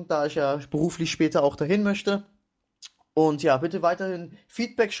machen, da ich ja beruflich später auch dahin möchte. Und ja, bitte weiterhin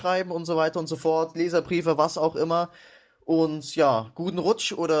Feedback schreiben und so weiter und so fort, Leserbriefe, was auch immer. Und ja, guten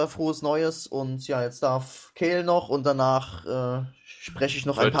Rutsch oder frohes Neues. Und ja, jetzt darf Kehl noch und danach spreche ich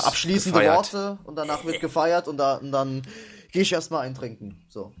noch ein paar abschließende Worte und danach wird gefeiert und dann gehe ich erstmal eintrinken.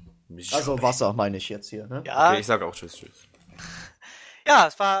 So. Also Wasser meine ich jetzt hier. Ne? Ja. Okay, ich sage auch tschüss. Ja,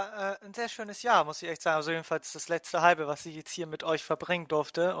 es war ein sehr schönes Jahr, muss ich echt sagen. Also jedenfalls das letzte halbe, was ich jetzt hier mit euch verbringen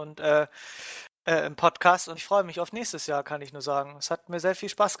durfte und im Podcast. Und ich freue mich auf nächstes Jahr, kann ich nur sagen. Es hat mir sehr viel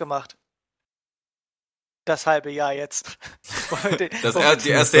Spaß gemacht. Das halbe Jahr jetzt. Die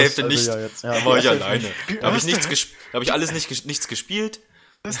erste Hälfte nicht. Da war ich alleine. Da habe ich nichts gespielt.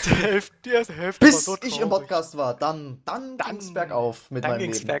 Die erste Hälfte Bis war so ich im Podcast war, dann ging's bergauf mit meinem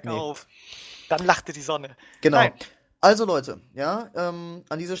Leben. Dann ging's bergauf. Dann lachte die Sonne. Genau. Nein. Also Leute, ja,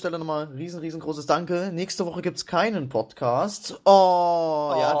 an dieser Stelle nochmal riesengroßes Danke. Nächste Woche gibt's keinen Podcast.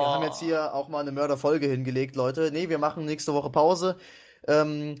 Ja, wir haben jetzt hier auch mal eine Mörderfolge hingelegt, Leute. Nee, wir machen nächste Woche Pause.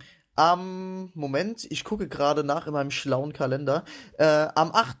 Moment, ich gucke gerade nach in meinem schlauen Kalender.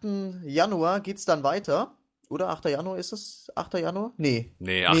 Am 8. Januar geht's dann weiter. oder? 8. Januar ist es? 8. Januar? Nee.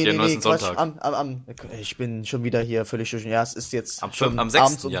 Nee, 8. Januar ist ein Quatsch. Sonntag. Ich bin schon wieder hier völlig durch. Ja, es ist jetzt Am schon 6.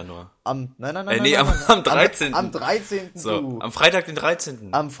 abends Januar. Nein. Am 13. Am 13. So, am Freitag, den 13.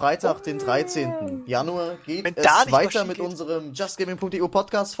 Am Freitag, den 13. Januar geht Wenn es da nicht weiter was mit schief geht. unserem JustGaming.eu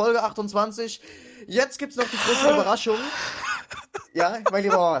Podcast, Folge 28. Jetzt gibt's noch die große Überraschung. Ja, mein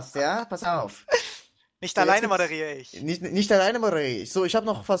lieber Horst, ja, pass auf. Nicht So, jetzt alleine gibt's- moderiere ich. Nicht alleine moderiere ich. So, ich habe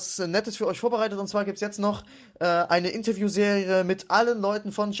noch was Nettes für euch vorbereitet, und zwar gibt's jetzt noch eine Interviewserie mit allen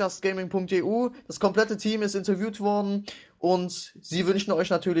Leuten von JustGaming.eu. Das komplette Team ist interviewt worden und sie wünschen euch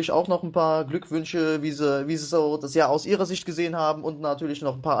natürlich auch noch ein paar Glückwünsche, wie sie so das Jahr aus ihrer Sicht gesehen haben, und natürlich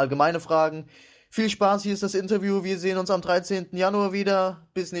noch ein paar allgemeine Fragen. Viel Spaß, hier ist das Interview. Wir sehen uns am 13. Januar wieder.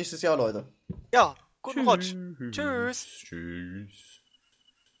 Bis nächstes Jahr, Leute. Ja, guten Rutsch. Tschüss. Tschüss.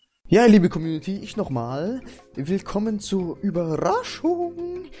 Ja, liebe Community, ich nochmal. Willkommen zur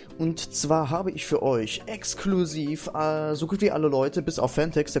Überraschung. Und zwar habe ich für euch exklusiv so gut wie alle Leute, bis auf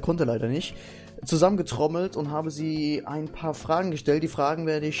Fantex, der konnte leider nicht, zusammengetrommelt und habe sie ein paar Fragen gestellt. Die Fragen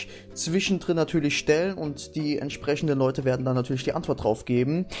werde ich zwischendrin natürlich stellen und die entsprechenden Leute werden dann natürlich die Antwort drauf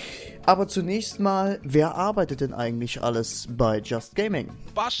geben. Aber zunächst mal, wer arbeitet denn eigentlich alles bei Just Gaming?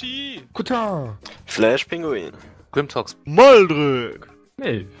 Bashi! Kuta! Flash Pinguin. Grimtox. Maldrück!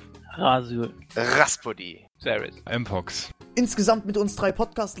 Melf! Rasul. Raspodi. Seris. Mpox. Insgesamt mit uns 3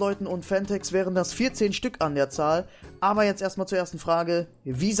 Podcast-Leuten und Fantex wären das 14 Stück an der Zahl. Aber jetzt erstmal zur ersten Frage.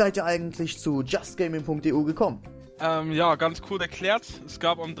 Wie seid ihr eigentlich zu JustGaming.eu gekommen? Ja, ganz cool erklärt. Es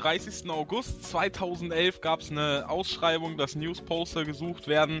gab am 30. August 2011 gab es eine Ausschreibung, dass Newsposter gesucht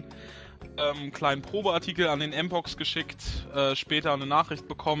werden. Kleinen Probeartikel an den Mpox geschickt, später eine Nachricht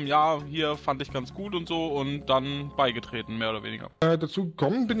bekommen, ja, hier fand ich ganz gut und so, und dann beigetreten, mehr oder weniger. Dazu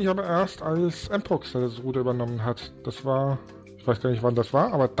gekommen bin ich aber erst, als Mpox das Ruder übernommen hat. Das war, ich weiß gar nicht wann das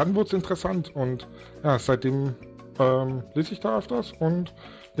war, aber dann wurde es interessant und ja, seitdem lese ich da öfters und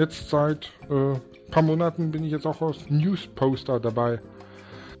jetzt seit paar Monaten bin ich jetzt auch als Newsposter dabei.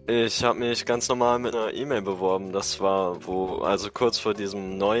 Ich habe mich ganz normal mit einer E-Mail beworben. Das war also kurz vor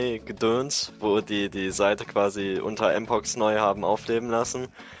diesem Neugedöns, wo die Seite quasi unter Mpox neu haben aufleben lassen.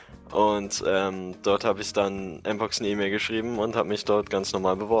 Und dort habe ich dann Mpox eine E-Mail geschrieben und habe mich dort ganz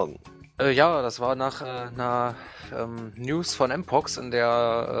normal beworben. Ja, das war nach einer News von Mpox, in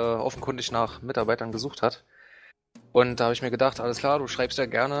der offenkundig nach Mitarbeitern gesucht hat. Und da habe ich mir gedacht, alles klar, du schreibst ja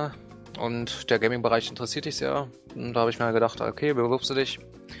gerne und der Gaming-Bereich interessiert dich sehr. Und da habe ich mir gedacht, okay, bewirbst du dich.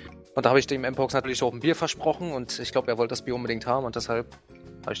 Und da habe ich dem Mpox natürlich auch ein Bier versprochen und ich glaube, er wollte das Bier unbedingt haben und deshalb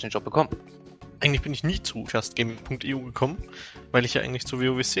habe ich den Job bekommen. Eigentlich bin ich nie zu JustGaming.eu gekommen, weil ich ja eigentlich zu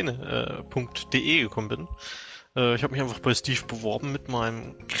wowszene.de gekommen bin. Ich habe mich einfach bei Steve beworben mit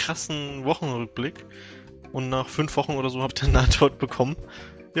meinem krassen Wochenrückblick und nach 5 Wochen oder so habe ich dann eine Antwort bekommen.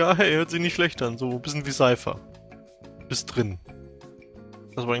 Ja, hey, hört sich nicht schlecht an, so ein bisschen wie Cypher. Bist drin.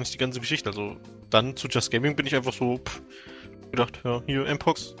 Das war eigentlich die ganze Geschichte. Also dann zu Just Gaming bin ich einfach so gedacht, ja, hier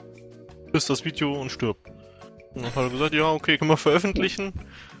Mpox, ist das Video und stirb. Und dann hat er gesagt, ja, okay, können wir veröffentlichen.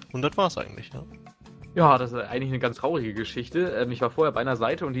 Und das war's eigentlich, ja. Ja, das ist eigentlich eine ganz traurige Geschichte. Ich war vorher bei einer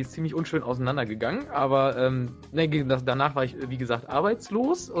Seite und die ist ziemlich unschön auseinandergegangen, aber danach war ich, wie gesagt,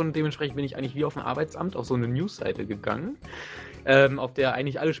 arbeitslos und dementsprechend bin ich eigentlich wie auf ein Arbeitsamt auf so eine Newsseite gegangen, auf der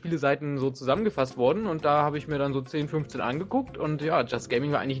eigentlich alle Spieleseiten so zusammengefasst wurden, und da habe ich mir dann so 10, 15 angeguckt und ja, Just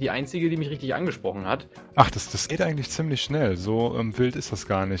Gaming war eigentlich die einzige, die mich richtig angesprochen hat. Ach, das geht eigentlich ziemlich schnell. So wild ist das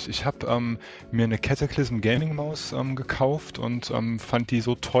gar nicht. Ich habe mir eine Cataclysm Gaming Maus gekauft und fand die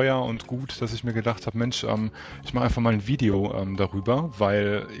so teuer und gut, dass ich mir gedacht habe, Mensch, ich mache einfach mal ein Video darüber,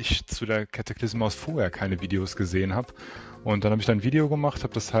 weil ich zu der Cataclysm Maus vorher keine Videos gesehen habe. Und dann habe ich dann ein Video gemacht,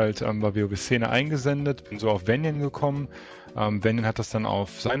 habe das halt bei WoW-Szene eingesendet, bin so auf Venyan gekommen. Venyan hat das dann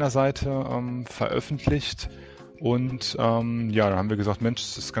auf seiner Seite veröffentlicht. Und ja, dann haben wir gesagt, Mensch,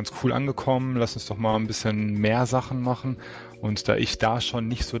 das ist ganz cool angekommen, lass uns doch mal ein bisschen mehr Sachen machen. Und da ich da schon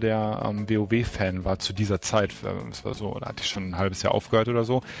nicht so der WoW-Fan war zu dieser Zeit, das war so, da hatte ich schon ein halbes Jahr aufgehört oder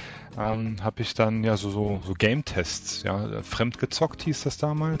so, habe ich dann ja so Game-Tests, ja, fremdgezockt hieß das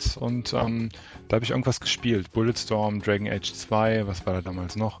damals. Und da habe ich irgendwas gespielt, Bulletstorm, Dragon Age 2, was war da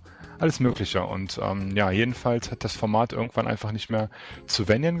damals noch? Alles Mögliche. Und ja, jedenfalls hat das Format irgendwann einfach nicht mehr zu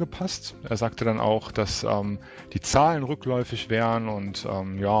Venyan gepasst. Er sagte dann auch, dass die Zahlen rückläufig wären und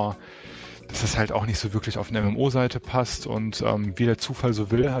ja, dass das halt auch nicht so wirklich auf eine MMO-Seite passt. Und wie der Zufall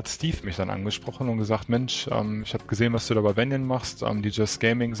so will, hat Steve mich dann angesprochen und gesagt, Mensch, ich habe gesehen, was du da bei Venyan machst. Die Just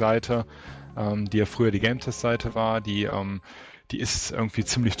Gaming-Seite, die ja früher die Game-Test-Seite war, die ist irgendwie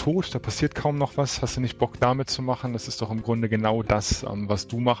ziemlich tot, da passiert kaum noch was. Hast du nicht Bock damit zu machen? Das ist doch im Grunde genau das, was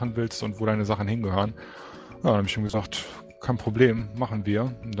du machen willst und wo deine Sachen hingehören. Ja, dann habe ich ihm gesagt, kein Problem, machen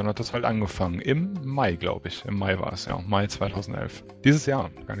wir. Und dann hat das halt angefangen. Im Mai, glaube ich. Im Mai war es, ja. Mai 2011. Dieses Jahr,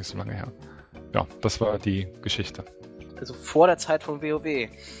 gar nicht so lange her. Ja, das war die Geschichte. Also vor der Zeit von WoW.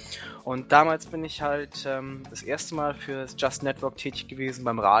 Und damals bin ich halt das erste Mal für das Just Network tätig gewesen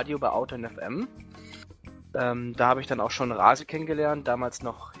beim Radio, bei Auto FM. Da habe ich dann auch schon Rasi kennengelernt, damals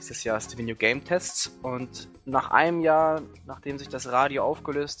noch hieß es ja Stevenio Game Tests. Und nach einem Jahr, nachdem sich das Radio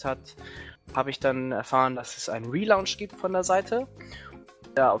aufgelöst hat, habe ich dann erfahren, dass es einen Relaunch gibt von der Seite.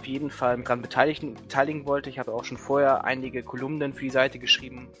 Da auf jeden Fall daran beteiligen wollte. Ich habe auch schon vorher einige Kolumnen für die Seite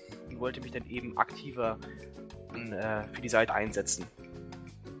geschrieben und wollte mich dann eben aktiver für die Seite einsetzen.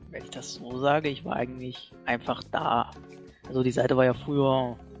 Wenn ich das so sage, ich war eigentlich einfach da. Also die Seite war ja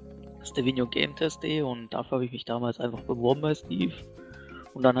früher Stevenio Game Test.de und dafür habe ich mich damals einfach beworben bei Steve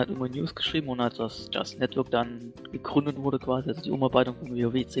und dann halt immer News geschrieben und als das Just Network dann gegründet wurde quasi, also die Umarbeitung von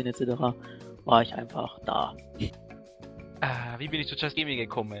WoW-10 etc., war ich einfach da. Wie bin ich zu Just Gaming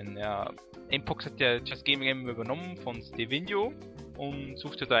gekommen? Ja, Mpox hat ja Just Gaming übernommen von Stevenio und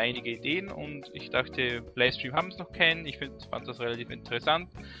suchte da einige Ideen und ich dachte, Livestream haben es noch keinen, fand das relativ interessant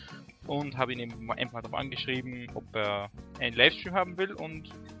und habe ihn eben einfach darauf angeschrieben, ob er einen Livestream haben will und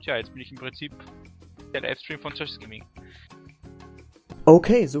tja, jetzt bin ich im Prinzip der Livestream von Just Gaming.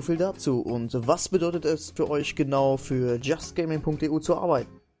 Okay, so viel dazu. Und was bedeutet es für euch genau, für JustGaming.eu zu arbeiten?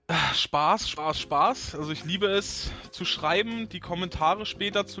 Spaß. Also ich liebe es zu schreiben, die Kommentare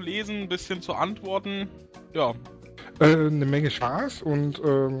später zu lesen, ein bisschen zu antworten. Ja. Eine Menge Spaß und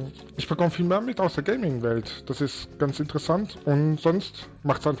ich bekomme viel mehr mit aus der Gaming-Welt. Das ist ganz interessant und sonst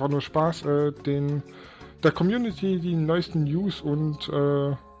macht es einfach nur Spaß, der Community die neuesten News und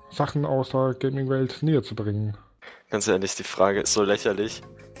Sachen aus der Gaming-Welt näher zu bringen. Ganz ehrlich, die Frage ist so lächerlich.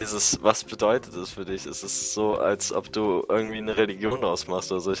 Was bedeutet es für dich? Es ist so, als ob du irgendwie eine Religion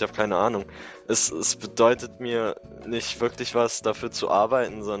ausmachst oder so. Ich habe keine Ahnung. Es bedeutet mir nicht wirklich was, dafür zu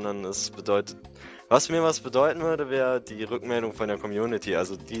arbeiten, sondern es bedeutet... Was mir was bedeuten würde, wäre die Rückmeldung von der Community.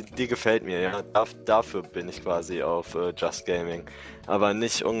 Also die gefällt mir, ja. Dafür bin ich quasi auf Just Gaming. Aber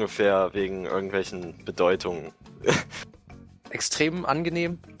nicht ungefähr wegen irgendwelchen Bedeutungen. Extrem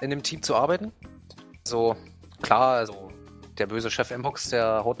angenehm, in dem Team zu arbeiten. So, klar, also der böse Chef Mpox,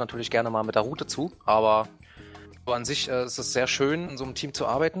 der haut natürlich gerne mal mit der Rute zu, aber so an sich ist es sehr schön, in so einem Team zu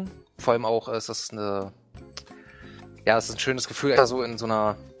arbeiten. Vor allem auch ist es es ist ein schönes Gefühl, so in so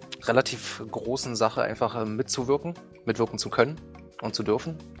einer relativ großen Sache einfach mitwirken zu können und zu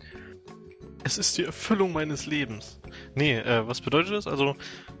dürfen. Es ist die Erfüllung meines Lebens. Nee, was bedeutet das? Also,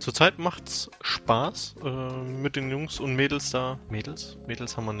 zurzeit macht's Spaß, mit den Jungs und Mädels da... Mädels?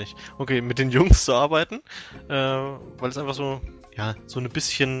 Mädels haben wir nicht. Okay, mit den Jungs zu arbeiten, weil es einfach so, ja, so eine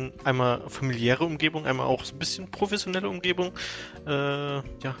bisschen einmal familiäre Umgebung, einmal auch so ein bisschen professionelle Umgebung,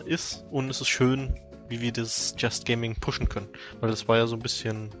 ist. Und es ist schön, wie wir das Just Gaming pushen können. Weil das war ja so ein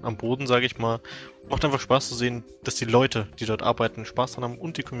bisschen am Boden, sage ich mal. Macht einfach Spaß zu sehen, dass die Leute, die dort arbeiten, Spaß dran haben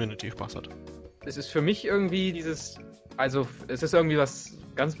und die Community Spaß hat. Es ist für mich irgendwie es ist irgendwie was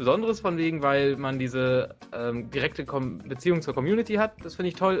ganz Besonderes von wegen, weil man diese direkte Beziehung zur Community hat. Das finde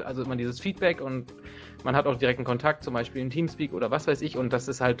ich toll. Also man dieses Feedback und man hat auch direkten Kontakt, zum Beispiel in Teamspeak oder was weiß ich. Und dass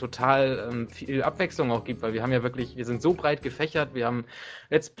es halt total viel Abwechslung auch gibt, weil wir haben ja wirklich, wir sind so breit gefächert. Wir haben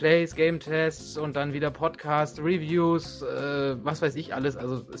Let's Plays, Game Tests und dann wieder Podcasts, Reviews, was weiß ich alles.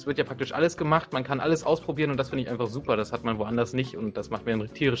 Also es wird ja praktisch alles gemacht. Man kann alles ausprobieren und das finde ich einfach super. Das hat man woanders nicht und das macht mir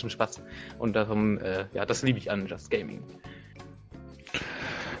einen tierischen Spaß. Und darum, das liebe ich an Just Gaming.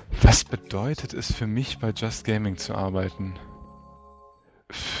 Was bedeutet es für mich, bei Just Gaming zu arbeiten?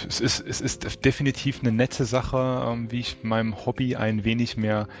 Es ist definitiv eine nette Sache, wie ich meinem Hobby ein wenig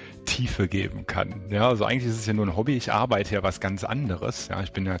mehr Tiefe geben kann. Ja, also eigentlich ist es ja nur ein Hobby. Ich arbeite ja was ganz anderes. Ja,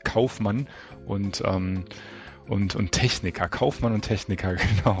 ich bin ja Kaufmann und Techniker. Kaufmann und Techniker,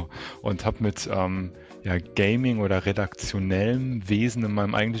 genau. Und habe mit Gaming oder redaktionellem Wesen in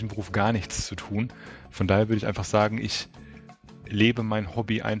meinem eigentlichen Beruf gar nichts zu tun. Von daher würde ich einfach sagen, ich lebe mein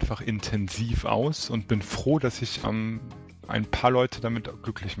Hobby einfach intensiv aus und bin froh, dass ich ein paar Leute damit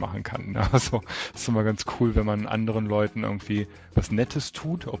glücklich machen kann. Also ist immer ganz cool, wenn man anderen Leuten irgendwie was Nettes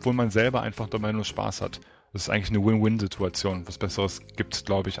tut, obwohl man selber einfach dabei nur Spaß hat. Das ist eigentlich eine Win-Win-Situation. Was Besseres gibt es,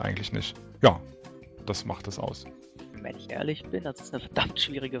 glaube ich, eigentlich nicht. Ja, das macht es aus. Wenn ich ehrlich bin, das ist eine verdammt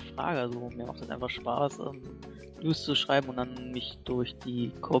schwierige Frage. Also mir macht es einfach Spaß, News zu schreiben und dann mich durch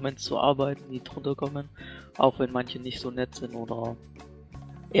die Comments zu arbeiten, die drunter kommen. Auch wenn manche nicht so nett sind oder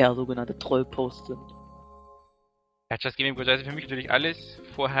eher sogenannte Trollposts sind. Ja, Just Gaming bedeutet für mich natürlich alles.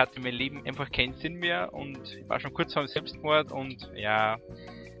 Vorher hatte mein Leben einfach keinen Sinn mehr und ich war schon kurz vor dem Selbstmord und ja,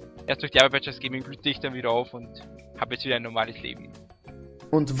 erst durch die Arbeit bei Just Gaming blühte ich dann wieder auf und habe jetzt wieder ein normales Leben.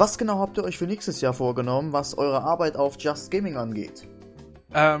 Und was genau habt ihr euch für nächstes Jahr vorgenommen, was eure Arbeit auf Just Gaming angeht?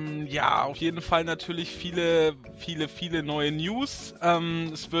 Ja, auf jeden Fall natürlich viele neue News.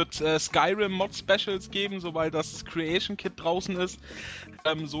 Es wird Skyrim Mod Specials geben, sobald das Creation Kit draußen ist.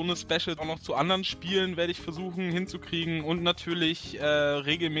 So eine Special auch noch zu anderen Spielen werde ich versuchen hinzukriegen und natürlich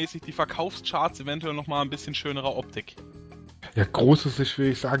regelmäßig die Verkaufscharts, eventuell nochmal ein bisschen schönere Optik. Ja, großes Sicht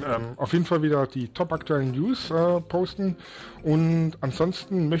will ich sagen, auf jeden Fall wieder die top aktuellen News posten und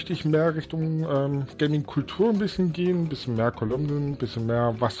ansonsten möchte ich mehr Richtung Gaming-Kultur ein bisschen gehen, ein bisschen mehr Kolumnen, ein bisschen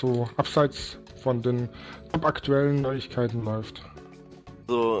mehr, was so abseits von den top aktuellen Neuigkeiten läuft.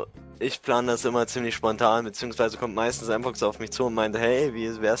 So, ich plane das immer ziemlich spontan, beziehungsweise kommt meistens Mpox auf mich zu und meint, hey,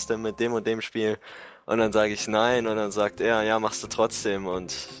 wie wär's denn mit dem und dem Spiel? Und dann sage ich nein und dann sagt er, ja, machst du trotzdem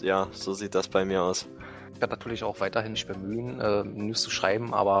und ja, so sieht das bei mir aus. Ich werde natürlich auch weiterhin mich bemühen, News zu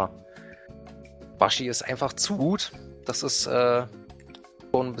schreiben, aber Bashi ist einfach zu gut. Das ist schon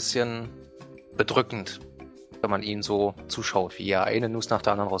ein bisschen bedrückend, wenn man ihn so zuschaut, wie er eine News nach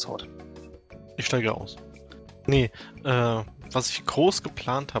der anderen raushaut. Ich steige aus. Nee, was ich groß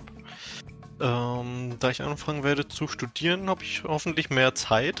geplant habe, da ich anfangen werde zu studieren, habe ich hoffentlich mehr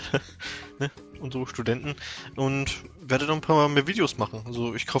Zeit, ne? Unsere Studenten, und werde dann ein paar mehr Videos machen.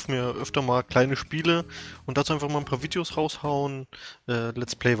 Also ich kaufe mir öfter mal kleine Spiele und dazu einfach mal ein paar Videos raushauen.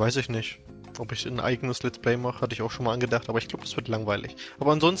 Let's Play weiß ich nicht. Ob ich ein eigenes Let's Play mache, hatte ich auch schon mal angedacht, aber ich glaube, das wird langweilig.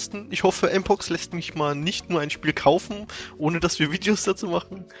 Aber ansonsten, ich hoffe, Mpox lässt mich mal nicht nur ein Spiel kaufen, ohne dass wir Videos dazu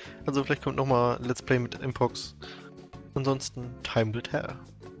machen. Also vielleicht kommt nochmal Let's Play mit Mpox. Ansonsten, time will tell.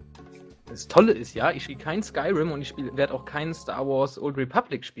 Das Tolle ist ja, ich spiele kein Skyrim und ich werde auch keinen Star Wars Old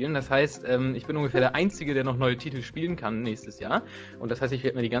Republic spielen. Das heißt, ich bin ungefähr der Einzige, der noch neue Titel spielen kann nächstes Jahr. Und das heißt, ich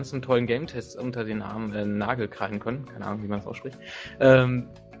werde mir die ganzen tollen Game-Tests unter den Armen Nagel kreien können. Keine Ahnung, wie man das ausspricht.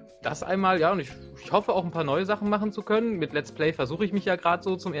 Das einmal, ja, und ich hoffe auch ein paar neue Sachen machen zu können. Mit Let's Play versuche ich mich ja gerade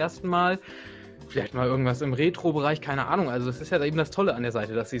so zum ersten Mal. Vielleicht mal irgendwas im Retro-Bereich, keine Ahnung. Also es ist ja eben das Tolle an der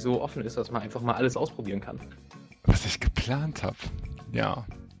Seite, dass sie so offen ist, dass man einfach mal alles ausprobieren kann. Was ich geplant habe, ja.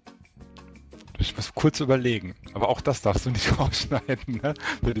 Ich muss kurz überlegen. Aber auch das darfst du nicht rausschneiden, ne?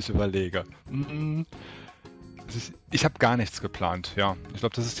 Wenn ich überlege. Ich habe gar nichts geplant, ja. Ich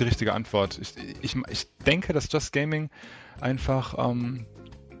glaube, das ist die richtige Antwort. Ich denke, dass Just Gaming einfach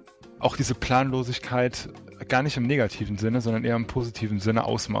auch diese Planlosigkeit gar nicht im negativen Sinne, sondern eher im positiven Sinne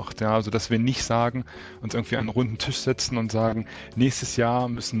ausmacht. Ja? Also, dass wir nicht sagen, uns irgendwie an einen runden Tisch setzen und sagen, nächstes Jahr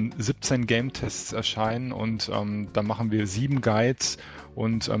müssen 17 Game-Tests erscheinen und dann machen wir 7 Guides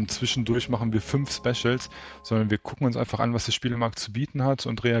und zwischendurch machen wir 5 Specials, sondern wir gucken uns einfach an, was der Spielemarkt zu bieten hat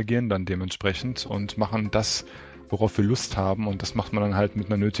und reagieren dann dementsprechend und machen das, worauf wir Lust haben, und das macht man dann halt mit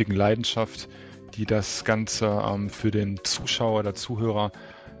einer nötigen Leidenschaft, die das Ganze für den Zuschauer oder Zuhörer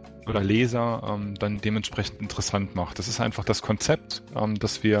oder Leser dann dementsprechend interessant macht. Das ist einfach das Konzept,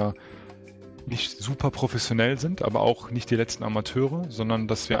 dass wir nicht super professionell sind, aber auch nicht die letzten Amateure, sondern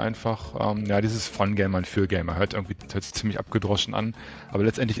dass wir einfach, dieses Fun-Gamer für Gamer hört sich ziemlich abgedroschen an, aber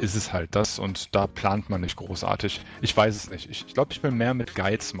letztendlich ist es halt das, und da plant man nicht großartig. Ich weiß es nicht. Ich glaube, ich will mehr mit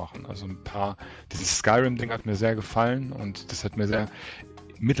Guides machen. Also dieses Skyrim-Ding hat mir sehr gefallen und das hat mir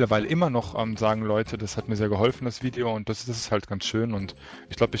mittlerweile immer noch sagen Leute, das hat mir sehr geholfen, das Video, und das ist halt ganz schön, und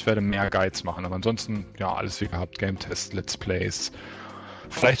ich glaube, ich werde mehr Guides machen, aber ansonsten, ja, alles wie gehabt, Game-Tests, Let's Plays.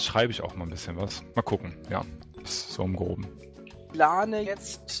 Vielleicht schreibe ich auch mal ein bisschen was. Mal gucken, ja. Das ist so im Groben. Ich plane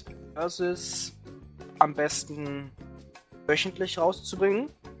jetzt, es am besten wöchentlich rauszubringen,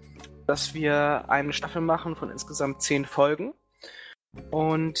 dass wir eine Staffel machen von insgesamt 10 Folgen.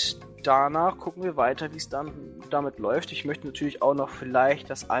 Und danach gucken wir weiter, wie es dann damit läuft. Ich möchte natürlich auch noch vielleicht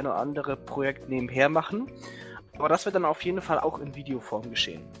das eine oder andere Projekt nebenher machen. Aber das wird dann auf jeden Fall auch in Videoform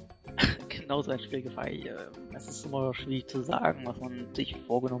geschehen. Genau so ein Schwierigkeit. Es ist immer schwierig zu sagen, was man sich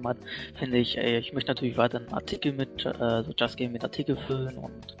vorgenommen hat, finde ich. Ich möchte natürlich weiter einen Artikel so Just Game mit Artikel füllen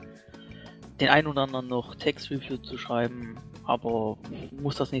und den einen oder anderen noch Text-Review zu schreiben. Aber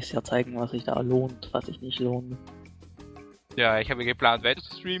muss das nächstes Jahr zeigen, was sich da lohnt, was sich nicht lohnt. Ja, ich habe geplant, weiter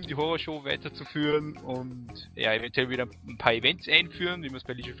zu streamen, die Horrorshow weiterzuführen und ja, eventuell wieder ein paar Events einführen, wie wir es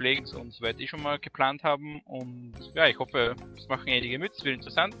bei League of Legends und so weiter schon mal geplant haben. Und ja, ich hoffe, es machen einige mit, es wird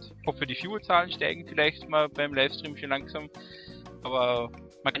interessant. Ich hoffe, die Viewerzahlen steigen vielleicht mal beim Livestream schon langsam, aber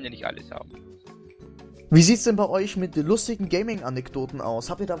man kann ja nicht alles haben. Wie sieht's denn bei euch mit lustigen Gaming-Anekdoten aus?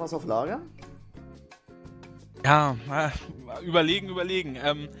 Habt ihr da was auf Lager? Ja, überlegen.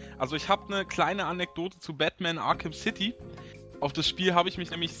 Also ich habe eine kleine Anekdote zu Batman Arkham City. Auf das Spiel habe ich mich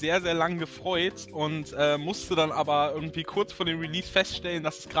nämlich sehr, sehr lang gefreut und musste dann aber irgendwie kurz vor dem Release feststellen,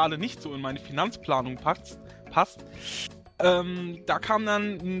 dass es gerade nicht so in meine Finanzplanung passt. Da kam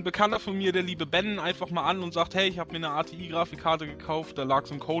dann ein Bekannter von mir, der liebe Ben, einfach mal an und sagt, hey, ich habe mir eine ATI-Grafikkarte gekauft, da lag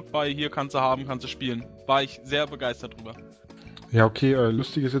so ein Code bei, hier kannst du haben, kannst du spielen. War ich sehr begeistert drüber. Ja, okay,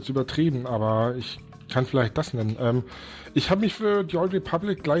 lustig ist jetzt übertrieben, aber ich kann vielleicht das nennen. Ich habe mich für die Old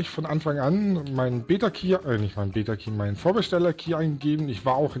Republic gleich von Anfang an meinen meinen Vorbesteller-Key eingegeben. Ich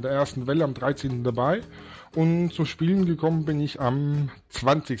war auch in der ersten Welle am 13. dabei und zum Spielen gekommen bin ich am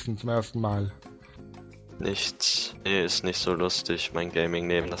 20. zum ersten Mal. Ist nicht so lustig, mein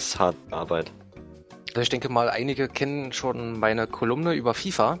Gaming-Leben, das ist harte Arbeit. Ich denke mal, einige kennen schon meine Kolumne über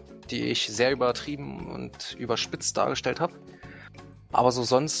FIFA, die ich sehr übertrieben und überspitzt dargestellt habe. Aber so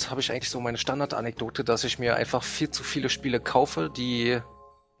sonst habe ich eigentlich so meine Standardanekdote, dass ich mir einfach viel zu viele Spiele kaufe, die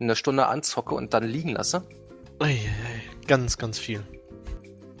eine Stunde anzocke und dann liegen lasse. Ganz, ganz viel.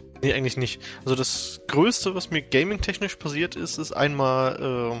 Nee, eigentlich nicht. Also das Größte, was mir gaming-technisch passiert ist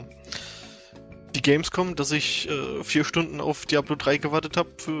einmal die Gamescom, dass ich 4 Stunden auf Diablo 3 gewartet habe,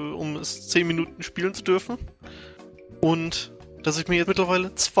 um es 10 Minuten spielen zu dürfen. Und dass ich mir jetzt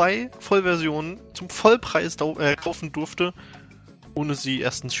mittlerweile 2 Vollversionen zum Vollpreis kaufen durfte, ohne sie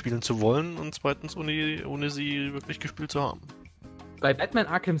erstens spielen zu wollen und zweitens ohne sie wirklich gespielt zu haben. Bei Batman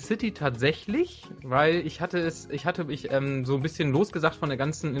Arkham City tatsächlich, weil ich hatte mich so ein bisschen losgesagt von der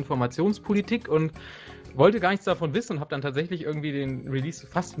ganzen Informationspolitik und wollte gar nichts davon wissen und habe dann tatsächlich irgendwie den Release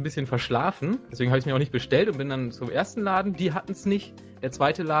fast ein bisschen verschlafen. Deswegen habe ich es mir auch nicht bestellt und bin dann zum ersten Laden. Die hatten es nicht. Der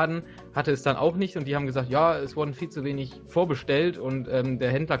zweite Laden hatte es dann auch nicht und die haben gesagt, ja, es wurden viel zu wenig vorbestellt und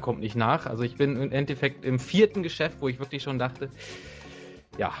der Händler kommt nicht nach. Also ich bin im Endeffekt im 4. Geschäft, wo ich wirklich schon dachte,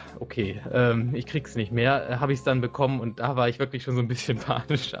 ja, okay, ich krieg's nicht mehr, habe ich es dann bekommen und da war ich wirklich schon so ein bisschen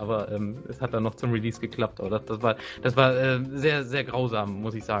panisch, aber es hat dann noch zum Release geklappt. Aber das war sehr, sehr grausam,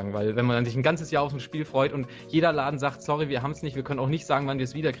 muss ich sagen, weil wenn man sich ein ganzes Jahr auf ein Spiel freut und jeder Laden sagt, sorry, wir haben es nicht, wir können auch nicht sagen, wann wir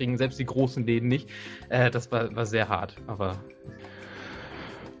es wiederkriegen, selbst die großen Läden nicht, das war sehr hart, aber...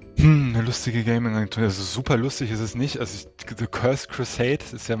 Eine lustige Gaming-Agentur. Also super lustig ist es nicht. Also The Cursed Crusade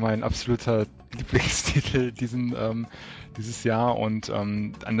ist ja mein absoluter Lieblingstitel dieses Jahr und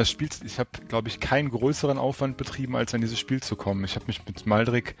an das Spiel, ich habe, glaube ich, keinen größeren Aufwand betrieben, als an dieses Spiel zu kommen. Ich habe mich mit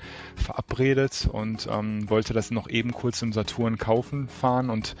Maldrick verabredet und wollte das noch eben kurz im Saturn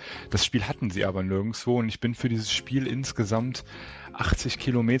fahren und das Spiel hatten sie aber nirgendwo und ich bin für dieses Spiel insgesamt 80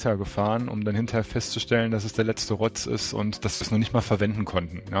 Kilometer gefahren, um dann hinterher festzustellen, dass es der letzte Rotz ist und dass wir es noch nicht mal verwenden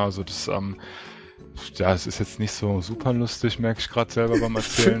konnten. Ja, also das, es ist jetzt nicht so super lustig, merke ich gerade selber beim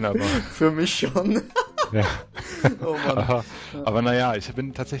Erzählen, aber... Für mich schon. Ja. Oh Mann. Aber naja, ich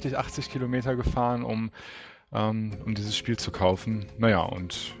bin tatsächlich 80 Kilometer gefahren, um dieses Spiel zu kaufen. Naja,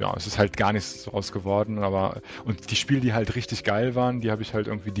 und ja, es ist halt gar nichts draus geworden, und die Spiele, die halt richtig geil waren, die habe ich halt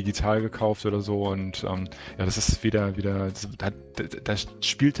irgendwie digital gekauft oder so und ja, das ist wieder, da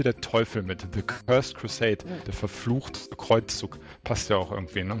spielte der Teufel mit. The Cursed Crusade, der verfluchte Kreuzzug, passt ja auch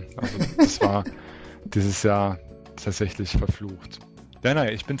irgendwie, ne? Also das war dieses Jahr tatsächlich verflucht. Ja,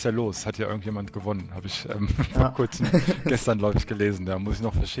 naja, ich bin's ja los. Hat ja irgendjemand gewonnen. Habe ich vor kurzem, gestern, glaube ich, gelesen. Da muss ich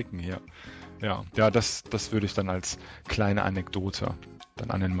noch verschicken hier. Ja, das würde ich dann als kleine Anekdote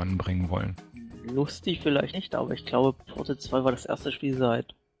dann an den Mann bringen wollen. Lustig vielleicht nicht, aber ich glaube, Portal 2 war das erste Spiel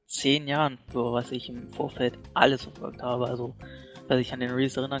seit 10 Jahren, für was ich im Vorfeld alles verfolgt habe. Also, dass ich an den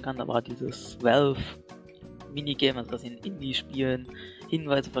Release erinnern kann, da war dieses Valve-Minigame, also dass sie in Indie-Spielen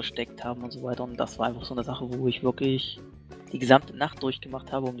Hinweise versteckt haben und so weiter. Und das war einfach so eine Sache, wo ich wirklich die gesamte Nacht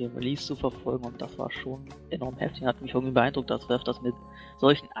durchgemacht habe, um den Release zu verfolgen, und das war schon enorm heftig. Hat mich irgendwie beeindruckt, dass Valve das mit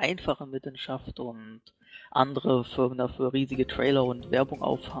solchen einfachen Mitteln schafft und andere Firmen dafür riesige Trailer und Werbung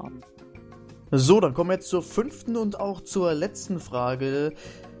auffahren. So, dann kommen wir jetzt zur 5. und auch zur letzten Frage.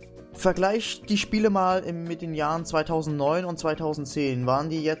 Vergleicht die Spiele mal mit den Jahren 2009 und 2010. Waren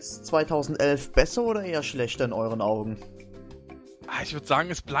die jetzt 2011 besser oder eher schlechter in euren Augen? Ich würde sagen,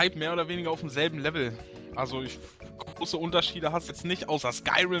 es bleibt mehr oder weniger auf demselben Level. Also große Unterschiede hast du jetzt nicht, außer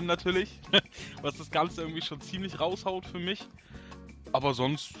Skyrim natürlich, was das Ganze irgendwie schon ziemlich raushaut für mich. Aber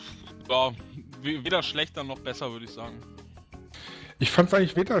sonst, ja, weder schlechter noch besser, würde ich sagen. Ich fand es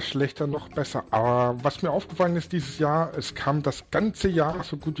eigentlich weder schlechter noch besser, aber was mir aufgefallen ist dieses Jahr, es kam das ganze Jahr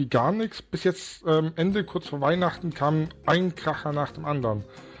so gut wie gar nichts. Bis jetzt Ende, kurz vor Weihnachten, kam ein Kracher nach dem anderen.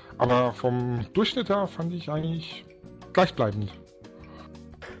 Aber vom Durchschnitt her fand ich eigentlich gleichbleibend.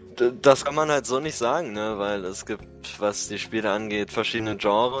 Das kann man halt so nicht sagen, ne, weil es gibt, was die Spiele angeht, verschiedene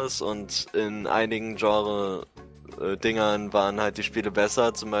Genres und in einigen Genre-Dingern waren halt die Spiele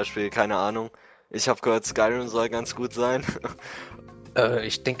besser, zum Beispiel, keine Ahnung, ich habe gehört, Skyrim soll ganz gut sein.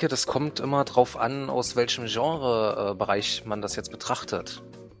 Ich denke, das kommt immer drauf an, aus welchem Genrebereich man das jetzt betrachtet.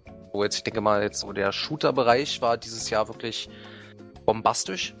 Ich denke mal, jetzt so der Shooter-Bereich war dieses Jahr wirklich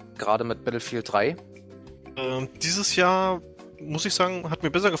bombastisch, gerade mit Battlefield 3. Dieses Jahr, muss ich sagen, hat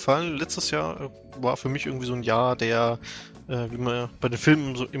mir besser gefallen. Letztes Jahr war für mich irgendwie so ein Jahr der, wie man bei den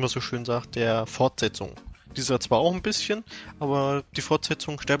Filmen immer so schön sagt, der Fortsetzung. Dieses Jahr zwar auch ein bisschen, aber die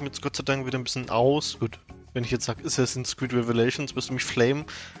Fortsetzungen sterben jetzt Gott sei Dank wieder ein bisschen aus. Gut, wenn ich jetzt sage Assassin's Creed Revelations, wirst du mich flamen.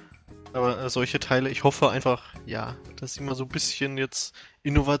 Aber solche Teile, ich hoffe einfach, ja, dass sie mal so ein bisschen jetzt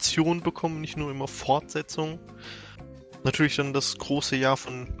Innovation bekommen, nicht nur immer Fortsetzung. Natürlich dann das große Jahr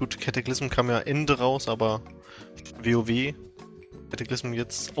von, gut, Cataclysm kam ja Ende raus, aber WoW, Cataclysm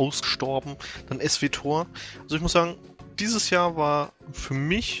jetzt ausgestorben, dann SWTOR. Also ich muss sagen, dieses Jahr war für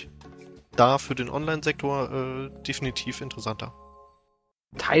mich da für den Online-Sektor definitiv interessanter.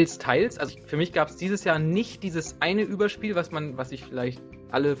 Teils. Also für mich gab es dieses Jahr nicht dieses eine Überspiel, was ich vielleicht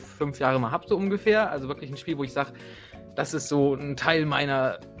alle 5 Jahre mal habe, so ungefähr. Also wirklich ein Spiel, wo ich sage, das ist so ein Teil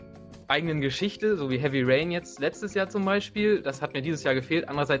meiner eigenen Geschichte, so wie Heavy Rain jetzt letztes Jahr zum Beispiel. Das hat mir dieses Jahr gefehlt.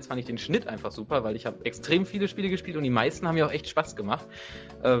 Andererseits fand ich den Schnitt einfach super, weil ich habe extrem viele Spiele gespielt und die meisten haben mir auch echt Spaß gemacht.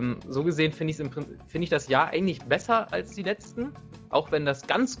 So gesehen finde ich das Jahr eigentlich besser als die letzten, auch wenn das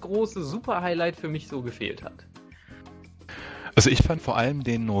ganz große Super-Highlight für mich so gefehlt hat. Also ich fand vor allem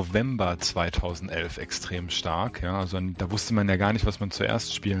den November 2011 extrem stark. Ja, also da wusste man ja gar nicht, was man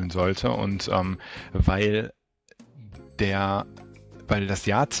zuerst spielen sollte. Und weil das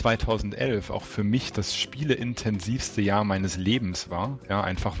Jahr 2011 auch für mich das spieleintensivste Jahr meines Lebens war. Ja,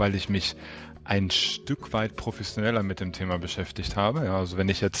 einfach weil ich mich ein Stück weit professioneller mit dem Thema beschäftigt habe. Ja, also wenn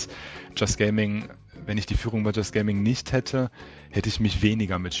ich die Führung bei Just Gaming nicht hätte, hätte ich mich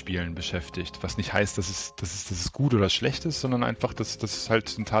weniger mit Spielen beschäftigt. Was nicht heißt, dass es gut oder schlecht ist, sondern einfach, dass es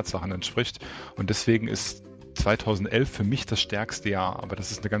halt den Tatsachen entspricht. Und deswegen ist 2011 für mich das stärkste Jahr. Aber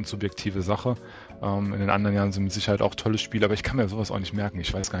das ist eine ganz subjektive Sache. In den anderen Jahren sind mit Sicherheit auch tolle Spiele, aber ich kann mir sowas auch nicht merken.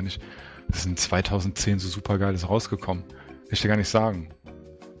 Ich weiß gar nicht, es ist in 2010 so super Geiles rausgekommen. Will ich dir gar nicht sagen.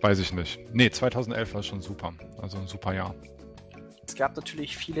 Weiß ich nicht. Nee, 2011 war schon super. Also ein super Jahr. Es gab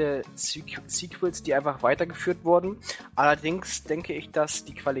natürlich viele Sequels, die einfach weitergeführt wurden. Allerdings denke ich, dass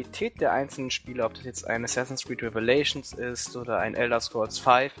die Qualität der einzelnen Spiele, ob das jetzt ein Assassin's Creed Revelations ist oder ein Elder Scrolls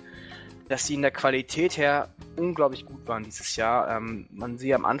 5, dass sie in der Qualität her unglaublich gut waren dieses Jahr. Man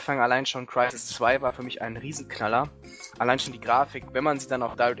sieht am Anfang allein schon, Crysis 2 war für mich ein Riesenknaller. Allein schon die Grafik, wenn man sie dann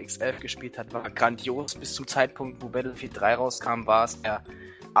auf DirectX 11 gespielt hat, war grandios. Bis zum Zeitpunkt, wo Battlefield 3 rauskam, war es der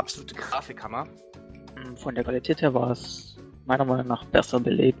absolute Grafikhammer. Von der Qualität her war es meiner Meinung nach besser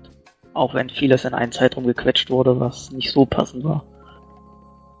belebt. Auch wenn vieles in einen Zeitraum gequetscht wurde, was nicht so passend war.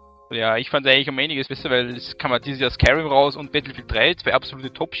 Ja, ich fand eigentlich um einiges besser, weil es kam halt dieses Jahr Skyrim raus und Battlefield 3, 2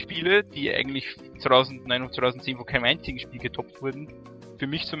 absolute Top-Spiele, die eigentlich 2009 und 2010 von keinem einzigen Spiel getoppt wurden. Für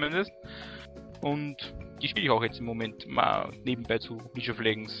mich zumindest. Und die spiele ich auch jetzt im Moment mal nebenbei zu League of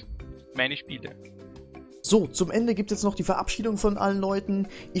Legends. Meine Spiele. So, zum Ende gibt es jetzt noch die Verabschiedung von allen Leuten.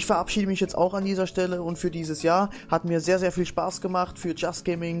 Ich verabschiede mich jetzt auch an dieser Stelle und für dieses Jahr hat mir sehr, sehr viel Spaß gemacht, für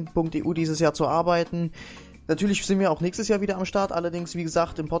JustGaming.eu dieses Jahr zu arbeiten. Natürlich sind wir auch nächstes Jahr wieder am Start, allerdings, wie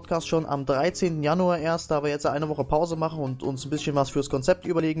gesagt, im Podcast schon am 13. Januar erst, da wir jetzt eine Woche Pause machen und uns ein bisschen was fürs Konzept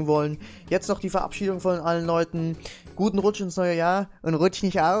überlegen wollen. Jetzt noch die Verabschiedung von allen Leuten. Guten Rutsch ins neue Jahr und rutsch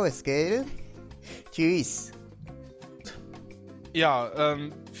nicht aus, gell? Tschüss. Ja,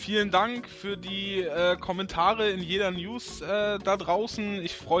 vielen Dank für die Kommentare in jeder News da draußen.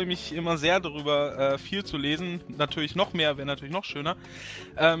 Ich freue mich immer sehr darüber, viel zu lesen. Natürlich noch mehr, wäre natürlich noch schöner.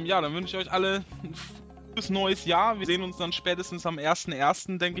 Ja, dann wünsche ich euch alle ein gutes neues Jahr. Wir sehen uns dann spätestens am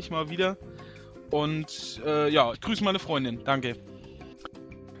 1.1., denke ich mal, wieder. Und ja, ich grüße meine Freundin. Danke.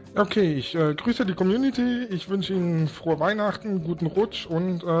 Okay, ich grüße die Community. Ich wünsche Ihnen frohe Weihnachten, guten Rutsch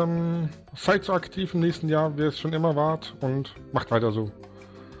und seid so aktiv im nächsten Jahr, wie es schon immer wart und macht weiter so.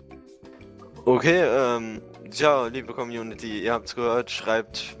 Okay, ja, liebe Community, ihr habt's gehört,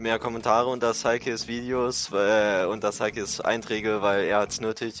 schreibt mehr Kommentare unter Saikes Videos, unter Saikes Einträge, weil er hat's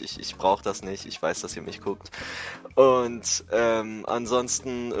nötig, ich brauche das nicht, ich weiß, dass ihr mich guckt. Und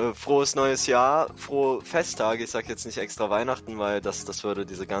ansonsten frohes neues Jahr, frohe Festtage, ich sag jetzt nicht extra Weihnachten, weil das würde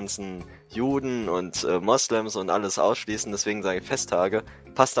diese ganzen Juden und Moslems und alles ausschließen, deswegen sage ich Festtage.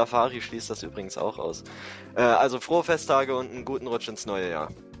 Pastafari schließt das übrigens auch aus. Also frohe Festtage und einen guten Rutsch ins neue Jahr.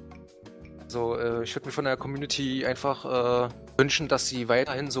 Also ich würde mir von der Community einfach wünschen, dass sie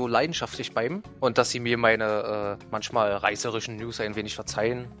weiterhin so leidenschaftlich bleiben und dass sie mir meine manchmal reißerischen News ein wenig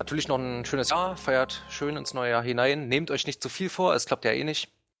verzeihen. Natürlich noch ein schönes Jahr, feiert schön ins neue Jahr hinein, nehmt euch nicht zu viel vor, es klappt ja eh nicht.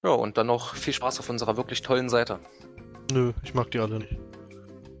 Ja, und dann noch viel Spaß auf unserer wirklich tollen Seite. Nö, ich mag die alle nicht.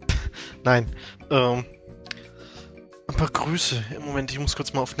 Nein, ein paar Grüße. Im Moment, ich muss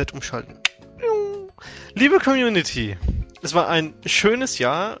kurz mal auf nett umschalten. Liebe Community, es war ein schönes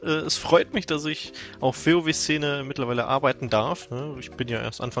Jahr. Es freut mich, dass ich auf WoW-Szene mittlerweile arbeiten darf. Ich bin ja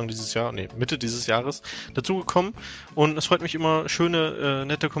erst Mitte dieses Jahres dazugekommen. Und es freut mich immer, schöne,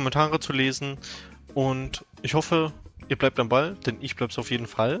 nette Kommentare zu lesen. Und ich hoffe, ihr bleibt am Ball, denn ich bleib's auf jeden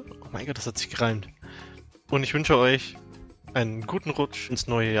Fall. Oh mein Gott, das hat sich gereimt. Und ich wünsche euch einen guten Rutsch ins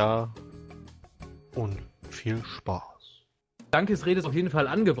neue Jahr und viel Spaß. Dankesrede ist auf jeden Fall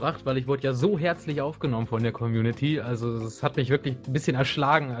angebracht, weil ich wurde ja so herzlich aufgenommen von der Community. Also es hat mich wirklich ein bisschen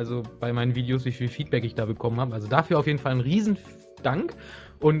erschlagen, also bei meinen Videos, wie viel Feedback ich da bekommen habe. Also dafür auf jeden Fall ein riesen Dank.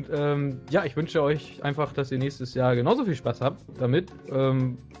 Und ich wünsche euch einfach, dass ihr nächstes Jahr genauso viel Spaß habt damit.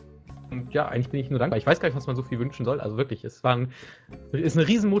 Und ja, eigentlich bin ich nur dankbar. Ich weiß gar nicht, was man so viel wünschen soll. Also wirklich, ist eine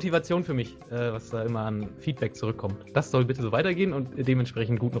riesen Motivation für mich, was da immer an Feedback zurückkommt. Das soll bitte so weitergehen und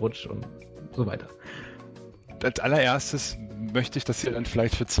dementsprechend guten Rutsch und so weiter. Als allererstes möchte ich, dass ihr dann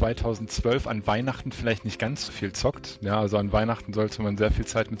vielleicht für 2012 an Weihnachten vielleicht nicht ganz so viel zockt. Ja, also an Weihnachten sollte man sehr viel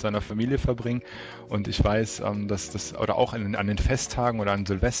Zeit mit seiner Familie verbringen. Und ich weiß, dass das, oder auch an den Festtagen oder an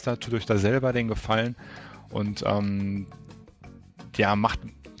Silvester, tut euch da selber den Gefallen. Und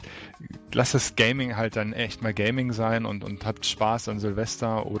lasst das Gaming halt dann echt mal Gaming sein und habt Spaß an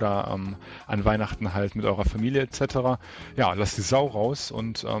Silvester oder an Weihnachten halt mit eurer Familie etc. Ja, lasst die Sau raus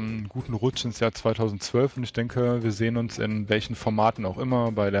und guten Rutsch ins Jahr 2012 und ich denke, wir sehen uns in welchen Formaten auch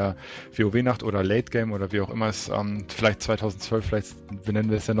immer, bei der WoW-Nacht oder Late Game oder wie auch immer es vielleicht 2012, vielleicht benennen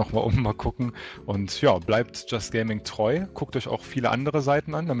wir es ja nochmal mal gucken und ja, bleibt Just Gaming treu, guckt euch auch viele andere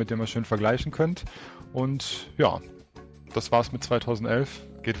Seiten an, damit ihr mal schön vergleichen könnt und ja, das war's mit 2011.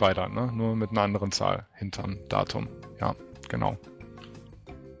 Geht weiter, ne? Nur mit einer anderen Zahl hinterm Datum. Ja, genau.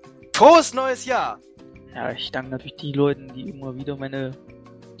 Frohes neues Jahr! Ja, ich danke natürlich die Leuten, die immer wieder meine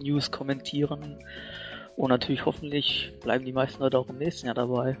News kommentieren. Und natürlich hoffentlich bleiben die meisten Leute auch im nächsten Jahr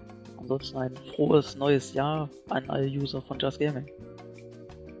dabei. Ansonsten ein frohes neues Jahr an alle User von Just Gaming.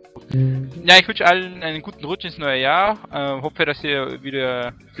 Ja, ich wünsche allen einen guten Rutsch ins neue Jahr. Hoffe, dass ihr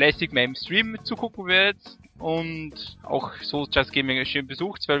wieder fleißig meinem Stream zugucken werdet. Und auch so Just Gaming schön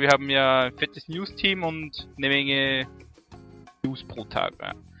besucht, weil wir haben ja ein fettes News-Team und eine Menge News pro Tag.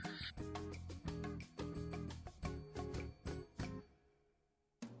 Ja.